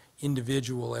each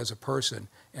individual as a person,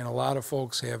 and a lot of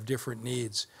folks have different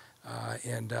needs,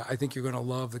 and I think you're going to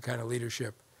love the kind of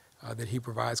leadership that he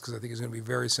provides, because I think he's going to be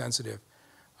very sensitive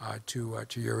to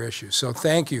your issues. So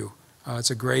thank you. It's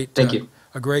a great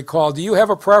a great call. Do you have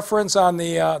a preference on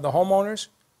the homeowners?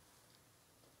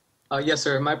 Yes,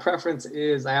 sir. My preference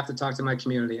is I have to talk to my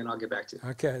community, and I'll get back to you.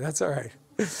 Okay, that's all right.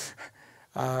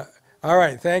 All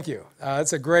right, thank you.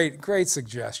 That's a great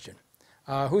suggestion.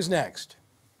 Who's next?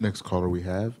 Next caller we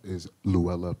have is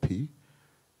Luella P.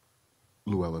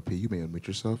 Luella P., you may unmute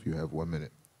yourself. You have 1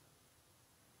 minute.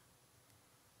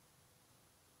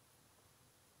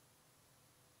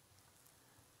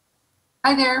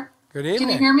 Hi there. Good evening. Can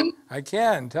you hear me? I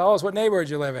can. Tell us what neighborhood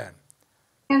you live in.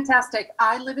 Fantastic.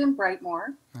 I live in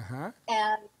Brightmoor, Uh-huh.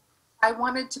 and I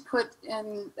wanted to put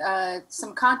in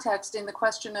some context in the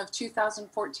question of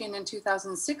 2014 and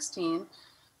 2016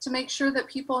 to make sure that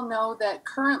people know that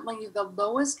currently the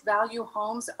lowest value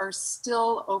homes are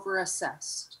still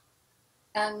overassessed.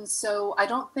 And so I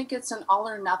don't think it's an all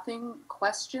or nothing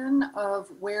question of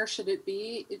where should it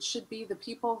be. It should be the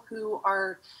people who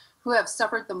have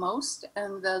suffered the most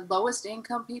and the lowest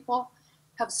income people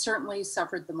have certainly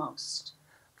suffered the most.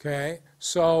 Okay,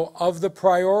 so of the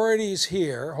priorities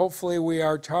here, hopefully we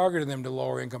are targeting them to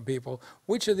lower income people.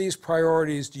 Which of these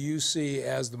priorities do you see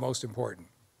as the most important?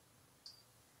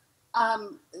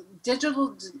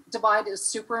 Digital divide is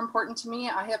super important to me.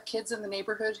 I have kids in the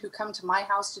neighborhood who come to my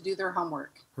house to do their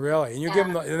homework. Really? And you give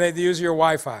them, and they use your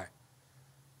Wi-Fi?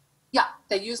 Yeah,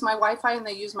 they use my Wi-Fi and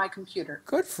they use my computer.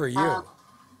 Good for you.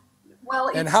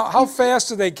 Well, and how fast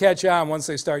do they catch on once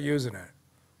they start using it?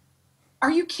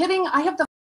 Are you kidding? I have the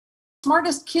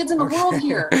smartest kids in the world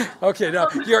here. Okay, no,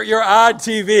 you're odd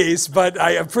TVs, but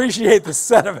I appreciate the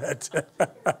sentiment.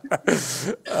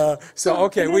 So,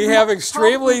 okay, we have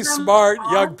extremely smart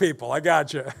young people. I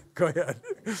got you. Go ahead.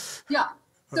 Yeah.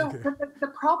 So Okay. the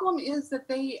problem is that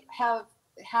they have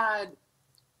had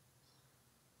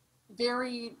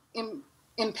very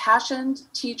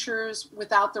impassioned teachers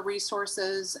without the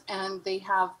resources, and they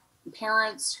have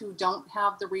parents who don't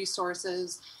have the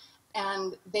resources,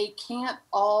 and they can't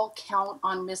all count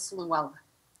on Miss Luella.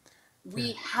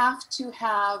 We have to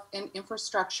have an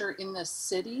infrastructure in the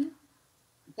city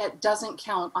that doesn't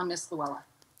count on Miss Luella.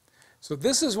 So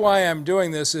this is why I'm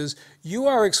doing this, is you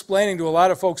are explaining to a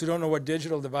lot of folks who don't know what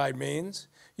digital divide means.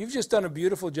 You've just done a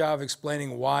beautiful job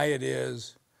explaining why it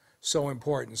is so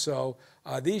important. So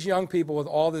these young people with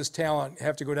all this talent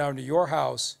have to go down to your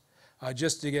house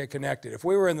just to get connected. If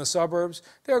we were in the suburbs,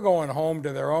 they're going home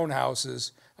to their own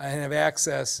houses and have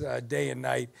access day and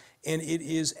night. And it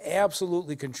is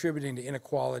absolutely contributing to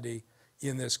inequality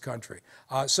in this country.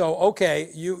 So,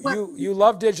 okay, you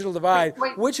love digital divide.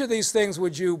 Wait. Which of these things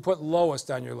would you put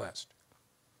lowest on your list?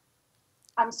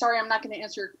 I'm sorry, I'm not going to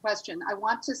answer your question. I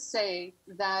want to say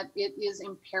that it is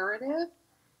imperative.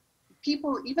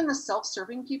 People, even the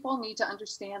self-serving people, need to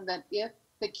understand that if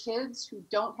the kids who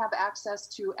don't have access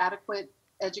to adequate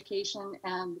education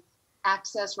and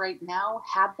access right now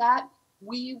had that,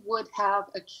 we would have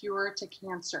a cure to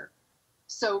cancer.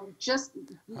 So just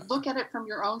look at it from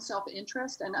your own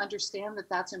self-interest and understand that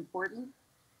that's important.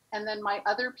 And then my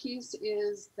other piece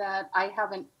is that I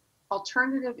have an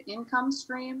alternative income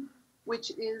stream,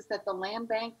 which is that the land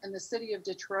bank and the city of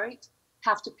Detroit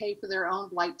have to pay for their own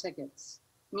flight tickets.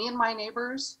 Me and my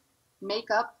neighbors make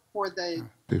up for the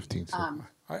 15 seconds.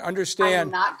 I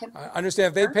understand. I understand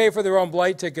if they pay for their own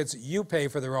flight tickets, you pay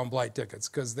for their own flight tickets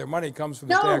because their money comes from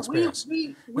the taxpayers.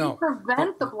 We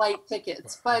prevent the flight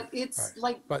tickets, but it's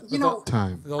like, you know,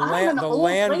 the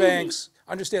land banks,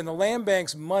 understand the land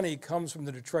bank's money comes from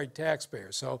the Detroit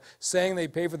taxpayers. So saying they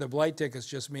pay for the blight tickets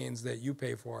just means that you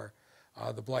pay for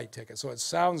the blight ticket. So it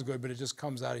sounds good, but it just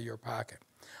comes out of your pocket.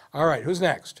 All right, who's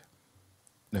next?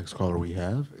 Next caller we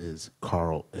have is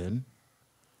Carl N.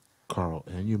 Carl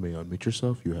N., you may unmute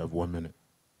yourself. You have 1 minute.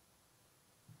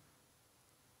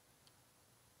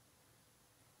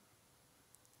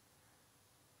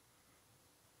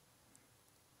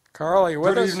 Carl, are you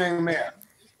with us? Good evening, Mayor.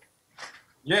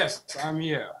 Yes, I'm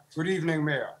here. Good evening,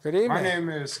 Mayor. Good evening. My name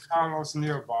is Carlos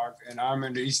Neubach, and I'm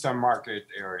in the Eastern Market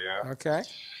area. Okay.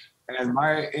 And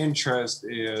my interest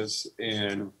is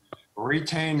in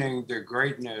retaining the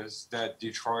greatness that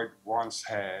Detroit once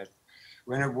had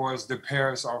when it was the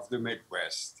Paris of the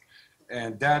Midwest.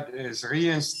 And that is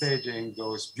reinstating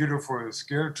those beautiful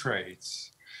skilled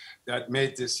trades that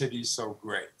made the city so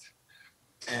great.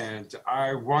 And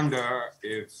I wonder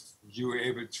if you were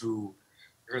able to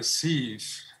receive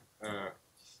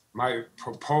my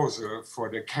proposal for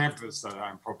the campus that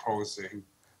I'm proposing.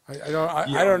 I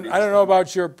don't know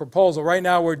about your proposal. Right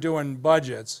now we're doing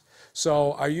budgets.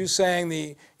 So are you saying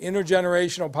the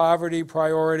intergenerational poverty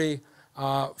priority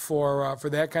for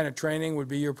that kind of training would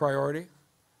be your priority?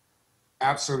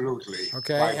 Absolutely.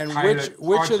 Okay, Like and pilot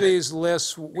which of project. these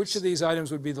lists, which of these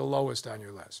items would be the lowest on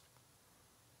your list?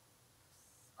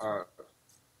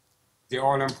 The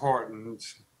all important,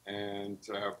 and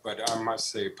but I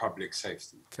must say public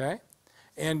safety. Okay,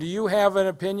 and do you have an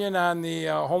opinion on the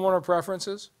homeowner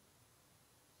preferences?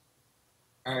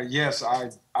 Yes,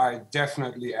 I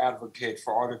definitely advocate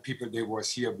for all the people that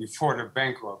was here before the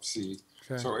bankruptcy.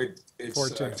 Okay. So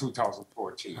it's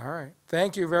 2014. All right,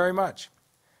 thank you very much.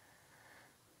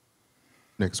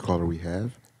 Next caller we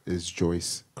have is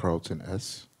Joyce Carlton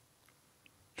S.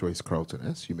 Joyce Carlton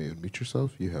S., you may unmute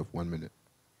yourself. You have 1 minute.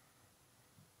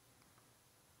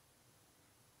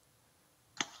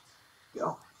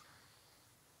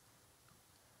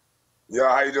 Yeah,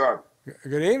 how you doing?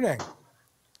 Good evening.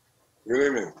 Good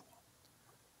evening.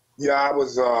 Yeah, I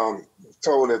was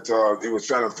told that he was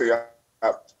trying to figure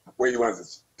out where you wanted to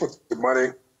put the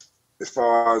money as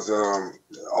far as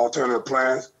alternative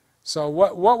plans. So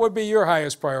what would be your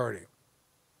highest priority?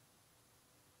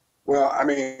 Well, I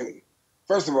mean,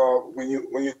 first of all, when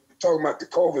you talking about the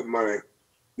COVID money,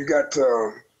 you got,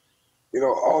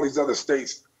 all these other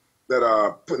states that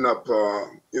are putting up,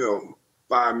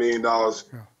 $5 million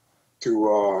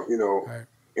to, Right.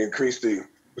 increase the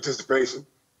participation.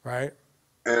 Right.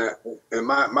 And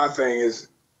my thing is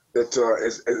that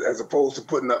as opposed to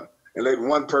putting up and letting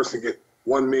one person get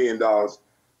 $1 million,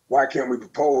 why can't we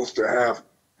propose to have,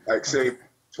 like, say,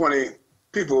 20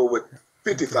 people with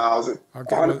 50,000,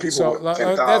 100 people with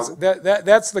 10,000?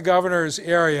 That's the governor's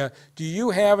area. Do you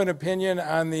have an opinion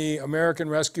on the American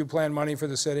Rescue Plan money for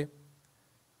the city?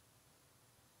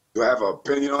 Do I have an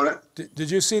opinion on it? Did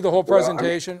you see the whole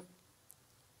presentation?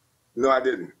 No, I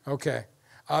didn't. Okay.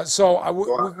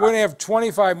 We're going to have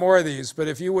 25 more of these, but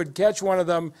if you would catch one of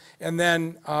them and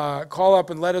then call up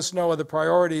and let us know of the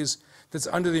priorities that's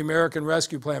under the American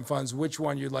Rescue Plan funds, which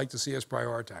one you'd like to see us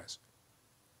prioritize.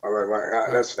 All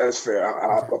right. That's fair.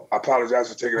 I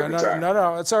apologize for taking up your time.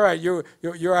 No, it's all right.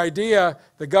 Your idea,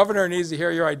 the governor needs to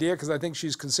hear your idea because I think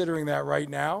she's considering that right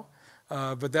now,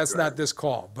 but that's not this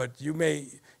call. But you may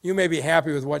be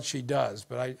happy with what she does,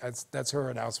 but that's her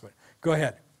announcement. Go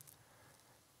ahead.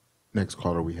 Next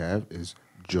caller we have is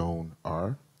Joan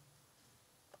R.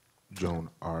 Joan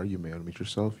R., you may unmute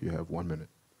yourself. You have 1 minute.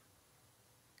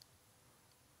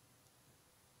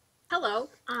 Hello.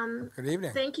 Good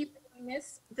evening. Thank you for doing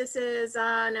this. This is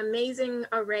an amazing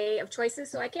array of choices,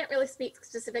 so I can't really speak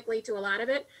specifically to a lot of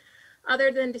it,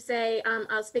 other than to say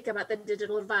I'll speak about the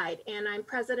digital divide. And I'm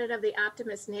president of the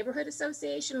Optimist Neighborhood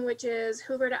Association, which is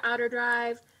Hoover to Outer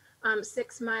Drive,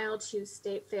 6 Mile to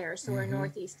State Fair, so we're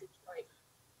northeast Detroit.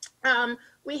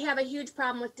 We have a huge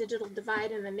problem with digital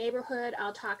divide in the neighborhood.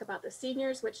 I'll talk about the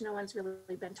seniors, which no one's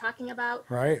really been talking about.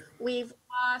 Right. We've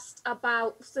lost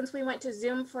since we went to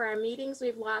Zoom for our meetings,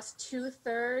 we've lost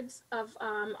 2/3 of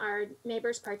our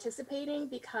neighbors participating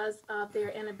because of their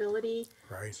inability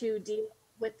to deal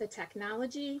with the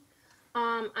technology.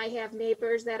 I have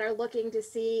neighbors that are looking to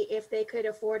see if they could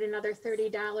afford another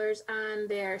 $30 on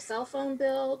their cell phone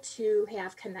bill to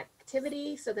have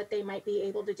connectivity so that they might be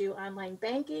able to do online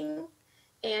banking,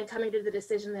 and coming to the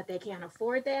decision that they can't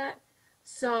afford that.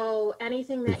 So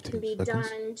anything that can be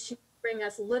done to bring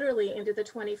us literally into the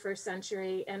 21st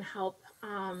century and help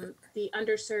the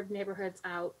underserved neighborhoods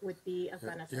out would be of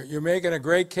benefit. You're making a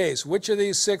great case. Which of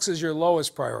these 6 is your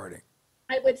lowest priority?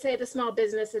 I would say the Small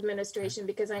Business Administration,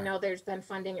 because I know there's been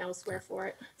funding elsewhere for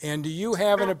it. And do you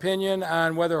have an opinion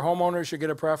on whether homeowners should get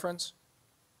a preference?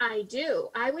 I do.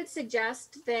 I would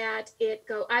suggest that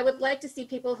I would like to see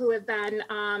people who have been,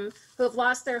 who have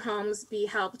lost their homes be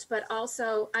helped, but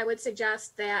also I would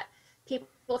suggest that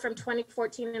people from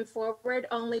 2014 and forward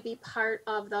only be part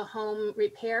of the home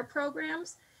repair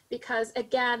programs, because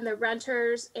again, the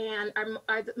renters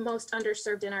are the most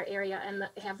underserved in our area and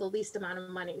have the least amount of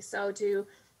money. So to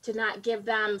not give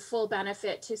them full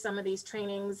benefit to some of these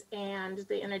trainings and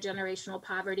the intergenerational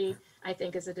poverty, I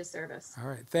think is a disservice. All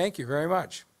right. Thank you very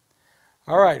much.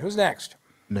 All right. Who's next?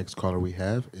 Next caller we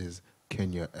have is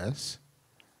Kenya S.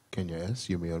 Kenya S.,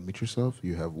 you may unmute yourself.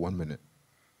 You have 1 minute.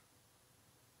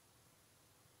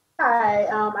 Hi,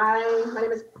 my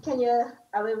name is Kenya.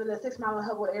 I live in the 6 Mile and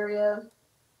Hubble area,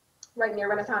 right near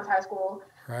Renaissance High School.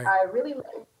 Right. I really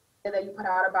like that you put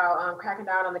out about cracking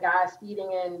down on the guys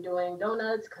speeding and doing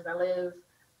donuts, because I live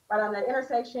right on that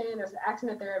intersection. There's an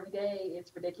accident there every day.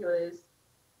 It's ridiculous.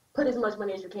 Put as much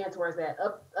money as you can towards that,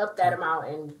 up that amount,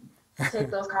 and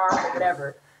take those cars or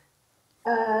whatever.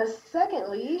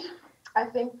 Secondly, I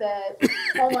think that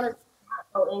homeowners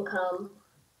low income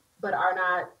but are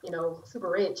not,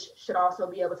 super rich should also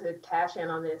be able to cash in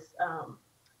on this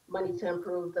money to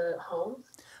improve the homes.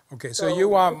 Okay, so you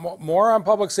want more on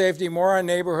public safety, more on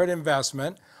neighborhood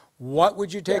investment. What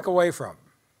would you take away from?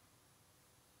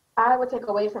 I would take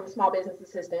away from small business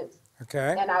assistance.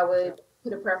 Okay. And I would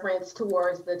put a preference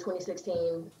towards the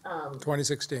 2016.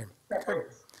 2016.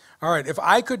 Preference. All right, if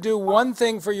I could do one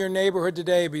thing for your neighborhood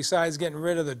today besides getting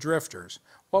rid of the drifters,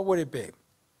 what would it be?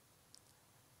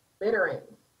 Littering.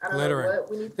 I don't Littering. know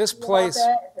what we need This to do place,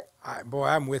 about that. boy,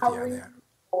 I'm with you on that.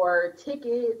 Or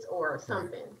tickets or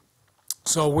something.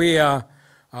 So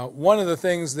one of the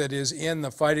things that is in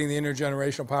the Fighting the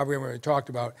Intergenerational Poverty we talked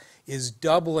about is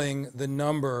doubling the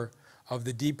number of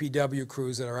the DPW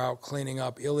crews that are out cleaning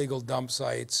up illegal dump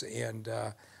sites and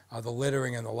the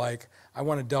littering and the like. I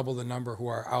want to double the number who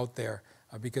are out there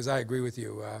because I agree with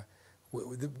you.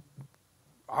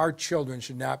 Our children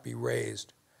should not be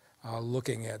raised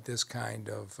looking at this kind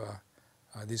of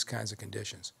these kinds of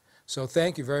conditions. So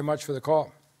thank you very much for the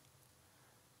call.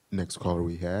 Next caller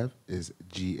we have is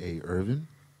G.A. Irvin.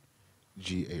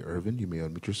 G.A. Irvin, you may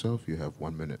unmute yourself. You have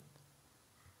 1 minute.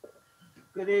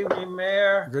 Good evening,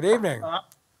 Mayor. Good evening.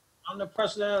 I'm the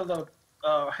president of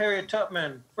the Harriet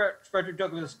Tubman Frederick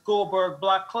Douglass Goldberg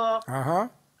Block Club. Uh-huh.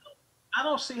 I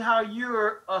don't see how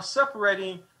you're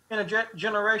separating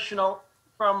intergenerational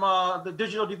from the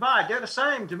digital divide. They're the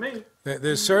same to me.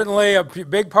 There's certainly a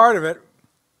big part of it.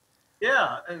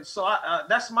 Yeah, and so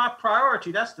that's my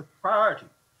priority. That's the priority.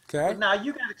 Okay. But now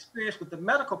you got experience with the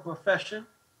medical profession.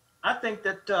 I think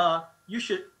that you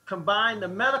should combine the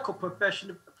medical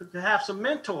profession to have some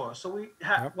mentors. So we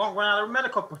won't run out of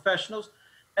medical professionals,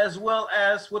 as well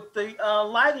as with the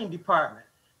lighting department.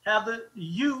 Have the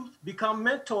youth become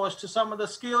mentors to some of the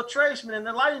skilled tradesmen in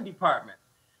the lighting department,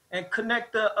 and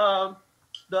connect the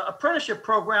apprenticeship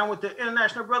program with the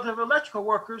International Brotherhood of Electrical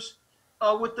Workers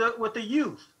with the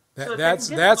youth. That's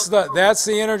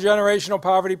the intergenerational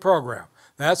poverty program.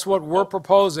 That's what we're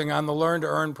proposing on the Learn to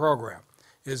Earn program,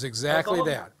 is exactly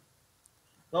that.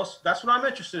 That's what I'm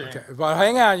interested in. Okay, but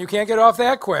hang on, you can't get off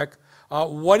that quick.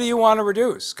 What do you want to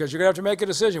reduce? Because you're going to have to make a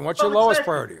decision. What's your lowest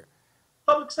priority?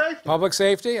 Public safety. Public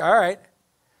safety, all right.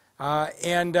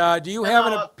 And do you have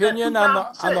an opinion on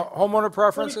the homeowner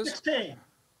preferences? 2016.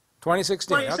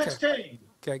 2016, 2016. okay.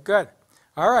 Okay, good.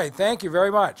 All right, thank you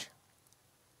very much.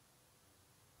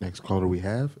 Next caller we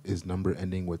have is number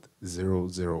ending with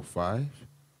 005.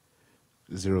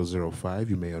 005,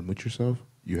 you may unmute yourself.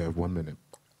 You have 1 minute.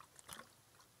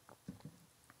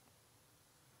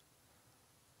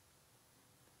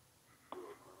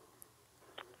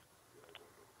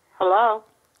 Hello.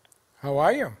 How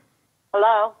are you?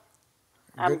 Hello.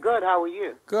 I'm good. How are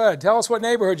you? Good. Tell us what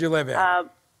neighborhood you live in.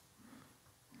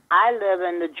 I live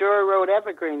in the Drury Road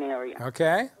Evergreen area.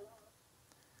 Okay.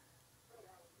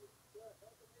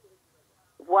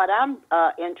 What I'm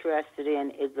interested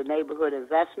in is the neighborhood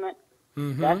investment.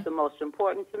 Mm-hmm. That's the most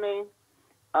important to me.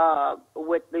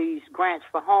 With these grants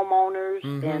for homeowners,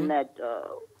 and that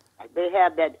they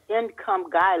have that income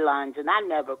guidelines, and I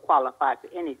never qualified for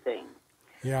anything.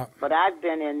 Yeah. But I've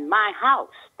been in my house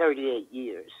 38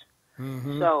 years.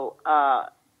 Mm-hmm. So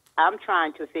I'm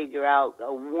trying to figure out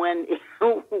when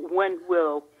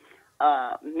will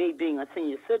me being a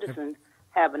senior citizen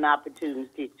have an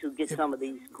opportunity to get some of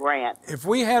these grants. If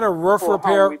we had a roof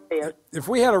repair,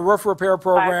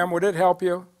 program, would it help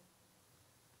you?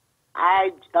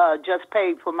 I just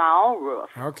paid for my own roof.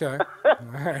 Okay. All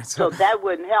right. So that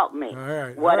wouldn't help me. All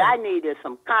right. What I need is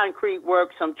some concrete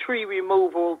work, some tree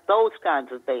removal, those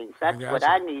kinds of things. That's what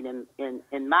I need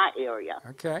in my area.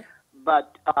 Okay.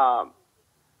 But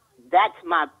that's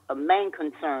my main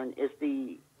concern is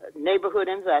the neighborhood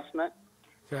investment.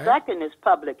 Okay. Second is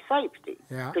public safety.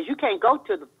 Yeah. Because you can't go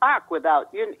to the park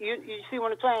without, you see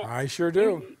what I'm saying? I sure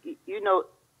do. You know,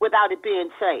 without it being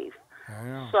safe. I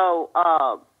know. So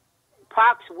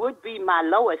parks would be my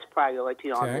lowest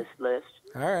priority on this list.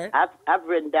 All right. I've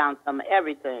written down some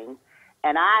everything,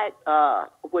 and I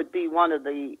would be one of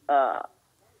the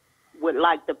would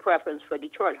like the preference for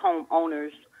Detroit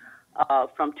homeowners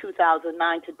from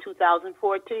 2009 to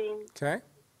 2014. Okay.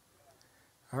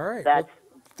 All right. That's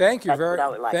Thank you That's what I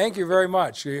would like thank to you very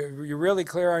much. You're really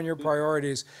clear on your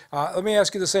priorities. Let me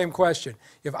ask you the same question.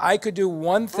 If I could do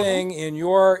one thing in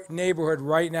your neighborhood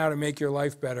right now to make your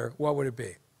life better, what would it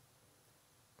be?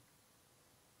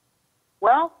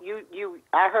 Well,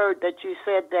 I heard that you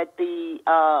said that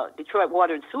the Detroit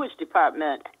Water and Sewage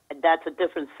Department, that's a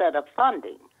different set of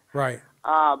funding. Right.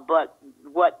 But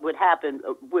what would happen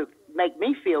would make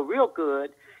me feel real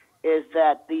good is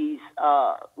that these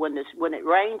when it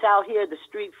rains out here, the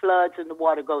street floods and the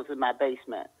water goes in my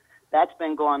basement. That's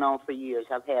been going on for years.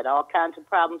 I've had all kinds of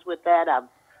problems with that. I've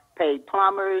paid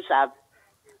plumbers.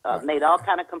 I've made all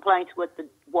kind of complaints with the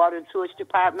Water and Sewage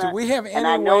Department. Do we have and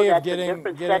I any know way of that's a getting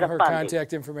different set of her funding.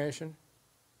 contact information?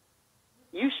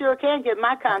 You sure can get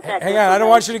my contact Hang on, I don't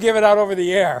want you to give it out over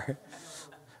the air.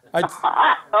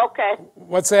 Okay.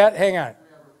 What's that? Hang on.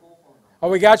 Oh,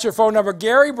 we got your phone number.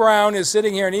 Gary Brown is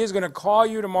sitting here, and he is going to call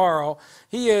you tomorrow.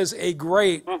 He is a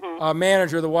great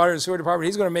manager of the Water and Sewer Department.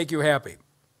 He's going to make you happy.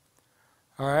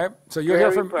 All right? So you'll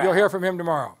hear from him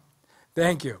tomorrow.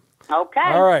 Thank you. Okay.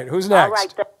 All right. Who's next? All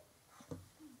right.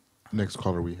 Next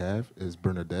caller we have is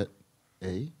Bernadette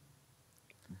A.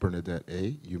 Bernadette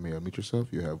A., you may unmute yourself.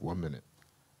 You have 1 minute.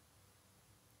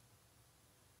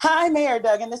 Hi, Mayor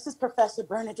Duggan. This is Professor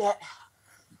Bernadette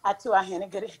Atuahena.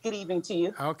 Good evening to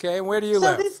you. Okay, and where do you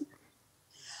live?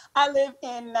 I live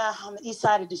on the east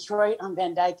side of Detroit on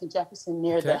Van Dyke and Jefferson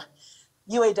near the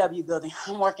UAW building.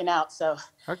 I'm working out, so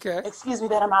excuse me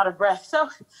that I'm out of breath. So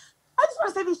I just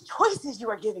want to say these choices you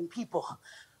are giving people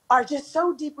are just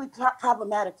so deeply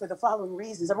problematic for the following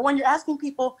reasons. Number one, you're asking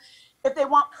people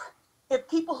if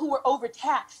people who were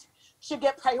overtaxed should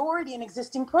get priority in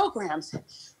existing programs.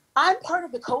 I'm part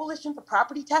of the Coalition for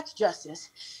Property Tax Justice,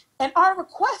 and our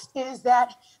request is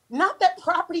that not that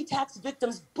property tax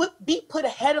victims be put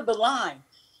ahead of the line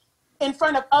in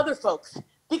front of other folks,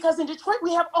 because in Detroit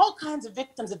we have all kinds of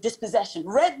victims of dispossession,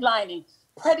 redlining,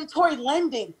 predatory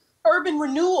lending, urban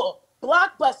renewal,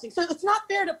 block busting. So it's not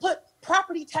fair to put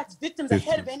property tax victims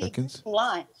ahead of any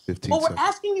line. What we're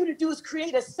asking you to do is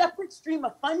create a separate stream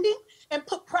of funding and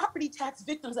put property tax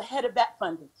victims ahead of that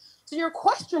funding. So your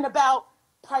question about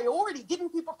priority, giving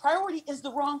people priority, is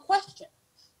the wrong question.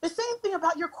 The same thing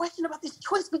about your question about this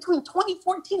choice between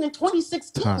 2014 and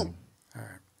 2016. Time. All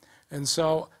right. And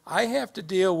so I have to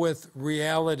deal with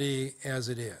reality as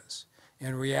it is.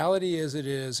 And reality as it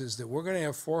is that we're going to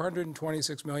have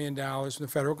 $426 million from the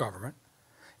federal government,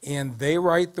 and they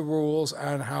write the rules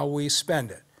on how we spend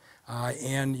it.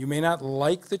 And you may not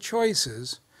like the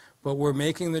choices, but we're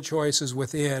making the choices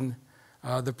within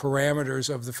the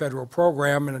parameters of the federal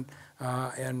program.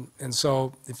 And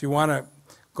so if you want to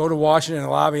go to Washington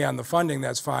and lobby on the funding,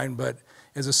 that's fine. But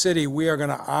as a city, we are going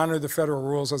to honor the federal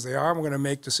rules as they are. We're going to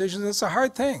make decisions. It's a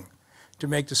hard thing to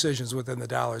make decisions within the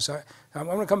dollars. I'm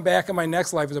going to come back in my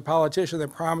next life as a politician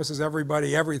that promises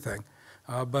everybody everything.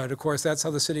 But of course, that's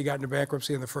how the city got into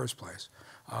bankruptcy in the first place.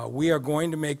 We are going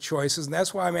to make choices, and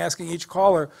that's why I'm asking each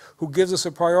caller who gives us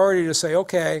a priority to say,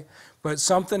 okay, but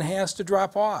something has to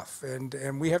drop off,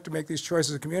 and we have to make these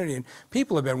choices as a community. And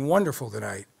people have been wonderful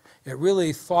tonight at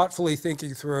really thoughtfully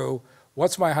thinking through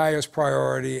what's my highest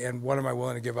priority and what am I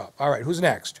willing to give up. All right, who's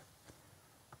next?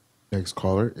 Next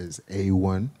caller is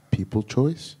A1 People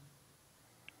Choice.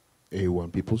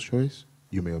 A1 People's Choice.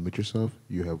 You may unmute yourself.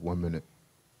 You have 1 minute.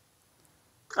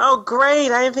 Oh,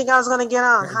 great. I didn't think I was going to get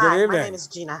on. Good Hi, evening. my name is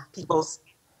Gina Peoples.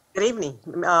 Good evening,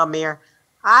 Mayor.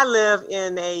 I live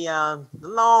in a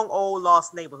long, old,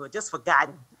 lost neighborhood, just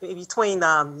forgotten, between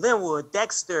Linwood,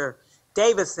 Dexter,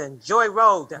 Davidson, Joy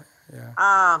Road.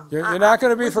 Yeah. You're not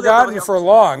going to be forgotten for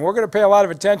long. We're going to pay a lot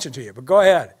of attention to you, but go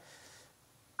ahead.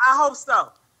 I hope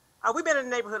so. We've been in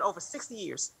the neighborhood over 60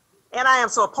 years, and I am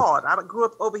so appalled. I grew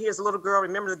up over here as a little girl,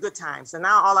 remember the good times, and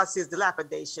now all I see is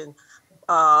dilapidation.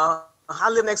 I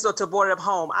live next door to a boarded up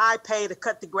home. I pay to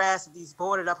cut the grass of these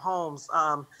boarded up homes.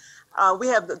 We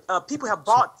have people have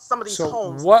bought some of these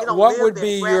homes. What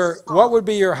would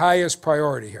be your highest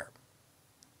priority here?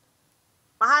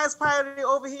 My highest priority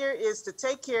over here is to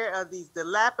take care of these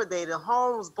dilapidated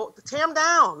homes, to tear them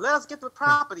down. Let us get the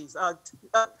properties.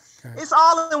 It's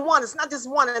all in one. It's not just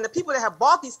one. And the people that have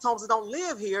bought these homes that don't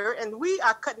live here, and we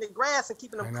are cutting the grass and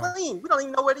keeping them clean. We don't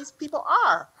even know where these people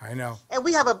are. I know. And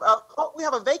we have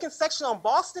a vacant section on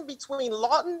Boston between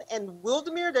Lawton and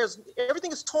Wildermere.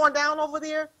 Everything is torn down over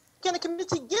there. Can the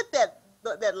community get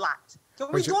that lot?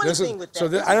 Can we do anything with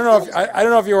that? So I don't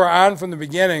know if you were on from the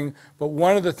beginning, but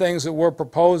one of the things that we're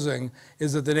proposing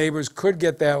is that the neighbors could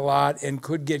get that lot and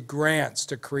could get grants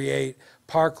to create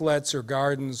parklets or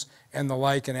gardens and the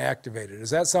like and activate it.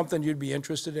 Is that something you'd be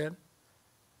interested in?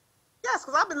 Yes,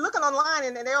 because I've been looking online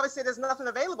and they always say there's nothing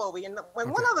available over here. And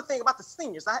one other thing about the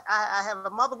seniors, I have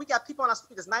a mother. We got people on our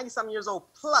street that's 90-something years old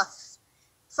plus.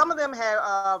 Some of them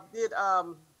did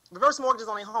reverse mortgages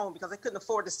on their home because they couldn't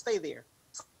afford to stay there.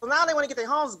 So now they want to get their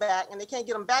homes back, and they can't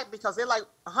get them back because they're like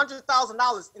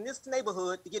 $100,000 in this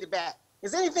neighborhood to get it back.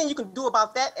 Is there anything you can do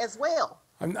about that as well?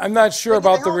 I'm not sure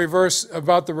about the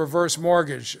reverse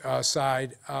mortgage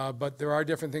side, but there are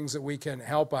different things that we can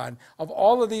help on. Of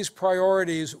all of these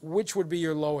priorities, which would be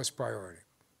your lowest priority?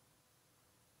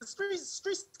 The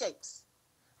streetscapes.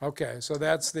 Okay, so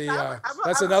that's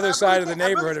another side of the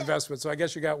neighborhood investment. So I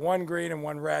guess you got one green and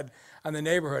one red on the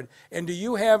neighborhood. And do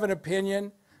you have an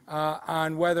opinion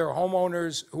on whether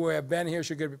homeowners who have been here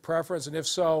should get a preference, and if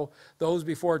so, those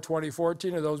before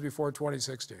 2014 or those before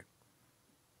 2016?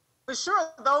 For sure,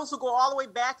 those who go all the way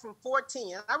back from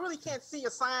 14. I really can't see a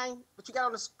sign, but you got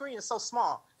on the screen is so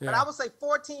small. Yeah. But I would say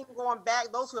 14 going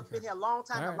back, those who have been here a long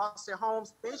time, have lost their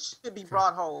homes, they should be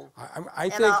brought home.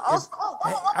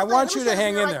 I want you to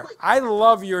hang in there. I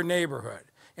love your neighborhood.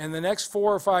 In the next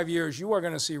 4 or 5 years, you are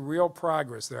going to see real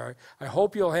progress there. I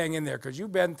hope you'll hang in there because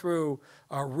you've been through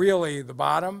really the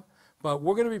bottom, but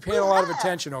we're going to be paying a lot of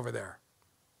attention over there.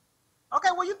 Okay,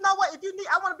 well, you know what? If you need,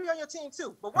 I want to be on your team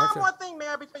too. But one more thing,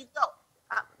 Mayor, before you go.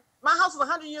 My house is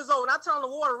 100 years old, and I turn on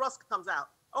the water, rust comes out.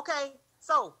 Okay,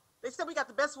 so they said we got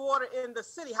the best water in the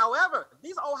city. However,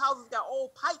 these old houses got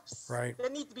old pipes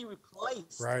that need to be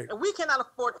replaced, and we cannot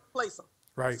afford to replace them.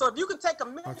 Right. So if you can take $1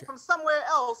 million from somewhere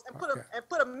else and put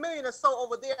 $1 million or so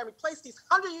over there and replace these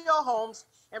 100-year-old homes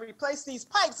and replace these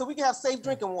pipes so we can have safe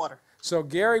drinking water. So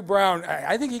Gary Brown,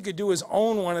 I think he could do his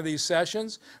own one of these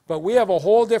sessions, but we have a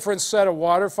whole different set of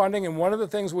water funding, and one of the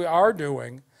things we are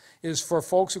doing is for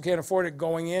folks who can't afford it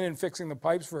going in and fixing the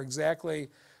pipes for exactly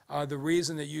the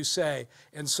reason that you say.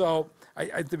 And so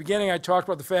at the beginning I talked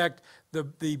about the fact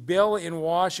the bill in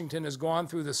Washington has gone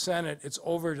through the Senate, it's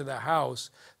over to the House,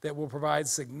 that will provide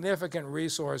significant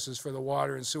resources for the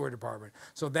water and sewer department.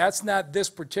 So that's not this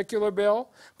particular bill,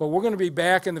 but we're going to be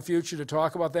back in the future to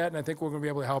talk about that, and I think we're going to be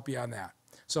able to help you on that.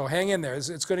 So hang in there.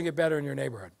 It's going to get better in your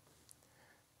neighborhood.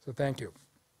 So thank you.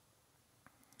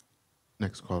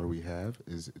 Next caller we have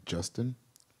is Justin.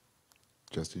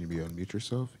 Justin, you may unmute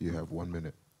yourself. You have 1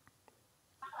 minute.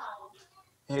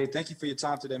 Hey, thank you for your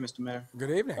time today, Mr. Mayor.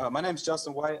 Good evening. My name is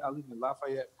Justin White. I live in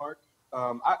Lafayette Park.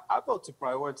 I vote to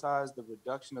prioritize the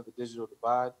reduction of the digital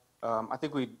divide. I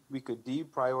think we could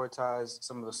deprioritize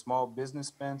some of the small business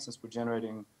spend since we're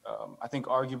generating, I think,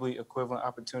 arguably equivalent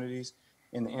opportunities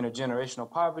in the intergenerational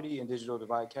poverty and digital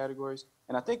divide categories.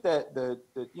 And I think that the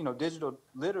digital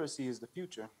literacy is the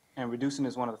future, and reducing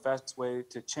is one of the fastest ways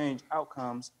to change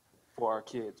outcomes for our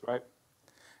kids, right?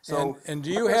 So, and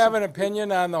do you have an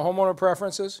opinion on the homeowner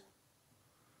preferences?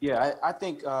 Yeah, I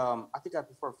think I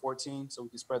prefer 14, so we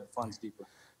can spread the funds deeper.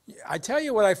 I tell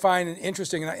you what I find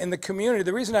interesting in the community.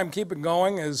 The reason I'm keeping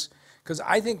going is because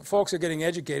I think folks are getting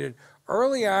educated.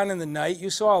 Early on in the night, you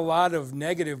saw a lot of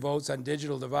negative votes on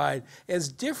digital divide.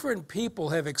 As different people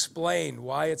have explained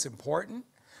why it's important,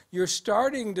 you're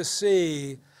starting to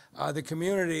see the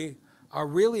community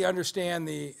really understand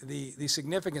the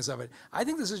significance of it. I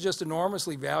think this is just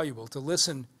enormously valuable to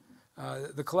listen.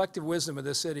 The collective wisdom of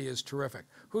this city is terrific.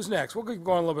 Who's next? We'll keep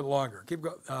going a little bit longer.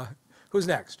 Who's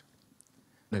next?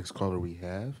 Next caller we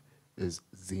have is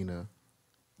Zena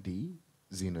D.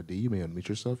 Zena D, you may unmute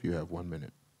yourself. You have 1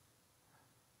 minute.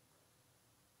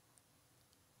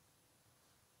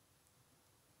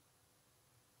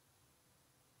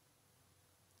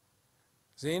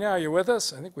 Zena, are you with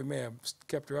us? I think we may have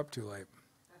kept her up too late.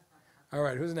 All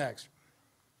right, who's next?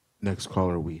 Next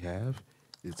caller we have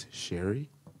is Sherry.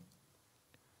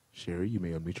 Sherry, you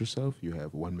may unmute yourself. You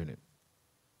have 1 minute.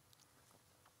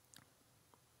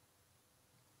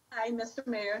 Hi, Mr.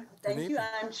 Mayor. Thank you.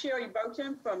 I'm Sherry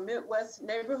Burton from Midwest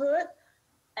Neighborhood,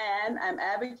 and I'm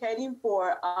advocating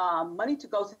for money to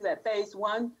go to that phase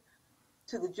 1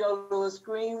 to the Joe Louis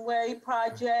Greenway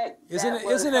project. Isn't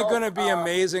it going to be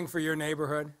amazing for your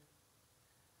neighborhood?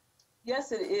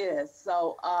 Yes, it is.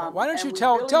 So why don't you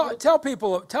tell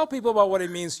people about what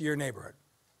it means to your neighborhood?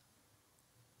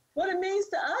 What it means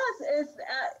to us is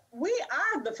we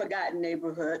are the forgotten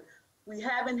neighborhood. We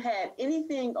haven't had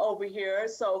anything over here.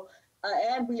 So,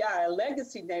 and we are a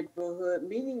legacy neighborhood,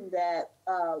 meaning that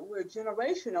we're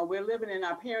generational. We're living in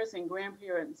our parents' and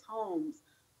grandparents' homes.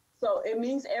 So it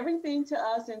means everything to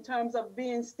us in terms of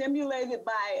being stimulated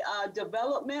by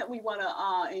development. We want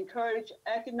to encourage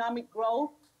economic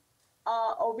growth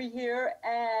over here.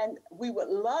 And we would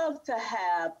love to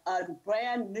have a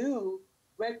brand new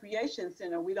recreation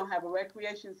center. We don't have a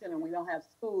recreation center. We don't have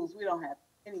schools. We don't have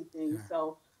anything. Yeah.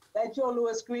 So that Joe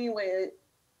Louis Greenway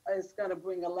is going to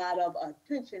bring a lot of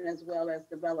attention as well as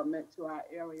development to our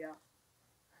area.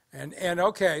 And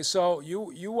okay, so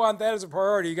you want that as a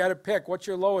priority. You got to pick. What's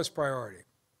your lowest priority?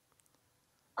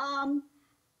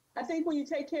 I think when you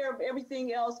take care of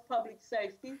everything else, public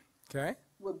safety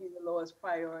would be the lowest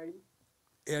priority.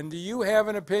 And do you have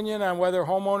an opinion on whether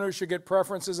homeowners should get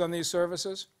preferences on these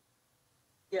services?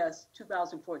 Yes,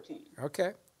 2014.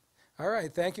 Okay. All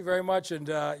right. Thank you very much. And,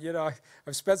 I've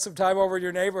spent some time over in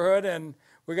your neighborhood, and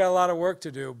we got a lot of work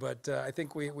to do, but I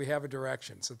think we have a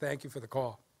direction. So thank you for the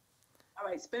call. All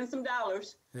right. Spend some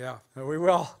dollars. Yeah, we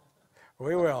will.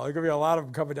 We will. There's going to be a lot of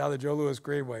them coming down the Joe Louis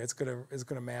Greenway. It's going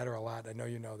to matter a lot. I know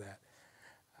you know that.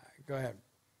 Go ahead.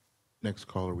 Next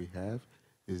caller we have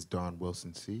is Don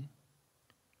Wilson C.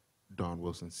 Don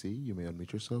Wilson C., you may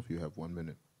unmute yourself. You have 1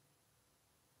 minute.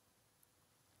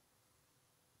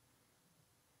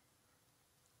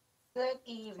 Good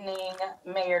evening,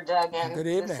 Mayor Duggan. Good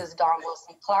evening. This is Dawn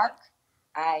Wilson Clark.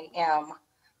 I am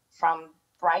from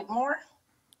Brightmoor,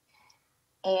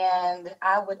 and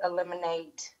I would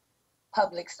eliminate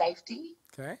public safety.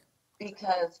 Okay.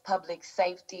 Because public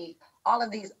safety, all of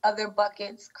these other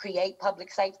buckets create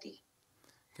public safety.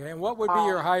 Okay, and what would be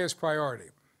your highest priority?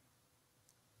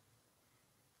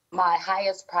 My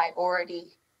highest priority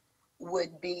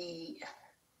would be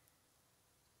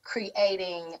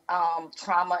creating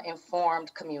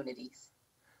trauma-informed communities.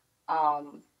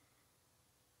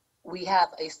 We have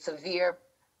a severe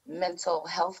mental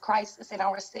health crisis in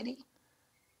our city,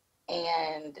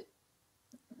 and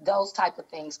those type of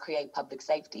things create public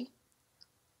safety.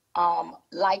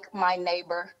 Like my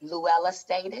neighbor Luella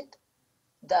stated,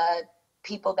 the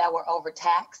people that were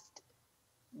overtaxed,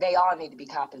 they all need to be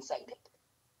compensated.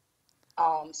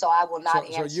 So I will not So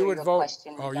answer you would your vote,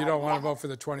 question. oh, you don't want to vote for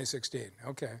the 2016,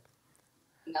 okay.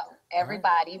 No,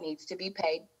 everybody needs to be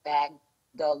paid back.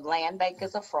 The land bank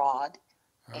is a fraud.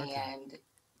 Okay. And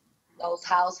those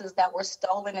houses that were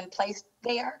stolen and placed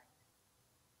there,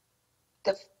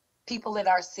 the people in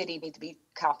our city need to be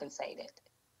compensated.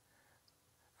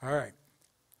 All right.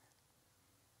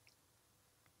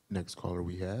 Next caller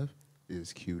we have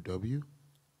is QW.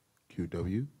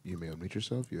 QW, you may unmute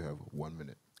yourself. You have 1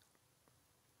 minute.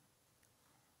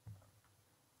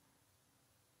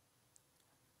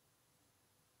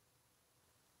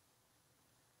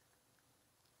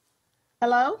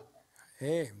 Hello?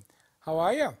 Hey, how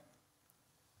are you?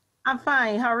 I'm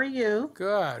fine. How are you?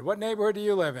 Good. What neighborhood do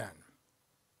you live in?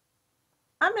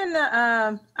 I'm in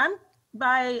the I'm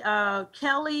by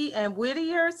Kelly and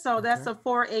Whittier, so that's a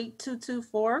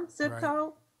 48224 zip Right.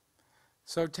 code.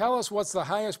 So tell us what's the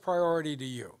highest priority to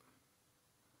you?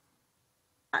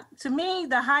 To me,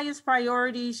 the highest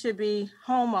priority should be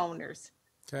homeowners.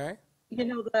 Okay. You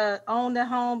know, own the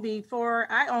home before,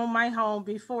 I owned my home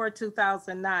before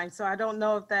 2009, so I don't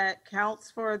know if that counts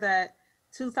for that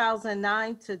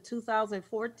 2009 to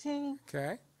 2014.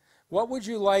 Okay. What would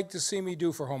you like to see me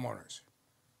do for homeowners?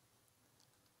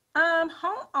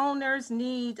 Homeowners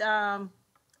need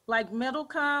like middle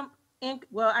income.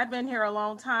 Well, I've been here a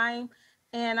long time,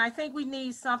 and I think we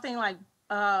need something like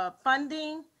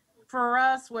funding for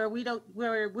us where we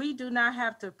do not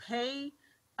have to pay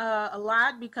a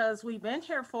lot because we've been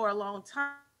here for a long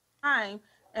time,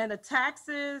 and the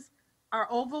taxes are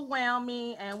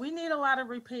overwhelming, and we need a lot of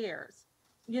repairs.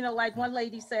 You know, like one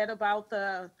lady said about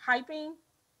the piping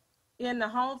in the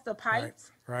homes, the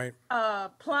pipes, Right.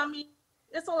 plumbing.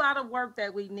 It's a lot of work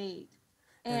that we need.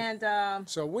 And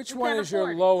so which we one can't is your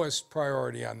afford it. lowest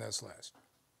priority on this list?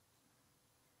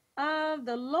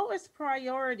 The lowest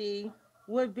priority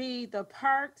would be the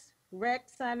parks, rec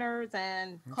centers,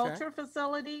 and culture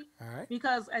facility. All right.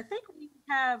 Because I think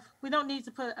we don't need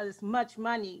to put as much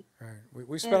money. Right.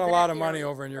 We spent a lot of money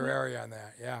over in your area on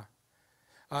that, yeah.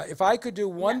 If I could do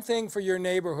one thing for your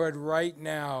neighborhood right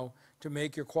now to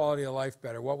make your quality of life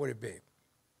better, what would it be?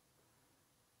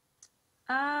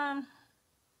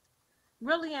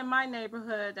 Really in my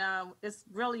neighborhood, it's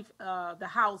really the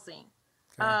housing.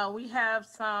 We have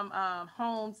some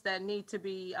homes that need to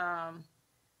be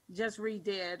just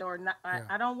redid, or not.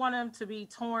 I don't want them to be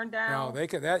torn down. No, they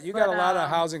can. You got a lot of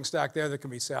housing stock there that can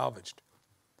be salvaged.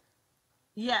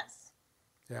 Yes.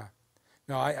 Yeah.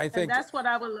 No, I think and that's what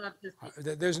I would love to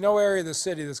see. There's no area of the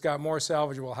city that's got more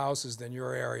salvageable houses than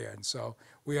your area, and so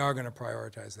we are going to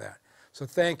prioritize that. So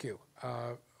thank you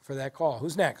for that call.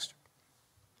 Who's next?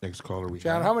 Next caller we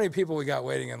John, have. how many people we got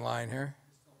waiting in line here?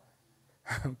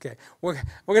 Okay, we're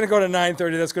going to go to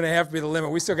 9:30. That's going to have to be the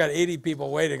limit. We still got 80 people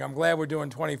waiting. I'm glad we're doing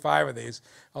 25 of these,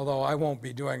 although I won't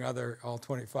be doing all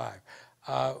 25.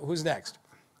 Who's next?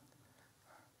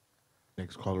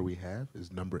 Next caller we have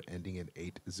is number ending in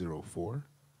 804.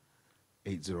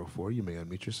 804, you may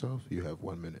unmute yourself. You have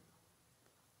 1 minute.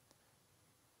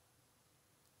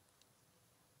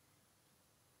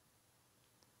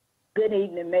 Good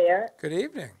evening, Mayor. Good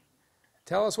evening.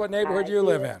 Tell us what neighborhood you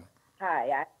live in.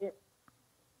 Hi,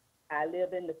 I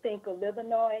live in the Finkel,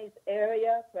 Illinois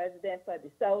area, president for the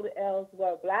Soda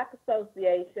Ellsworth Block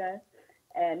Association,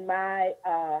 and my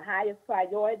highest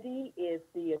priority is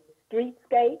the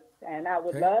streetscapes, and I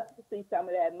would love to see some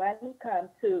of that money come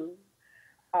to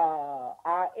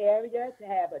our area to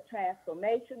have a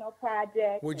transformational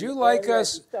project. Would you like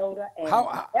us? So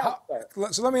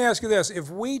let me ask you this: if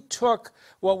we took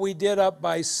what we did up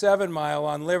by 7 Mile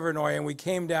on Livernois and we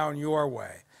came down your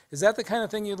way, is that the kind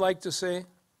of thing you'd like to see?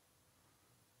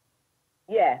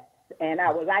 Yes, and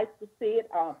I would like to see it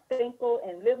on Finkel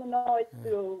and Livernois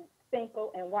through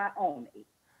Finkel and Wyoming.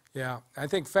 Yeah, I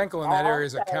think Finkel in that area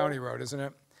is a county road, isn't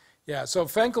it? Yeah, so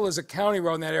Finkel is a county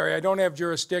road in that area. I don't have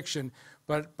jurisdiction,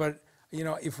 but you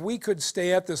know, if we could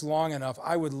stay at this long enough,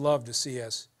 I would love to see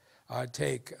us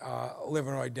take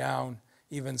Livernois down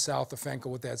even south of Finkel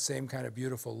with that same kind of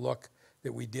beautiful look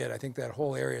that we did. I think that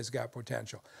whole area has got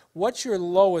potential. What's your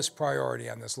lowest priority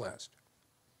on this list?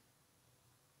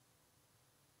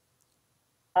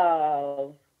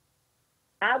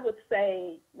 I would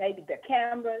say maybe the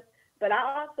cameras, but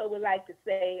I also would like to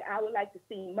say I would like to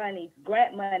see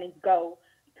grant monies go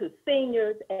to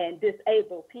seniors and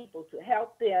disabled people to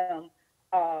help them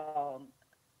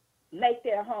make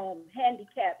their home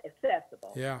handicap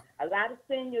accessible. Yeah. A lot of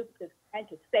seniors is trying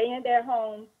to stay in their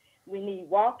homes. We need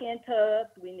walk-in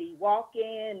tubs. We need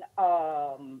walk-in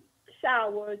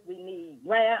showers. We need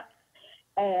ramps.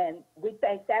 And we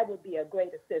think that would be a great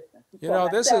assistance. You know,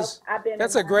 that's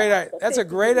a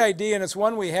great idea, and it's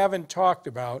one we haven't talked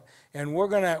about, and we're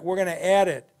gonna add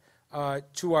it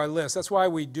to our list. That's why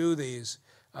we do these,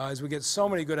 as we get so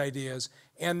many good ideas.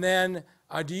 And then,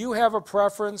 do you have a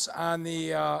preference on the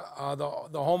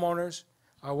homeowners,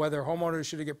 whether homeowners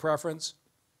should get preference?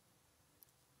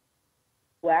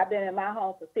 Well, I've been in my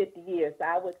home for 50 years, so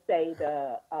I would say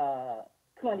the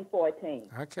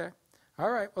 2014. Okay. All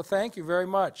right. Well, thank you very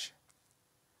much.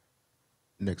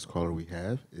 Next caller we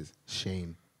have is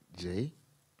Shane J.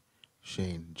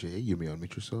 Shane J., you may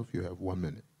unmute yourself. You have 1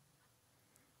 minute.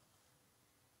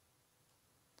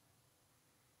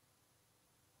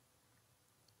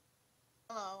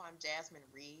 Hello, I'm Jasmine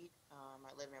Reed.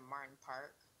 I live in Martin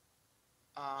Park,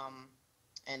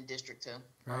 in District 2,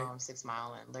 right. 6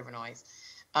 Mile in Livernois.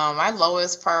 My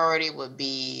lowest priority would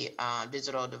be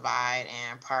digital divide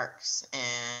and parks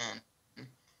and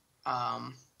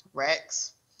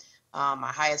recs.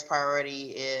 My highest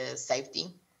priority is safety.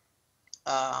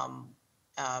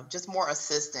 Just more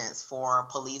assistance for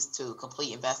police to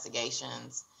complete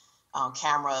investigations,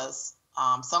 cameras,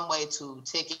 some way to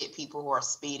ticket people who are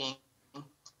speeding.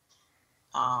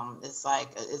 It's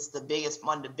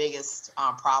one of the biggest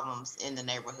problems in the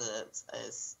neighborhoods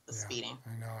is the speeding.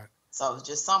 I know it. So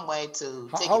just some way to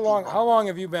ticket how long people. How long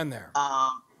have you been there?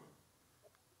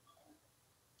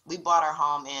 We bought our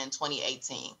home in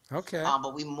 2018. Okay.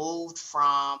 But we moved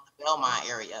from the Belmont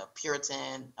area,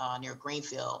 Puritan, near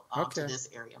Greenfield, to this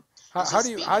area. How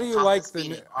do you like the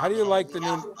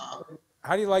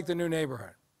new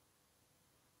neighborhood?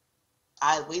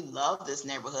 We love this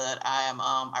neighborhood.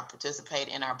 I participate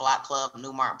in our Block Club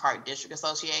New Martin Park District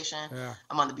Association. Yeah.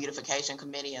 I'm on the beautification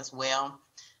committee as well,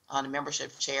 on the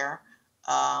membership chair.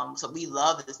 So we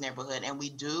love this neighborhood, and we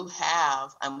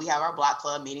have our Block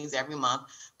Club meetings every month,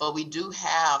 but we do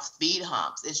have speed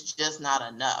humps. It's just not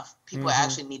enough. People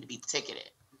actually need to be ticketed.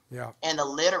 Yeah. And the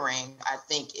littering, I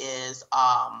think, is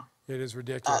it is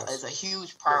ridiculous. It's a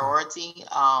huge priority.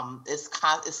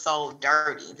 It's so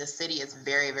dirty. The city is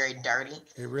very, very dirty.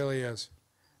 It really is.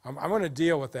 I'm going to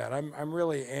deal with that. I'm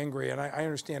really angry, and I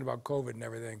understand about COVID and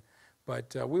everything,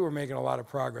 but we were making a lot of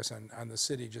progress on the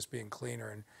city just being cleaner,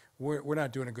 and we're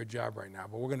not doing a good job right now,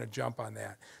 but we're going to jump on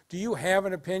that. Do you have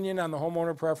an opinion on the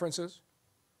homeowner preferences?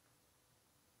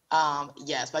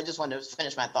 Yes, but I just wanted to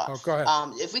finish my thought. Oh, go ahead.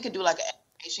 If we could do like an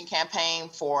education campaign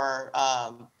for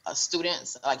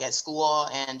students, like at school,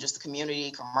 and just the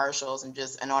community commercials,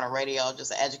 and on a radio,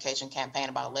 just an education campaign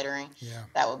about littering. Yeah.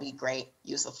 That would be great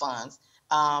use of funds.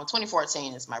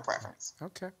 2014 is my preference.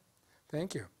 Okay,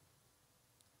 thank you.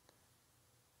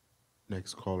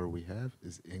 Next caller we have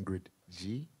is Ingrid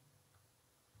G.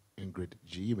 Ingrid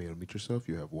G., you may unmute yourself.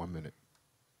 You have 1 minute.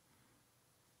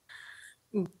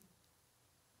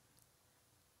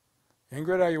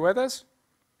 Ingrid, are you with us?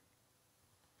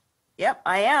 Yep,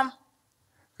 I am.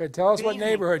 Good. Tell us Good what evening.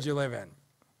 neighborhood you live in.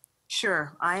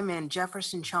 Sure. I'm in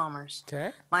Jefferson Chalmers.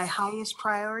 Okay. My highest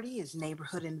priority is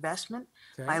neighborhood investment.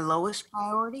 Okay. My lowest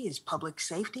priority is public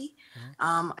safety.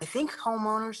 I think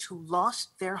homeowners who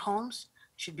lost their homes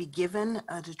should be given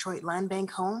a Detroit Land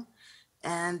Bank home.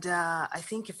 And I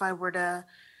think if I were to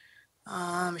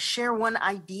share one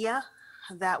idea,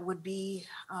 that would be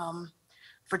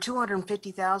for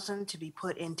 $250,000 to be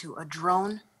put into a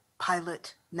drone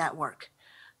pilot network.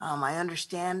 I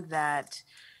understand that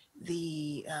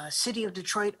the city of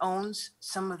Detroit owns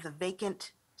some of the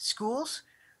vacant schools,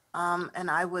 and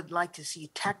I would like to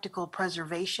see tactical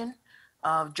preservation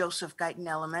of Joseph Guyton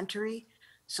Elementary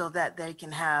so that they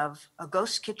can have a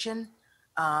ghost kitchen.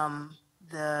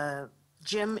 The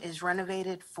gym is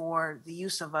renovated for the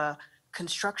use of a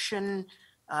construction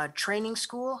training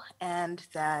school, and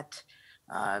that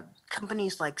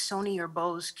companies like Sony or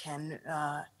Bose can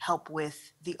help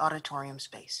with the auditorium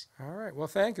space. All right. Well,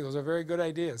 thank you. Those are very good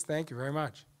ideas. Thank you very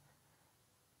much.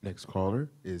 Next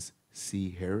caller is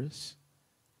C. Harris.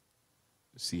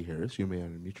 C. Harris, you may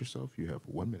unmute yourself. You have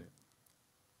 1 minute.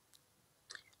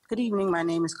 Good evening. My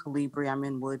name is Calibri. I'm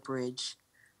in Woodbridge.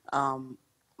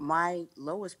 My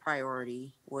lowest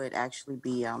priority would actually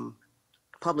be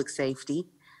public safety.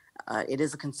 It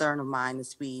is a concern of mine, the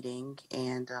speeding,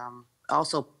 and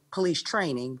also police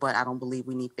training, but I don't believe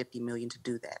we need $50 million to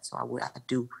do that. So I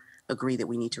do agree that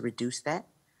we need to reduce that.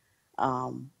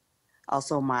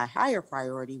 Also, my higher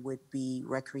priority would be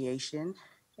recreation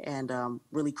and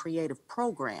really creative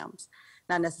programs,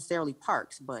 not necessarily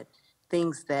parks, but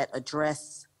things that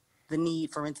address the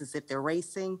need. For instance, if they're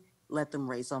racing, let them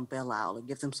race on Belle Isle and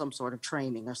give them some sort of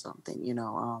training or something,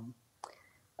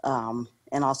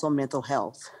 and also mental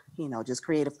health, just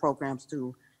creative programs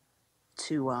to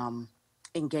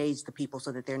engage the people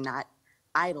so that they're not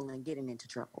idle and getting into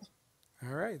trouble.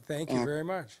 All right, thank you very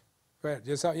much. Go ahead,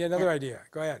 just another idea,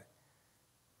 go ahead.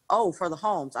 Oh, for the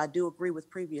homes, I do agree with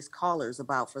previous callers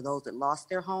about for those that lost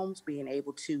their homes, being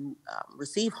able to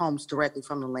receive homes directly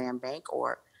from the land bank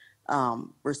or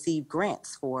receive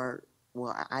grants for,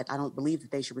 well, I don't believe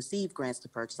that they should receive grants to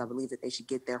purchase. I believe that they should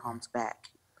get their homes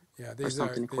back. Yeah, these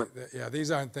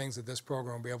aren't things that this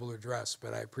program will be able to address,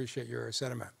 but I appreciate your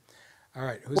sentiment. All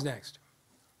right, who's next?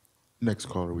 Next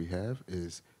caller we have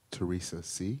is Teresa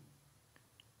C.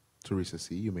 Teresa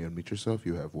C., you may unmute yourself.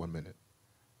 You have 1 minute.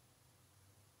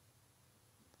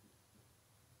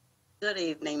 Good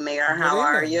evening, Mayor. How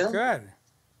are you? Good.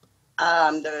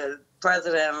 I'm the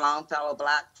president of Longfellow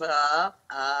Black Club.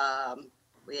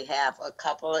 We have a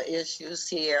couple of issues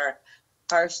here.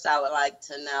 First, I would like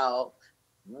to know,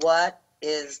 what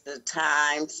is the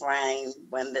time frame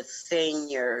when the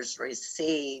seniors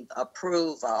receive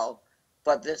approval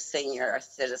for the senior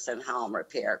citizen home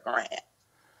repair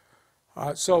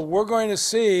grant? So we're going to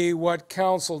see what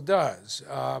council does,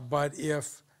 but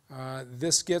if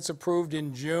this gets approved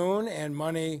in June and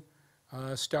money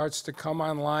starts to come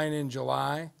online in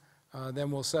July,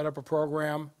 then we'll set up a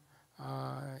program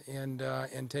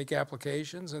and take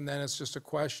applications, and then it's just a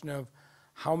question of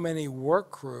how many work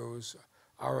crews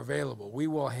are available. We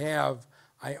will have,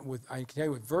 I can tell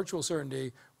you with virtual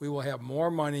certainty, we will have more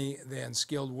money than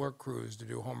skilled work crews to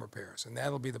do home repairs, and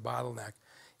that'll be the bottleneck.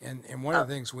 And one of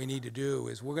the things we need to do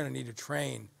is we're going to need to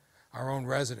train our own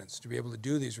residents to be able to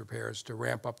do these repairs to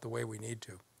ramp up the way we need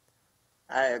to.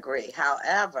 I agree.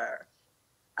 However,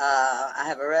 I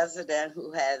have a resident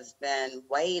who has been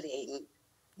waiting,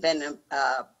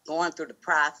 going through the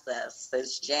process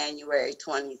since January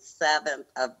 27th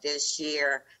of this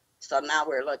year. So now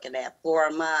we're looking at 4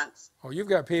 months. Oh, you've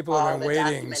got people who have been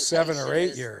waiting 7 or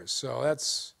 8 years. So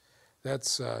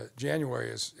that's January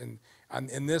is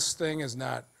and this thing is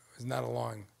not a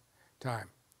long time.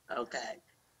 Okay.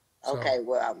 So, okay.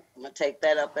 Well, I'm gonna take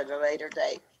that up at a later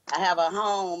date. I have a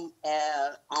home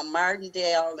on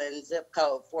Martindale and zip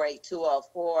code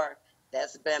 48204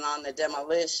 that's been on the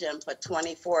demolition for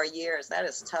 24 years. That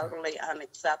is totally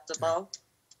unacceptable.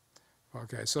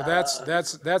 Okay, so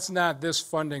that's not this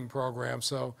funding program.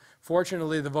 So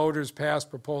fortunately, the voters passed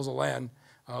Proposal N.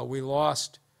 We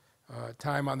lost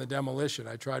time on the demolition.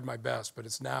 I tried my best, but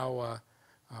it's now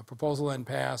Proposal N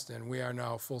passed, and we are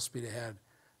now full speed ahead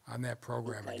on that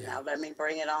program again. Now let me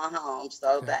bring it on home.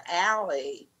 So the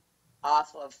alley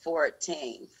off of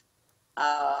 14th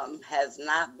has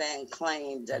not been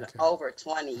cleaned in over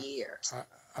 20 years.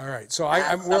 All right, so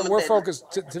we're focused.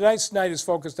 Tonight's night is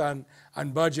focused on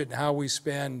budget and how we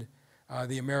spend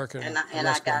the American and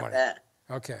I got money. that.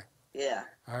 Okay. Yeah.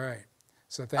 All right.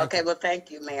 So thank you. Okay. Well,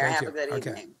 thank you, Mayor. Thank Have you. a good Okay.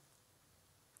 evening.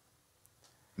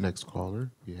 Next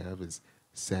caller we have is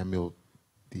Samuel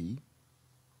D.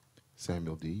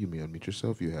 Samuel D., you may unmute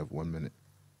yourself. You have 1 minute.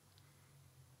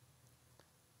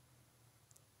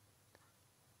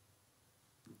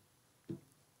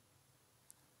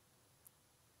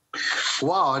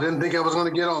 Wow, I didn't think I was going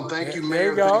to get on. Thank you, Mayor. There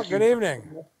you go. Good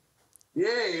evening.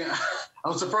 Yeah,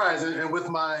 I'm surprised. And with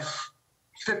my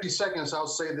 50 seconds, I'll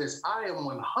say this. I am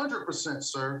 100%,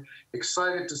 sir,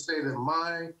 excited to say that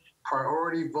my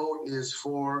priority vote is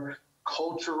for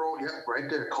cultural, right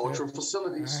there, cultural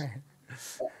facilities.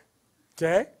 Right.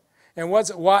 Okay. And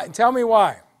why? Tell me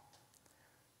why.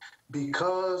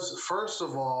 Because, first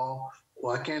of all,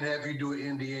 well, I can't have you do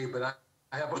an NDA, but I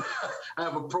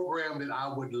have a program that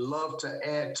I would love to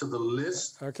add to the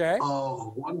list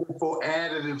of wonderful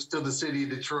additives to the city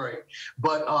of Detroit.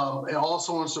 But and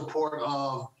also in support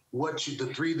of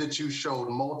the three that you showed,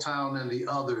 Motown and the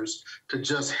others, to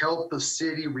just help the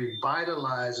city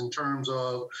revitalize in terms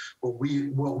of what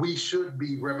we should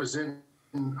be representing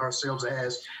ourselves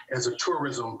as a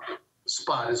tourism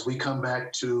spot as we come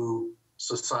back to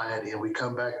society and we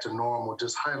come back to normal,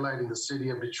 just highlighting the city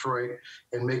of Detroit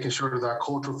and making sure that our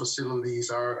cultural facilities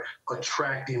are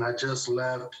attracting. I just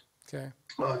left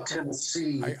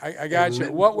Tennessee. I got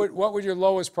you. What would your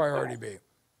lowest priority be?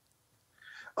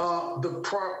 The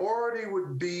priority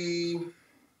would be,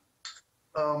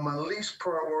 my least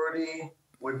priority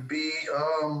would be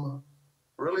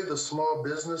really the small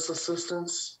business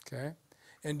assistance. Okay.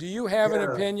 And do you have an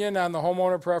opinion on the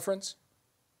homeowner preference?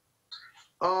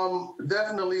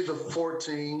 Definitely the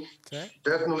 14. Okay.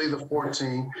 Definitely the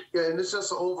 14. Yeah, and it's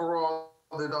just overall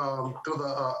that through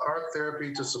the art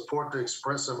therapy to support the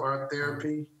expressive art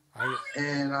therapy.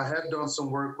 And I have done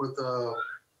some work with the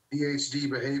PhD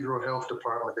behavioral health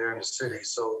department there in the city.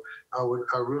 So I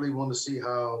really want to see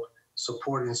how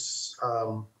supporting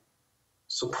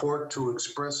support to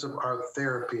expressive art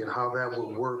therapy and how that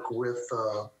would work with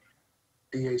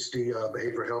DHD,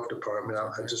 Behavioral Health Department.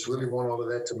 I just really want all of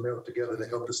that to meld together to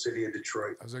help the city of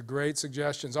Detroit. Those are great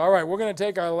suggestions. All right, we're going to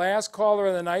take our last caller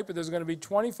of the night, but there's going to be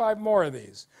 25 more of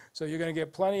these, so you're going to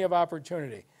get plenty of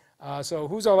opportunity. So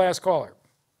who's our last caller?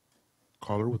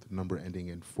 Caller with the number ending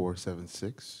in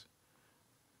 476.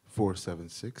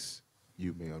 476.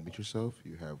 You may unmute yourself.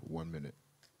 You have 1 minute.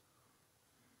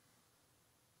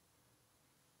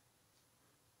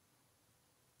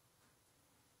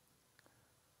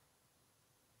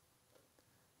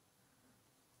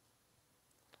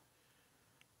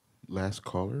 Last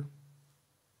caller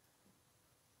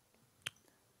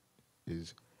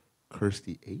is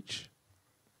Kirsty H.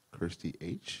 Kirsty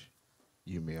H.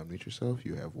 You may unmute yourself.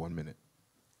 You have 1 minute.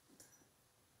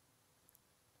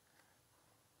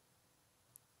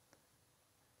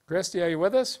 Christy, are you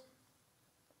with us?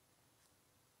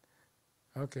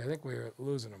 Okay, I think we're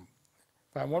losing them.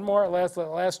 Fine, one more,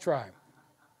 last try.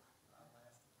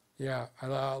 Yeah, I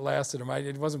lasted him.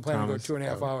 It wasn't planning to go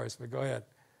 2.5 hours, but go ahead.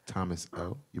 Thomas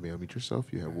L. You may unmute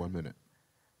yourself. You have 1 minute.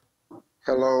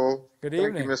 Hello. Good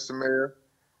evening. Thank you, Mr. Mayor.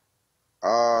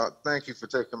 Thank you for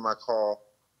taking my call.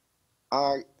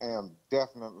 I am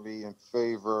definitely in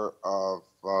favor of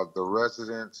the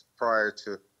residents prior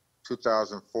to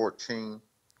 2014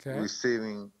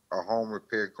 receiving a home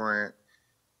repair grant.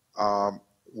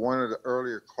 One of the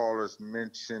earlier callers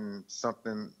mentioned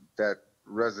something that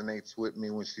resonates with me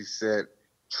when she said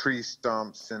tree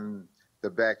stumps in the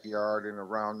backyard and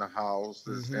around the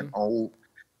houses and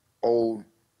old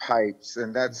pipes,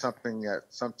 and that's something that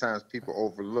sometimes people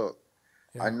overlook.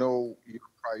 Yeah. I know your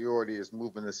priority is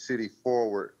moving the city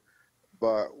forward,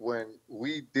 but when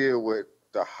we deal with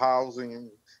the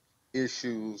housing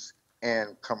issues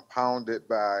and compounded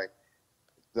by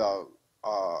the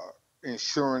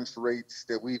insurance rates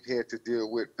that we've had to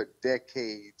deal with for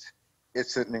decades,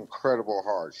 it's an incredible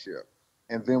hardship.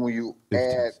 And then when you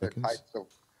add the types of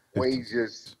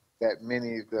wages that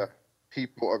many of the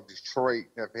people of Detroit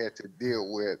have had to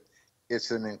deal with,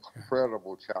 it's an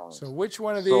incredible challenge. So which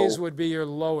one of these would be your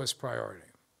lowest priority?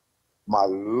 My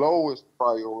lowest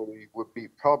priority would be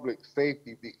public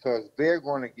safety, because they're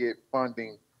going to get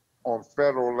funding on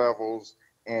federal levels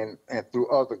and through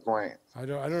other grants. I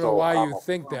don't know why you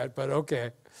think that, but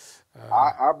okay.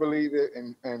 I believe it,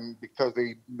 and because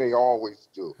they always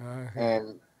do.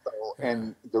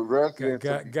 And the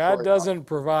residents. God doesn't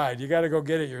provide. You got to go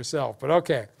get it yourself. But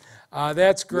okay,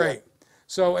 that's great. Yeah.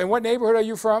 So, and what neighborhood are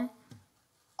you from?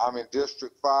 I'm in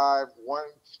District 5, 1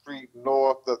 street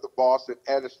north of the Boston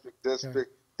District. Okay.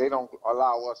 They don't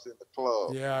allow us in the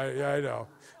club. Yeah,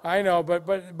 I know,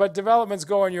 but development's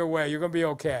going your way. You're going to be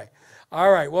okay.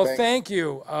 All right. Well, thank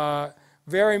you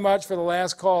very much for the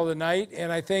last call of the night,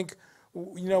 and I think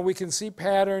we can see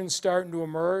patterns starting to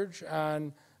emerge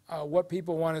on what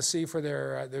people want to see for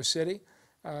their city,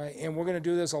 and we're going to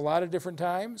do this a lot of different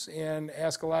times and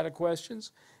ask a lot of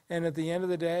questions. And at the end of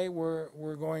the day,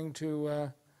 we're going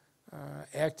to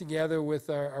act together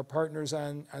with our partners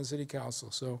on City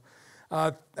Council. So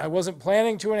I wasn't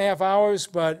planning 2.5 hours,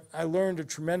 but I learned a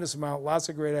tremendous amount, lots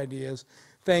of great ideas.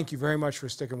 Thank you very much for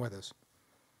sticking with us.